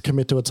does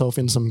commit to itself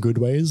in some good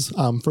ways.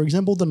 For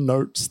example, the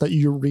notes that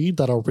you read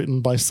that are written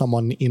by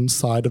someone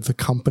inside of the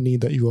company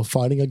that you are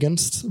fighting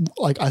against.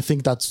 Like I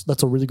think that's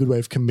a really good way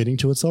of committing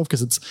to itself,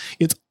 because it's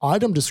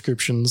item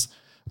descriptions,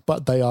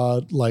 but they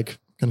are like,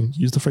 going to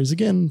use the phrase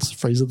again, it's the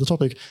phrase of the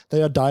topic.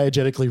 They are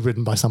diegetically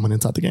written by someone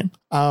inside the game.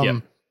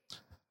 Yep.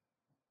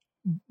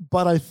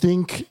 But I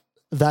think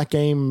that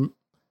game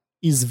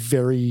is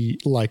very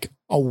like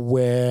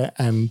aware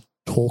and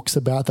talks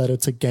about that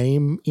it's a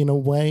game in a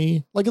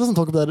way. Like it doesn't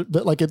talk about it,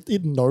 but like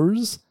it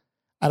knows,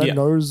 and it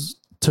knows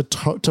to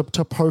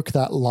poke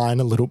that line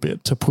a little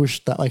bit, to push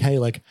that like, hey,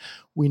 like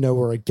we know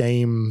we're a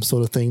game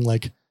sort of thing.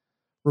 Like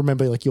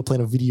remember, like you're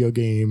playing a video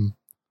game.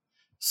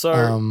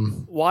 So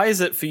why is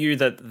it for you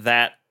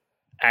that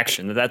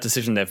action, that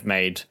decision they've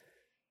made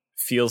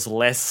feels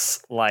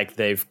less like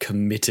they've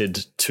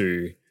committed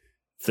to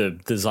the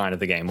design of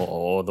the game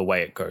or the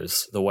way it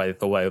goes, the way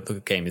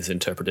the game is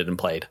interpreted and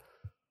played.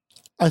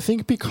 I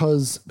think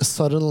because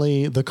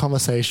suddenly the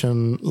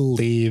conversation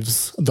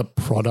leaves the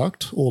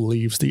product or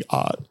leaves the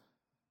art.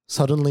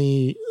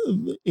 Suddenly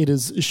it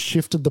has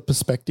shifted the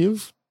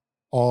perspective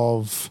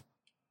of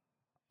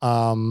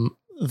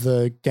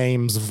the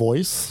game's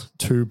voice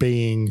to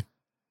being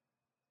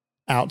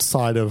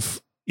outside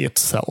of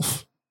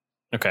itself.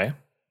 Okay.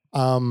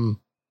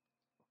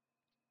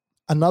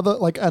 Another,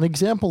 like an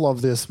example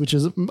of this, which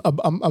is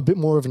a bit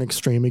more of an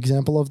extreme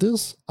example of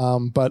this,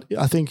 but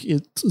I think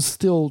it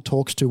still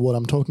talks to what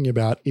I'm talking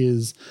about,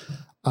 is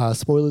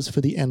spoilers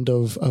for the end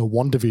of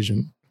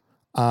WandaVision,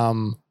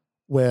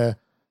 where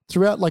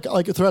throughout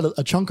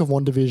a chunk of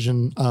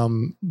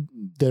WandaVision,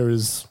 there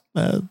is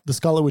the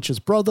Scarlet Witch's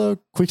brother,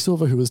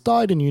 Quicksilver, who has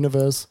died in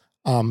universe,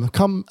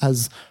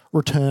 has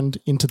returned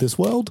into this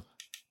world.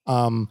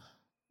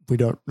 We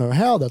don't know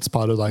how. That's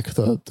part of like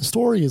the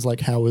story, is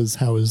like how is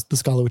the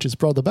Scarlet Witch's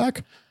brother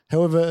back?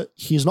 However,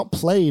 he's not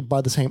played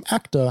by the same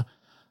actor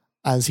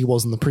as he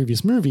was in the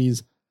previous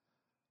movies,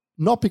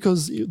 not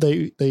because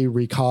they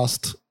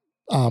recast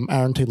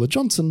Aaron Taylor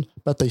Johnson,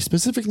 but they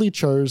specifically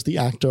chose the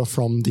actor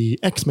from the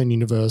X-Men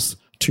universe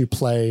to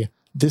play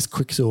this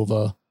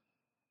Quicksilver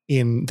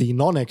in the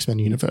non-X-Men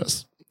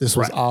universe. This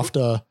was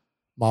after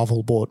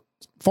Marvel bought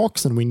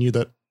Fox, and we knew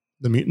that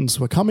the mutants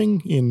were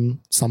coming in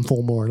some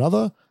form or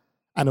another.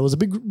 And it was a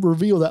big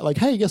reveal that, like,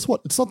 hey, guess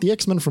what? It's not the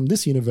X-Men from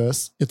this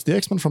universe. It's the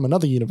X-Men from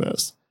another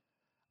universe.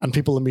 And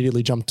people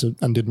immediately jumped to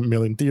and did a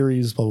million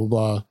theories, blah, blah,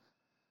 blah.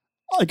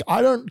 Like,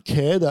 I don't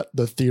care that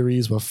the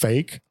theories were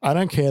fake. I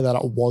don't care that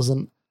it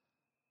wasn't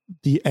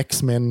the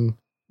X-Men.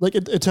 Like,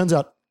 it turns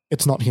out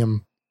it's not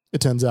him.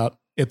 It turns out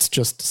it's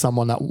just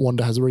someone that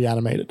Wanda has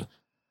reanimated.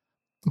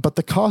 But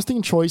the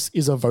casting choice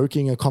is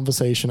evoking a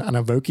conversation and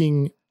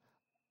evoking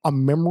a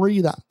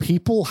memory that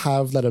people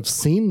have that have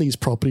seen these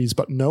properties,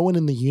 but no one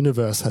in the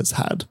universe has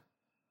had.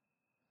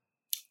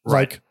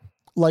 Right.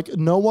 Like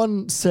no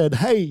one said,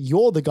 hey,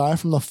 you're the guy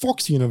from the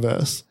Fox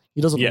universe.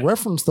 He doesn't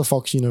reference the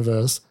Fox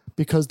universe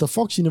because the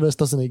Fox universe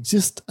doesn't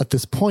exist at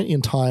this point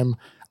in time.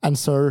 And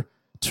so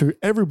to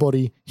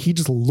everybody, he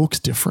just looks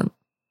different.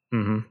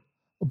 Mm-hmm.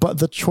 But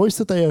the choice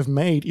that they have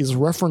made is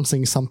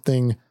referencing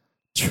something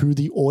to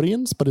the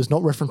audience, but is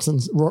not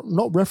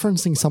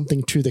referencing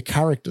something to the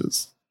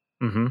characters.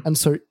 Mm-hmm. And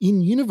so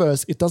in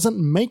universe, it doesn't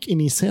make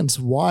any sense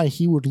why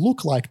he would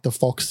look like the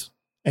Fox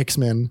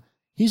X-Men.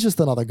 He's just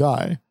another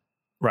guy.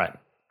 Right.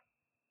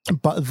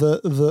 But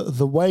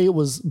the way it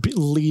was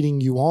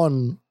leading you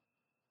on,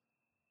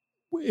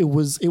 it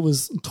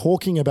was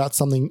talking about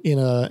something in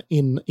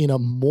a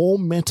more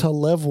meta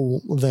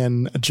level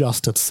than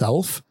just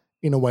itself,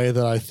 in a way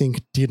that I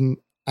think didn't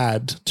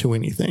add to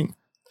anything.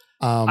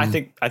 I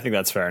think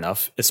that's fair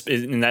enough,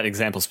 in that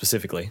example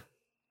specifically.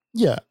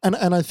 Yeah, and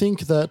I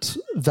think that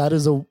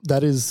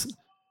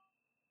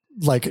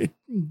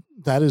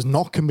is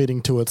not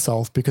committing to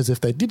itself, because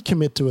if they did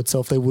commit to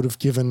itself, they would have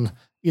given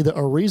either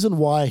a reason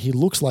why he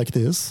looks like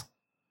this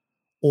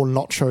or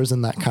not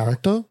chosen that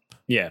character.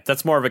 Yeah,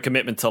 that's more of a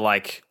commitment to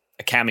like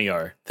a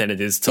cameo than it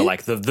is to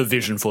like the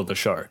vision for the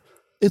show.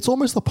 It's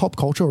almost a pop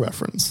culture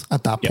reference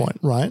at that point,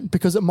 right?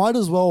 Because it might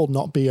as well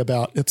not be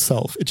about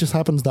itself. It just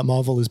happens that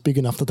Marvel is big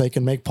enough that they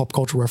can make pop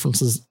culture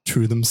references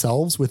to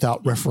themselves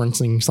without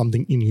referencing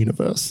something in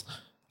universe.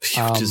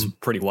 Which is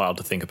pretty wild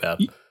to think about.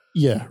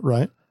 Yeah,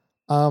 right.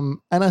 And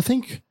I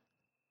think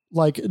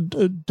like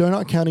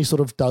Donut County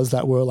sort of does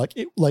that, where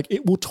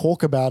it will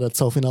talk about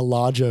itself in a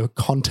larger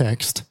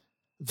context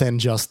than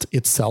just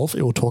itself.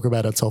 It will talk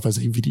about itself as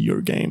a video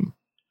game.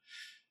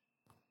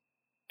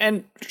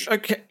 And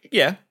okay,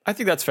 yeah, I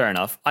think that's fair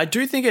enough. I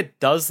do think it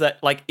does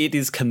that, like it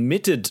is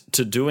committed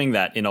to doing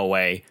that in a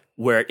way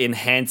where it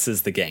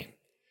enhances the game.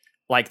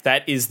 Like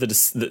that is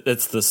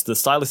the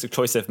stylistic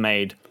choice they've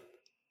made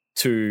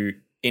to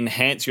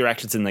enhance your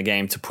actions in the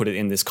game, to put it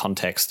in this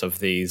context of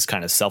these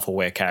kind of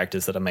self-aware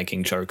characters that are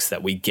making jokes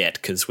that we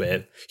get because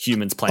we're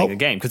humans playing the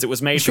game, because it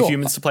was made for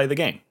humans to play the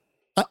game.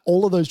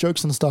 All of those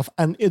jokes and stuff,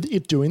 and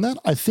it doing that,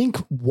 I think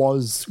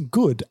was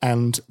good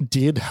and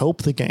did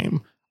help the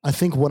game. I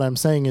think what I'm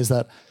saying is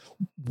that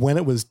when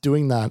it was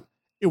doing that,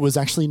 it was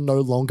actually no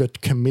longer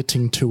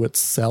committing to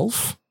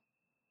itself.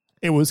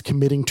 It was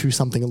committing to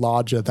something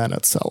larger than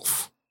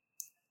itself.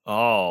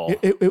 Oh.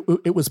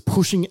 It was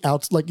pushing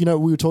out, like, you know,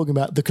 we were talking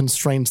about the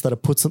constraints that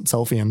it puts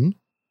itself in.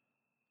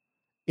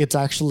 It's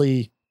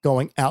actually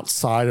going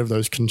outside of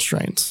those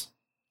constraints.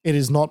 It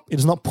is not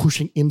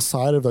pushing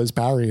inside of those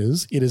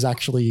barriers. It is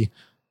actually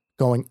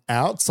going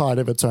outside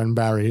of its own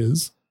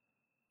barriers.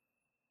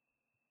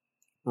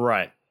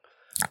 Right.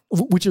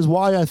 Which is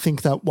why I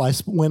think that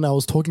when I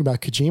was talking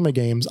about Kojima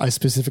games, I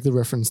specifically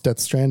referenced Death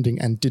Stranding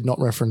and did not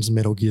reference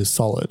Metal Gear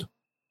Solid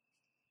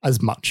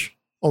as much.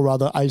 Or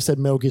rather, I said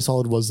Metal Gear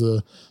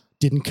Solid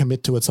didn't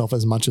commit to itself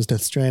as much as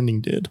Death Stranding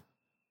did.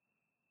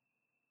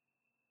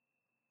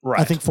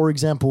 Right. I think, for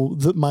example,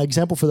 my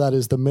example for that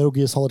is the Metal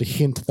Gear Solid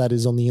hint that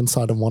is on the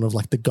inside of one of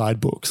like the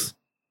guidebooks,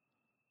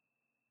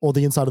 or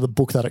the inside of the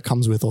book that it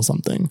comes with or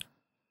something.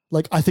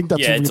 Like, I think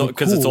that's really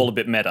because cool. it's all a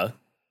bit meta.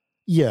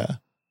 Yeah.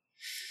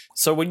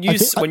 So when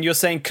you're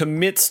saying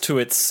commits to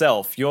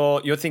itself,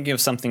 you're thinking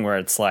of something where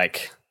it's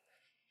like,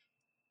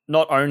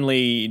 not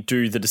only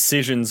do the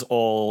decisions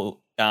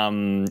all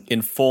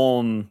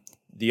inform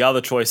the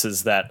other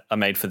choices that are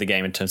made for the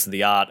game in terms of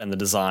the art and the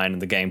design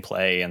and the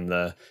gameplay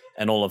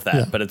and all of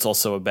that, but it's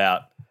also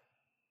about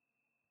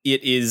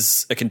it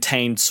is a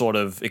contained sort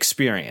of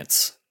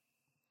experience.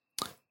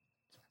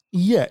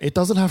 Yeah, it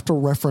doesn't have to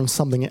reference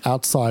something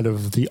outside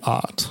of the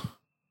art.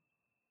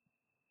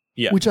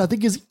 Yeah. Which I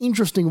think is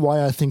interesting,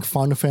 why I think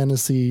Final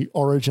Fantasy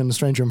Origin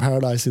Stranger in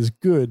Paradise is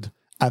good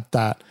at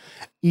that,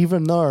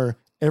 even though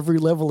every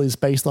level is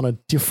based on a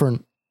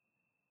different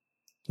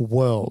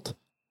world.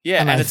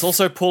 Yeah, and it's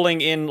also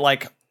pulling in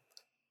like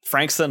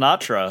Frank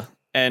Sinatra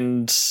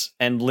and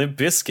Limp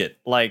Bizkit.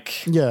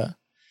 Like, yeah.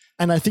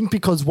 And I think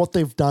because what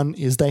they've done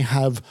is they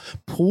have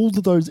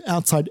pulled those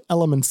outside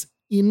elements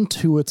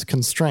into its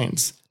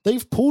constraints.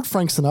 They've pulled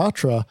Frank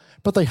Sinatra,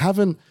 but they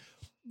haven't,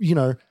 they're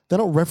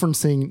not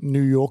referencing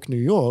New York, New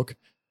York.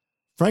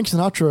 Frank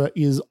Sinatra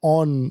is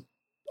on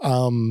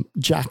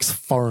Jack's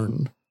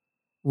phone,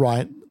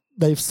 right?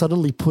 They've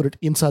suddenly put it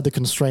inside the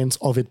constraints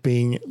of it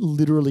being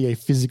literally a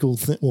physical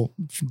thing or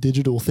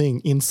digital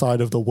thing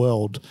inside of the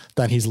world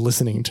that he's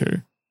listening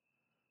to,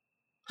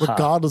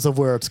 regardless of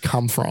where it's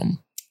come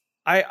from.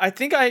 I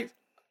think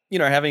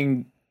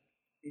having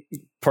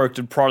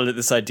prodded at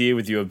this idea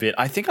with you a bit,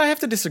 I think I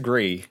have to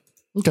disagree.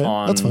 Okay,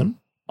 that's fine.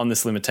 On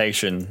this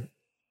limitation.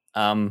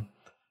 I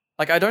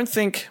don't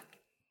think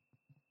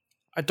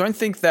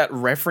that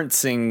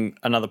referencing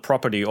another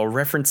property or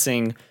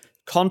referencing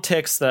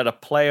context that a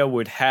player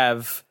would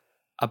have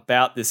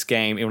about this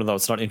game, even though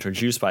it's not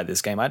introduced by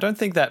this game, I don't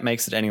think that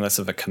makes it any less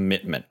of a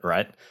commitment,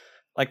 right?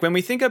 Like when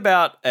we think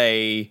about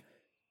a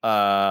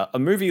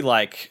movie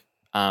like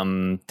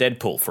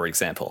Deadpool, for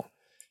example.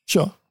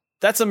 Sure.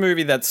 That's a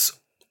movie that's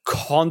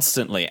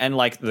constantly, and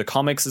like the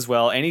comics as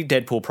well, any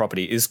Deadpool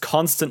property is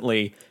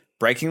constantly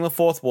breaking the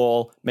fourth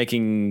wall,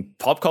 making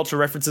pop culture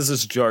references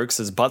as jokes,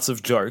 as butts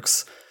of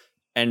jokes.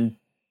 And,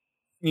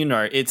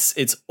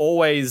 it's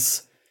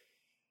always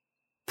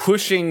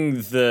pushing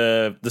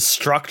the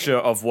structure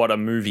of what a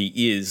movie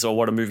is or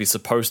what a movie's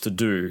supposed to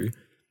do.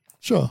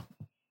 Sure.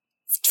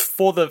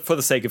 For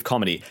the sake of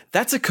comedy.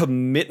 That's a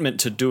commitment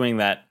to doing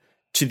that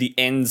to the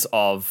ends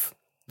of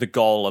the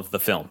goal of the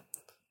film,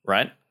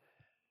 right?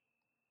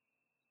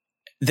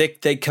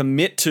 They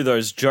commit to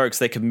those jokes,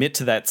 they commit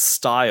to that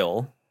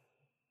style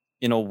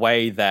in a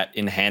way that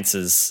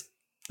enhances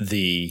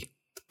the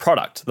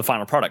product, the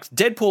final product.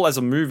 Deadpool as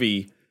a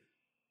movie,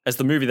 as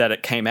the movie that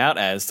it came out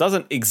as,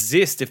 doesn't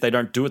exist if they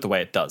don't do it the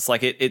way it does.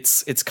 Like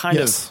it's kind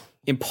of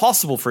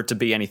impossible for it to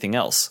be anything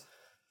else.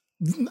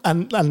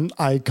 And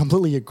I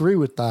completely agree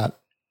with that.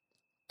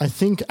 I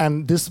think,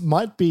 and this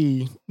might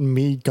be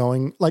me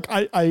going, like,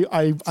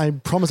 I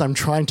promise I'm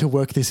trying to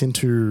work this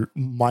into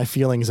my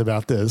feelings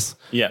about this.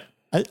 Yeah.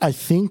 I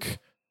think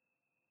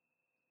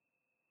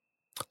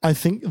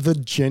the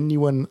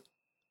genuine,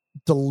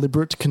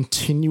 deliberate,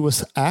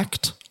 continuous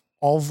act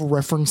of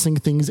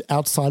referencing things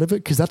outside of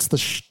it, because that's the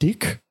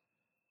shtick.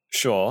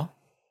 Sure.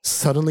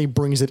 Suddenly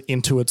brings it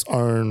into its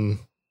own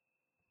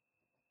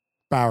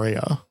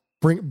barrier.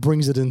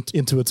 Brings it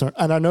into its own.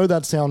 And I know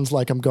that sounds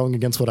like I'm going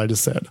against what I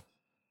just said.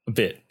 A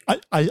bit.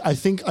 I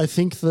think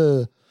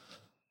the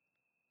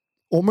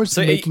almost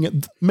so making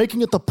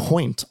it the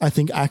point, I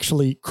think,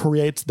 actually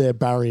creates their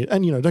barrier.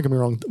 And don't get me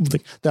wrong,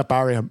 that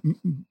barrier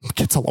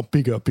gets a lot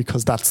bigger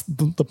because that's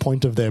the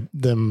point of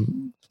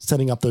them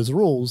setting up those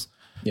rules.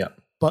 Yeah.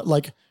 But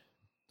like,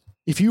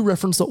 if you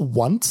reference it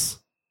once,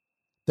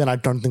 then I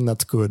don't think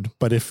that's good.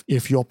 But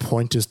if your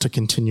point is to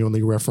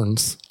continually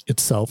reference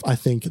itself, I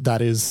think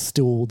that is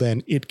still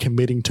then it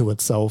committing to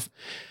itself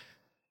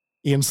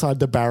inside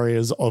the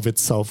barriers of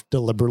itself,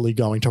 deliberately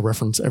going to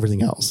reference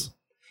everything else.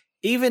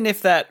 Even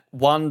if that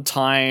one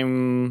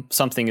time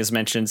something is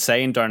mentioned,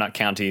 say in Donut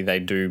County, they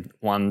do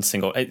one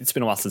single, it's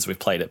been a while since we've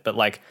played it, but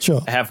like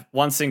sure. They have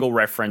one single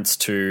reference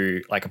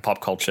to like a pop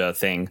culture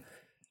thing.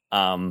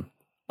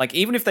 Like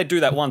even if they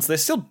do that once,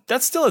 that's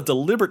still a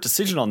deliberate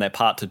decision on their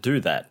part to do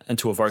that and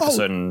to evoke a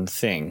certain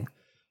thing.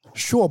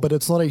 Sure, but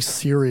it's not a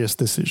serious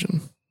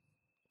decision,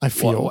 I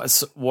feel.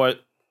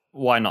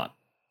 Why not?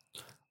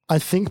 I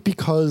think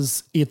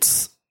because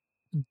it's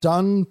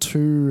done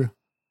to...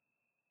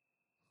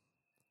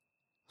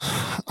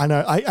 I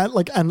know. I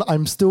like, and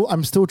I'm still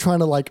trying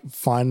to like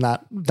find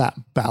that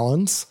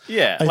balance.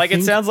 Yeah,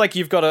 it sounds like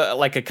you've got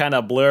a kind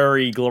of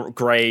blurry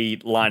gray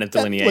line of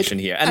delineation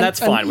here, and that's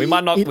fine. We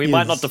might not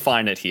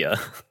define it here.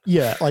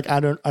 Yeah, like I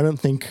don't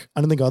think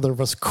either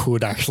of us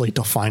could actually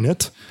define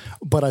it,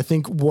 but I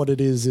think what it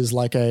is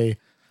like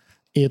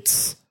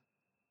it's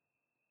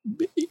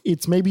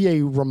maybe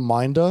a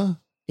reminder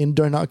in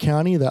Donut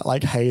County that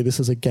like, hey, this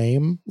is a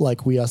game.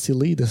 Like, we are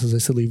silly. This is a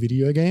silly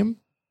video game.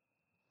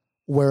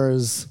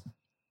 Whereas,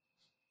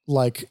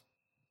 like,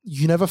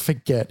 you never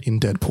forget in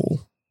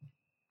Deadpool.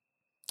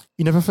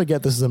 You never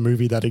forget this is a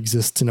movie that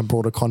exists in a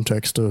broader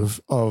context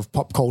of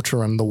pop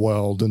culture and the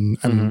world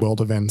and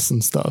world events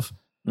and stuff.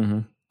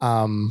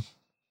 Mm-hmm.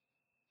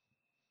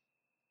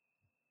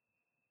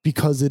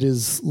 Because it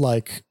is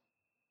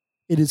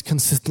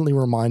consistently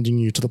reminding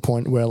you to the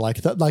point where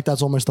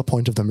that's almost the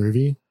point of the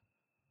movie.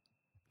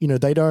 You know,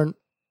 they don't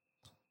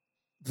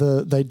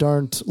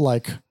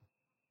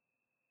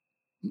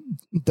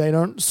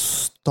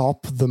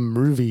stop the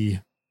movie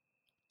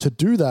to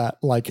do that.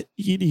 Like,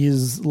 it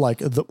is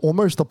like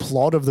almost the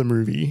plot of the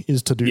movie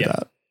is to do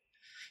that.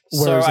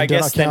 Whereas so I in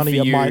guess Donut County,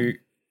 then for it you, might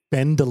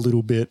bend a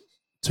little bit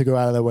to go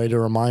out of their way to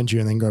remind you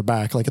and then go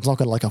back. Like, it's not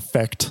going to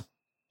affect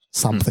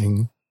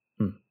something.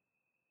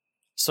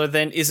 So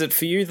then is it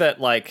for you that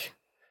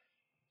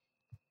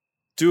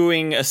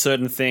doing a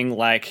certain thing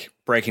like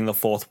breaking the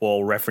fourth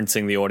wall,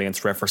 referencing the audience,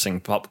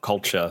 referencing pop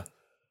culture,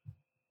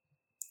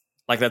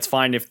 that's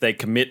fine if they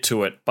commit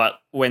to it,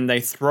 but when they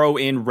throw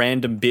in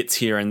random bits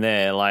here and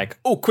there,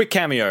 quick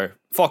cameo,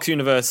 Fox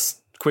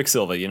Universe,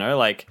 Quicksilver,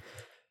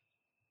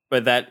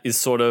 where that is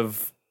sort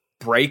of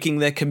breaking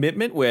their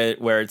commitment,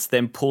 where it's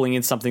them pulling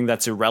in something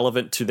that's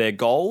irrelevant to their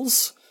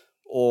goals?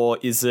 Or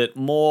is it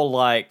more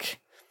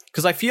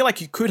because I feel like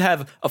you could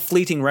have a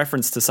fleeting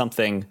reference to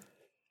something,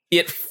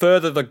 it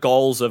further the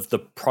goals of the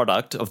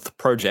product, of the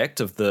project,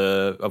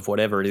 of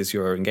whatever it is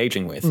you're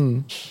engaging with,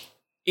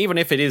 even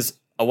if it is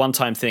a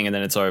one-time thing and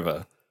then it's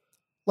over.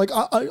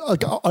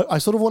 I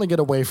sort of want to get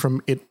away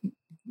from it,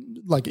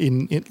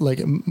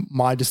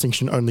 my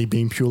distinction only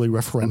being purely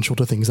referential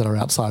to things that are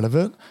outside of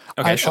it.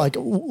 Okay, sure.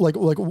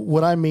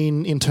 What I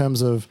mean in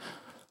terms of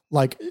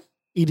it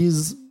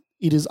is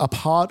a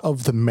part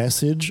of the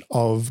message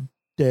of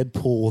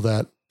Deadpool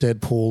that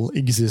Deadpool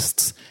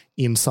exists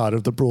inside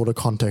of the broader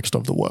context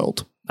of the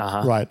world.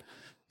 Right?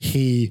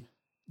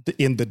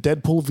 In the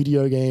Deadpool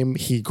video game,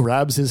 he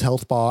grabs his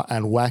health bar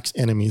and whacks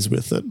enemies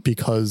with it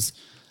because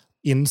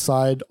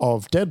inside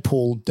of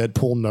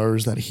Deadpool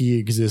knows that he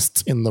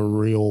exists in the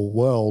real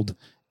world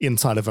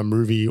inside of a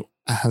movie,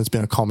 has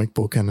been a comic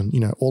book and,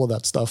 all of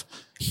that stuff.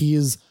 He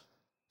is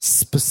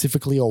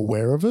specifically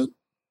aware of it.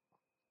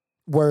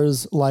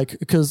 Whereas,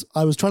 because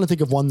I was trying to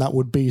think of one that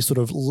would be sort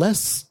of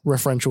less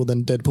referential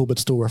than Deadpool, but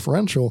still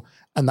referential,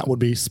 and that would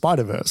be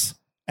Spider-Verse,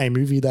 a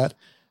movie that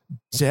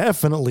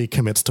definitely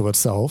commits to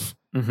itself,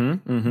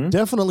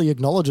 definitely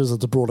acknowledges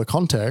its broader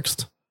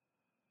context,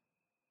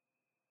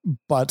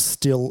 but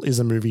still is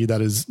a movie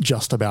that is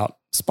just about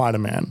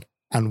Spider-Man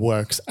and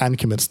works and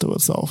commits to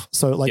itself.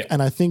 So,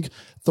 and I think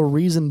the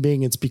reason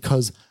being it's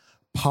because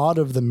part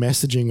of the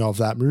messaging of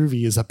that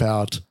movie is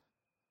about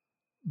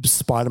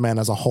Spider-Man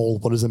as a whole.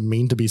 What does it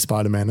mean to be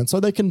Spider-Man? And so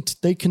they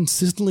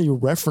consistently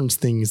reference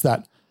things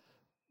that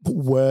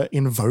were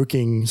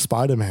invoking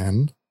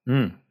Spider-Man,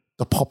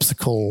 the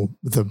popsicle,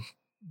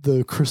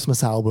 the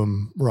Christmas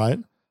album, right?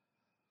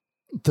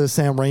 The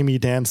Sam Raimi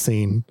dance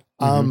scene,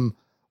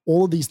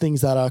 all of these things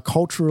that are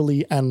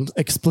culturally and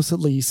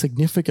explicitly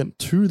significant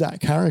to that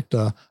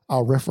character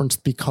are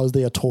referenced because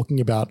they are talking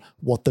about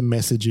what the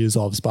message is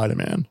of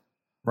Spider-Man.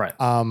 Right.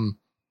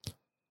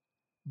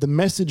 The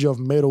message of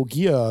Metal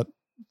Gear,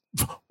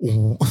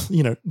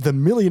 the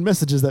million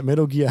messages that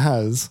Metal Gear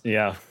has.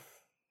 Yeah.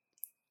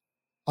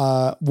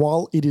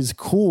 While it is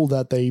cool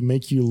that they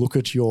make you look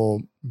at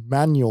your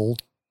manual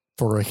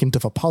for a hint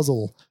of a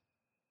puzzle,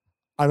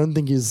 I don't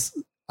think is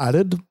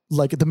added.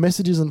 The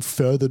message isn't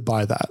furthered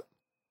by that.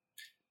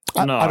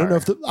 No. I don't know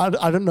if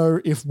I don't know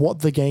if what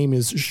the game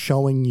is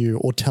showing you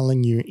or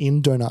telling you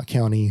in Donut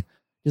County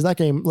is that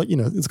game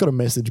it's got a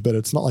message, but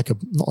it's not like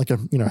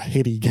a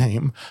heady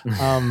game.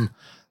 What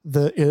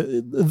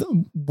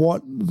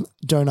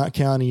Donut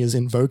County is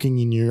invoking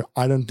in you,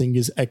 I don't think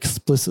is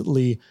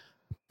explicitly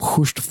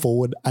pushed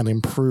forward and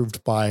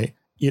improved by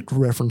it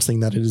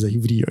referencing that it is a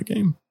video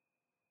game,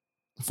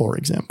 for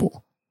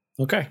example.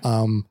 Okay.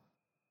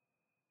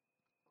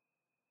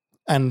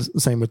 And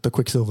same with the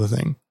Quicksilver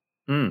thing.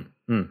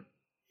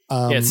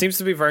 It seems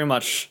to be very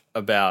much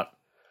about,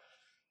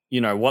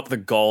 what the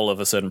goal of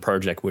a certain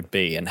project would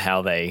be and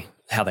how they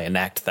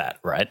enact that,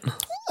 right?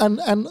 And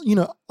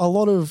a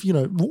lot of,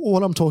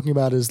 what I'm talking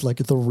about is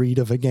the read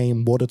of a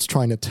game, what it's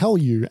trying to tell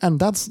you. And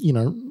that's,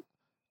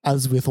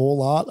 as with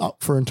all art,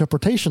 up for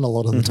interpretation a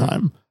lot of the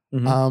time.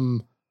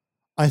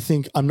 I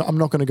think I'm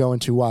not going to go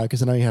into why,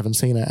 because I know you haven't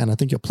seen it and I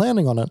think you're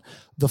planning on it.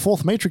 The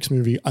fourth Matrix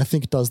movie, I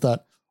think, does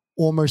that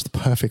almost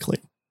perfectly.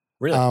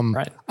 Really?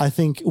 Right. I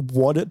think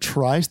what it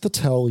tries to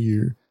tell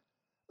you,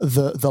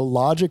 the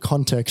larger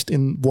context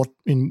in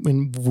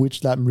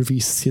which that movie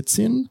sits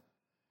in,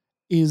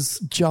 is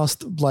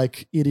just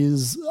it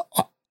is.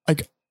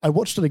 I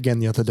watched it again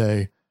the other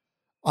day.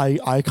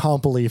 I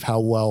can't believe how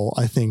well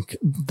I think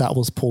that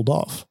was pulled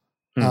off.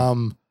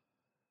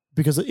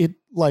 Because it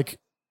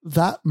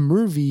that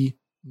movie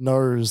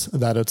knows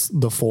that it's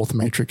the fourth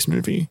Matrix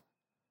movie.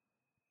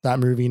 That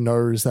movie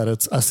knows that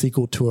it's a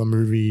sequel to a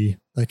movie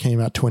that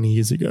came out 20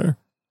 years ago.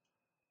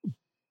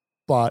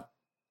 But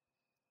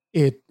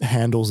it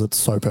handles it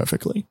so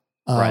perfectly,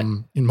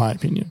 in my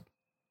opinion.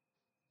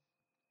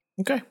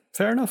 Okay,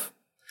 fair enough.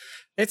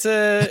 How does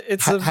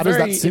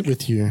that sit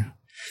with you?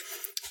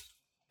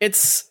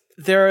 It's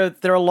there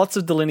are lots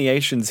of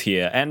delineations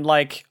here, and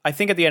like I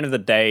think at the end of the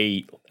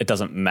day, it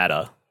doesn't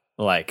matter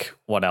like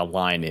what our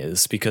line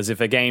is, because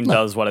if a game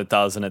does what it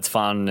does and it's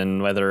fun,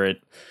 and whether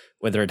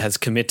it has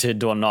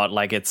committed or not,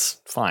 like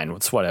it's fine.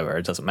 It's whatever.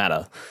 It doesn't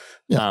matter.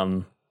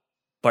 Yeah.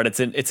 But it's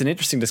an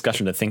interesting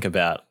discussion to think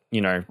about,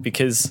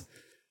 because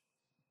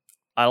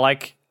I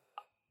like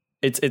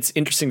it's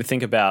interesting to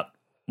think about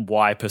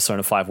why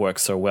Persona 5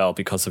 works so well,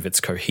 because of its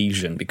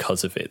cohesion,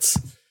 because of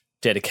its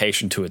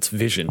dedication to its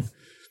vision,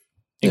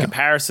 in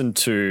comparison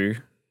to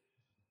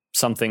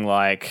something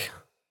like,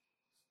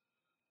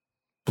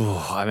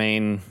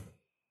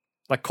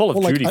 like Call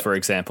of Duty, for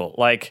example.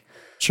 Like,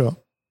 sure,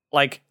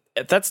 like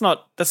that's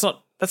not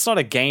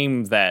a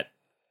game that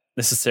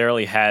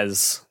necessarily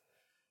has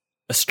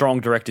a strong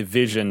directive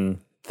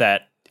vision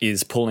that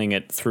is pulling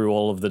it through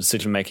all of the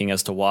decision making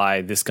as to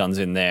why this gun's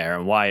in there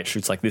and why it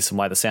shoots like this and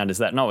why the sound is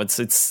that. No,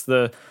 it's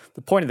the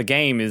point of the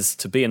game is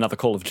to be another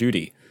Call of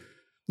Duty.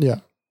 Yeah.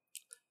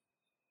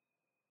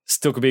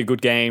 Still could be a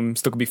good game,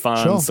 still could be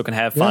fun, still can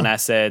have fun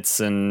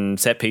assets and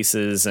set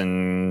pieces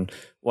and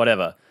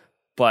whatever.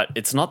 But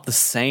it's not the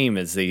same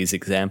as these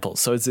examples.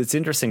 So it's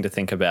interesting to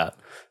think about.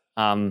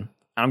 And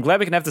I'm glad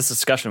we can have this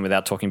discussion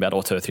without talking about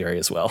auto theory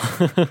as well.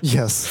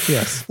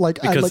 Yes. Like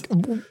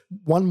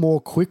one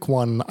more quick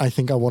one I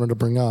think I wanted to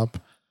bring up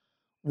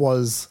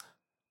was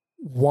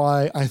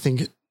why I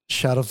think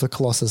Shadow of the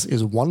Colossus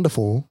is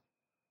wonderful,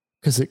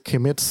 because it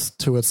commits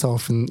to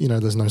itself, and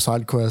there's no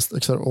side quest,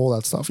 etc., all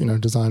that stuff,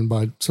 designed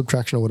by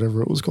subtraction or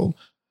whatever it was called.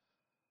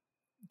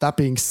 That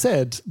being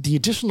said, the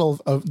additional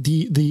of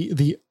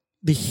the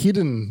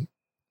hidden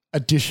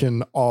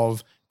addition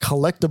of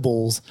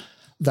collectibles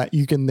that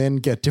you can then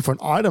get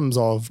different items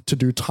of to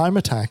do time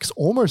attacks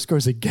almost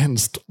goes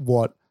against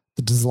what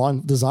the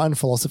design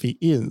philosophy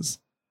is.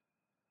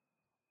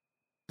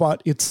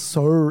 But it's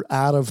so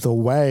out of the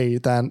way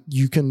that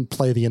you can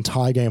play the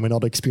entire game and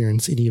not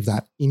experience any of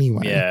that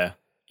anyway.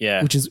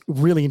 Yeah. Which is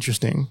really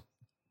interesting.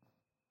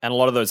 And a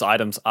lot of those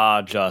items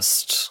are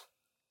just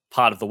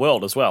part of the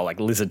world as well, like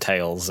lizard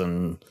tails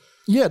and...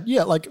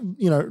 Yeah, like,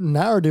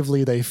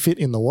 narratively they fit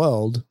in the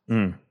world,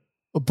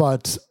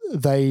 but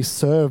they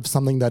serve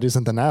something that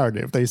isn't the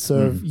narrative. They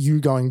serve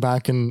you going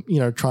back and,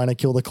 trying to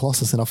kill the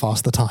Colossus in a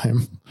faster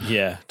time.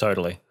 Yeah,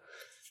 totally.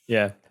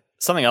 Yeah.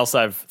 Something else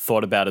I've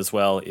thought about as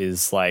well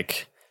is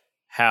like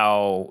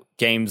how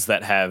games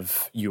that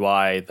have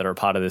UI that are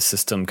part of this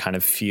system kind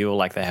of feel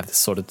like they have this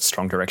sort of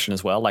strong direction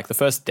as well. Like the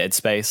first Dead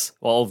Space,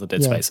 well, all of the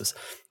Dead Spaces,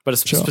 but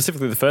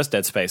specifically the first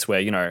Dead Space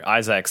where,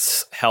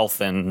 Isaac's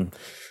health and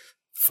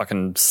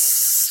fucking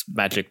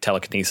magic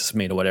telekinesis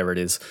meter, whatever it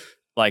is,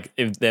 like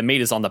if their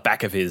meter's on the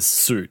back of his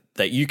suit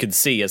that you can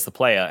see as the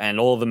player,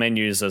 and all the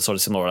menus are sort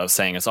of similar to what I was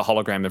saying. It's a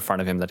hologram in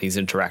front of him that he's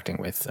interacting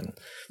with. And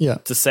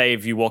to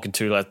save, you walk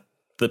into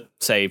the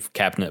save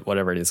cabinet,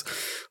 whatever it is,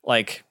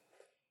 like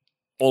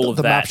all of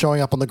the that. map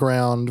showing up on the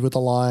ground with the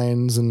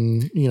lines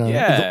and,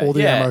 all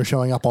the ammo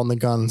showing up on the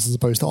guns as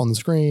opposed to on the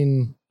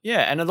screen.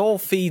 Yeah, and it all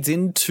feeds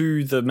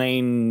into the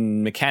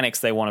main mechanics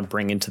they want to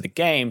bring into the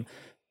game,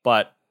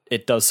 but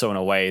it does so in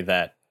a way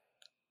that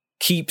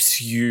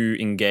keeps you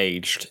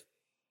engaged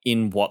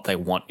in what they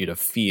want you to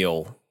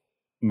feel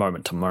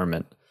moment to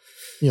moment.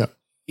 Yeah.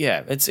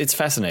 Yeah, it's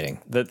fascinating.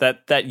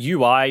 That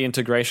UI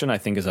integration, I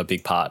think, is a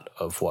big part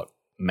of what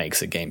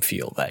makes a game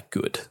feel that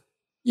good.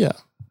 Yeah.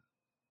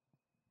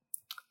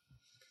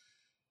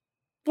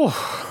 We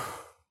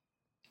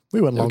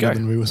went longer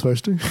than we were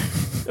supposed to.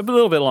 A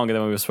little bit longer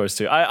than we were supposed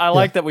to. I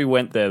like that we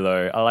went there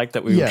though. I like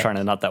that we were trying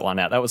to nut that one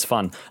out. That was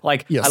fun.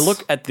 Like I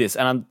look at this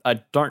and I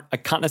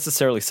can't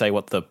necessarily say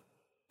what the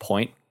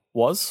point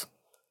was.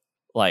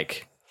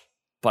 Like,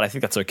 but I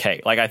think that's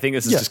okay. Like I think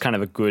this is just kind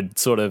of a good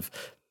sort of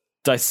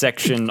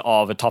dissection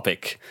of a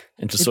topic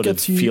and just sort of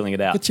feeling it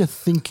out. Gets you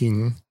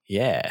thinking.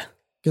 Yeah.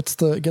 Gets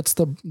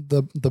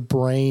the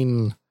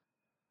brain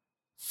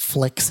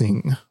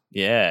flexing.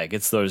 Yeah,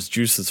 gets those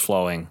juices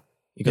flowing.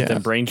 You got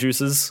them brain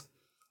juices?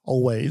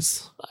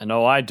 Always. I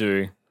know I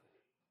do.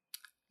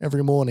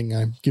 Every morning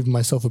I give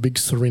myself a big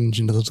syringe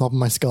into the top of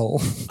my skull.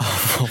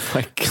 Oh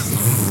my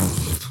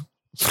God.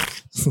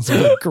 It's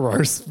a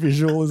gross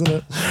visual, isn't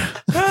it?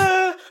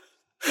 I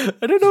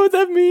don't know what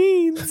that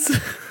means.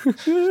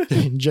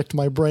 Inject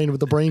my brain with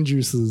the brain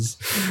juices.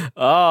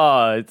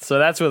 Oh, so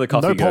that's where the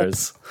coffee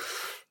goes.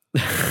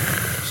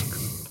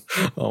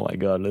 Oh my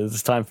God.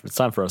 It's time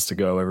for us to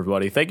go,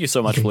 everybody. Thank you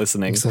so much for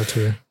listening. So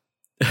too.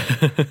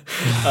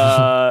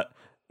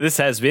 This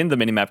has been the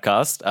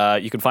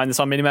Minimapcast. You can find this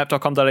on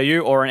minimap.com.au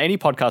or on any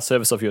podcast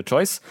service of your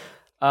choice.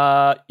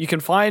 You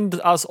can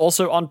find us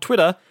also on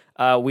Twitter.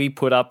 We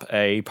put up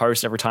a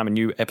post every time a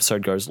new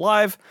episode goes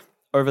live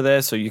over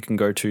there, so you can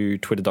go to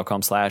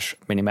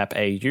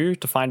twitter.com/minimapau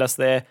to find us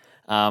there.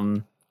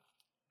 You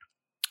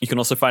can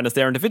also find us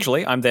there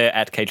individually. I'm there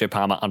at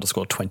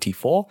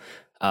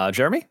kjpalmer_24.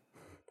 Jeremy?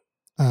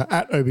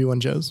 At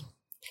Obi-Wan-Jez.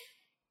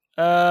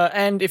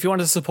 And if you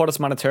want to support us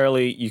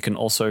monetarily, you can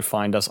also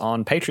find us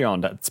on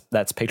Patreon.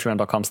 That's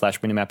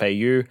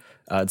patreon.com/minimapau.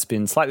 It's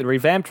been slightly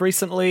revamped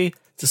recently.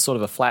 Just sort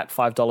of a flat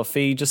 $5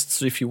 fee. Just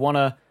so if you want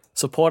to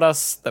support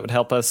us. That would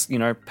help us,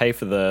 pay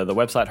for the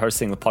website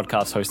hosting, the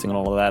podcast hosting, and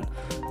all of that.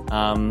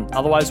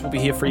 Otherwise, we'll be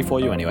here free for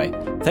you anyway.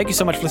 Thank you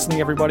so much for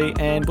listening, everybody,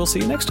 and we'll see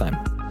you next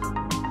time.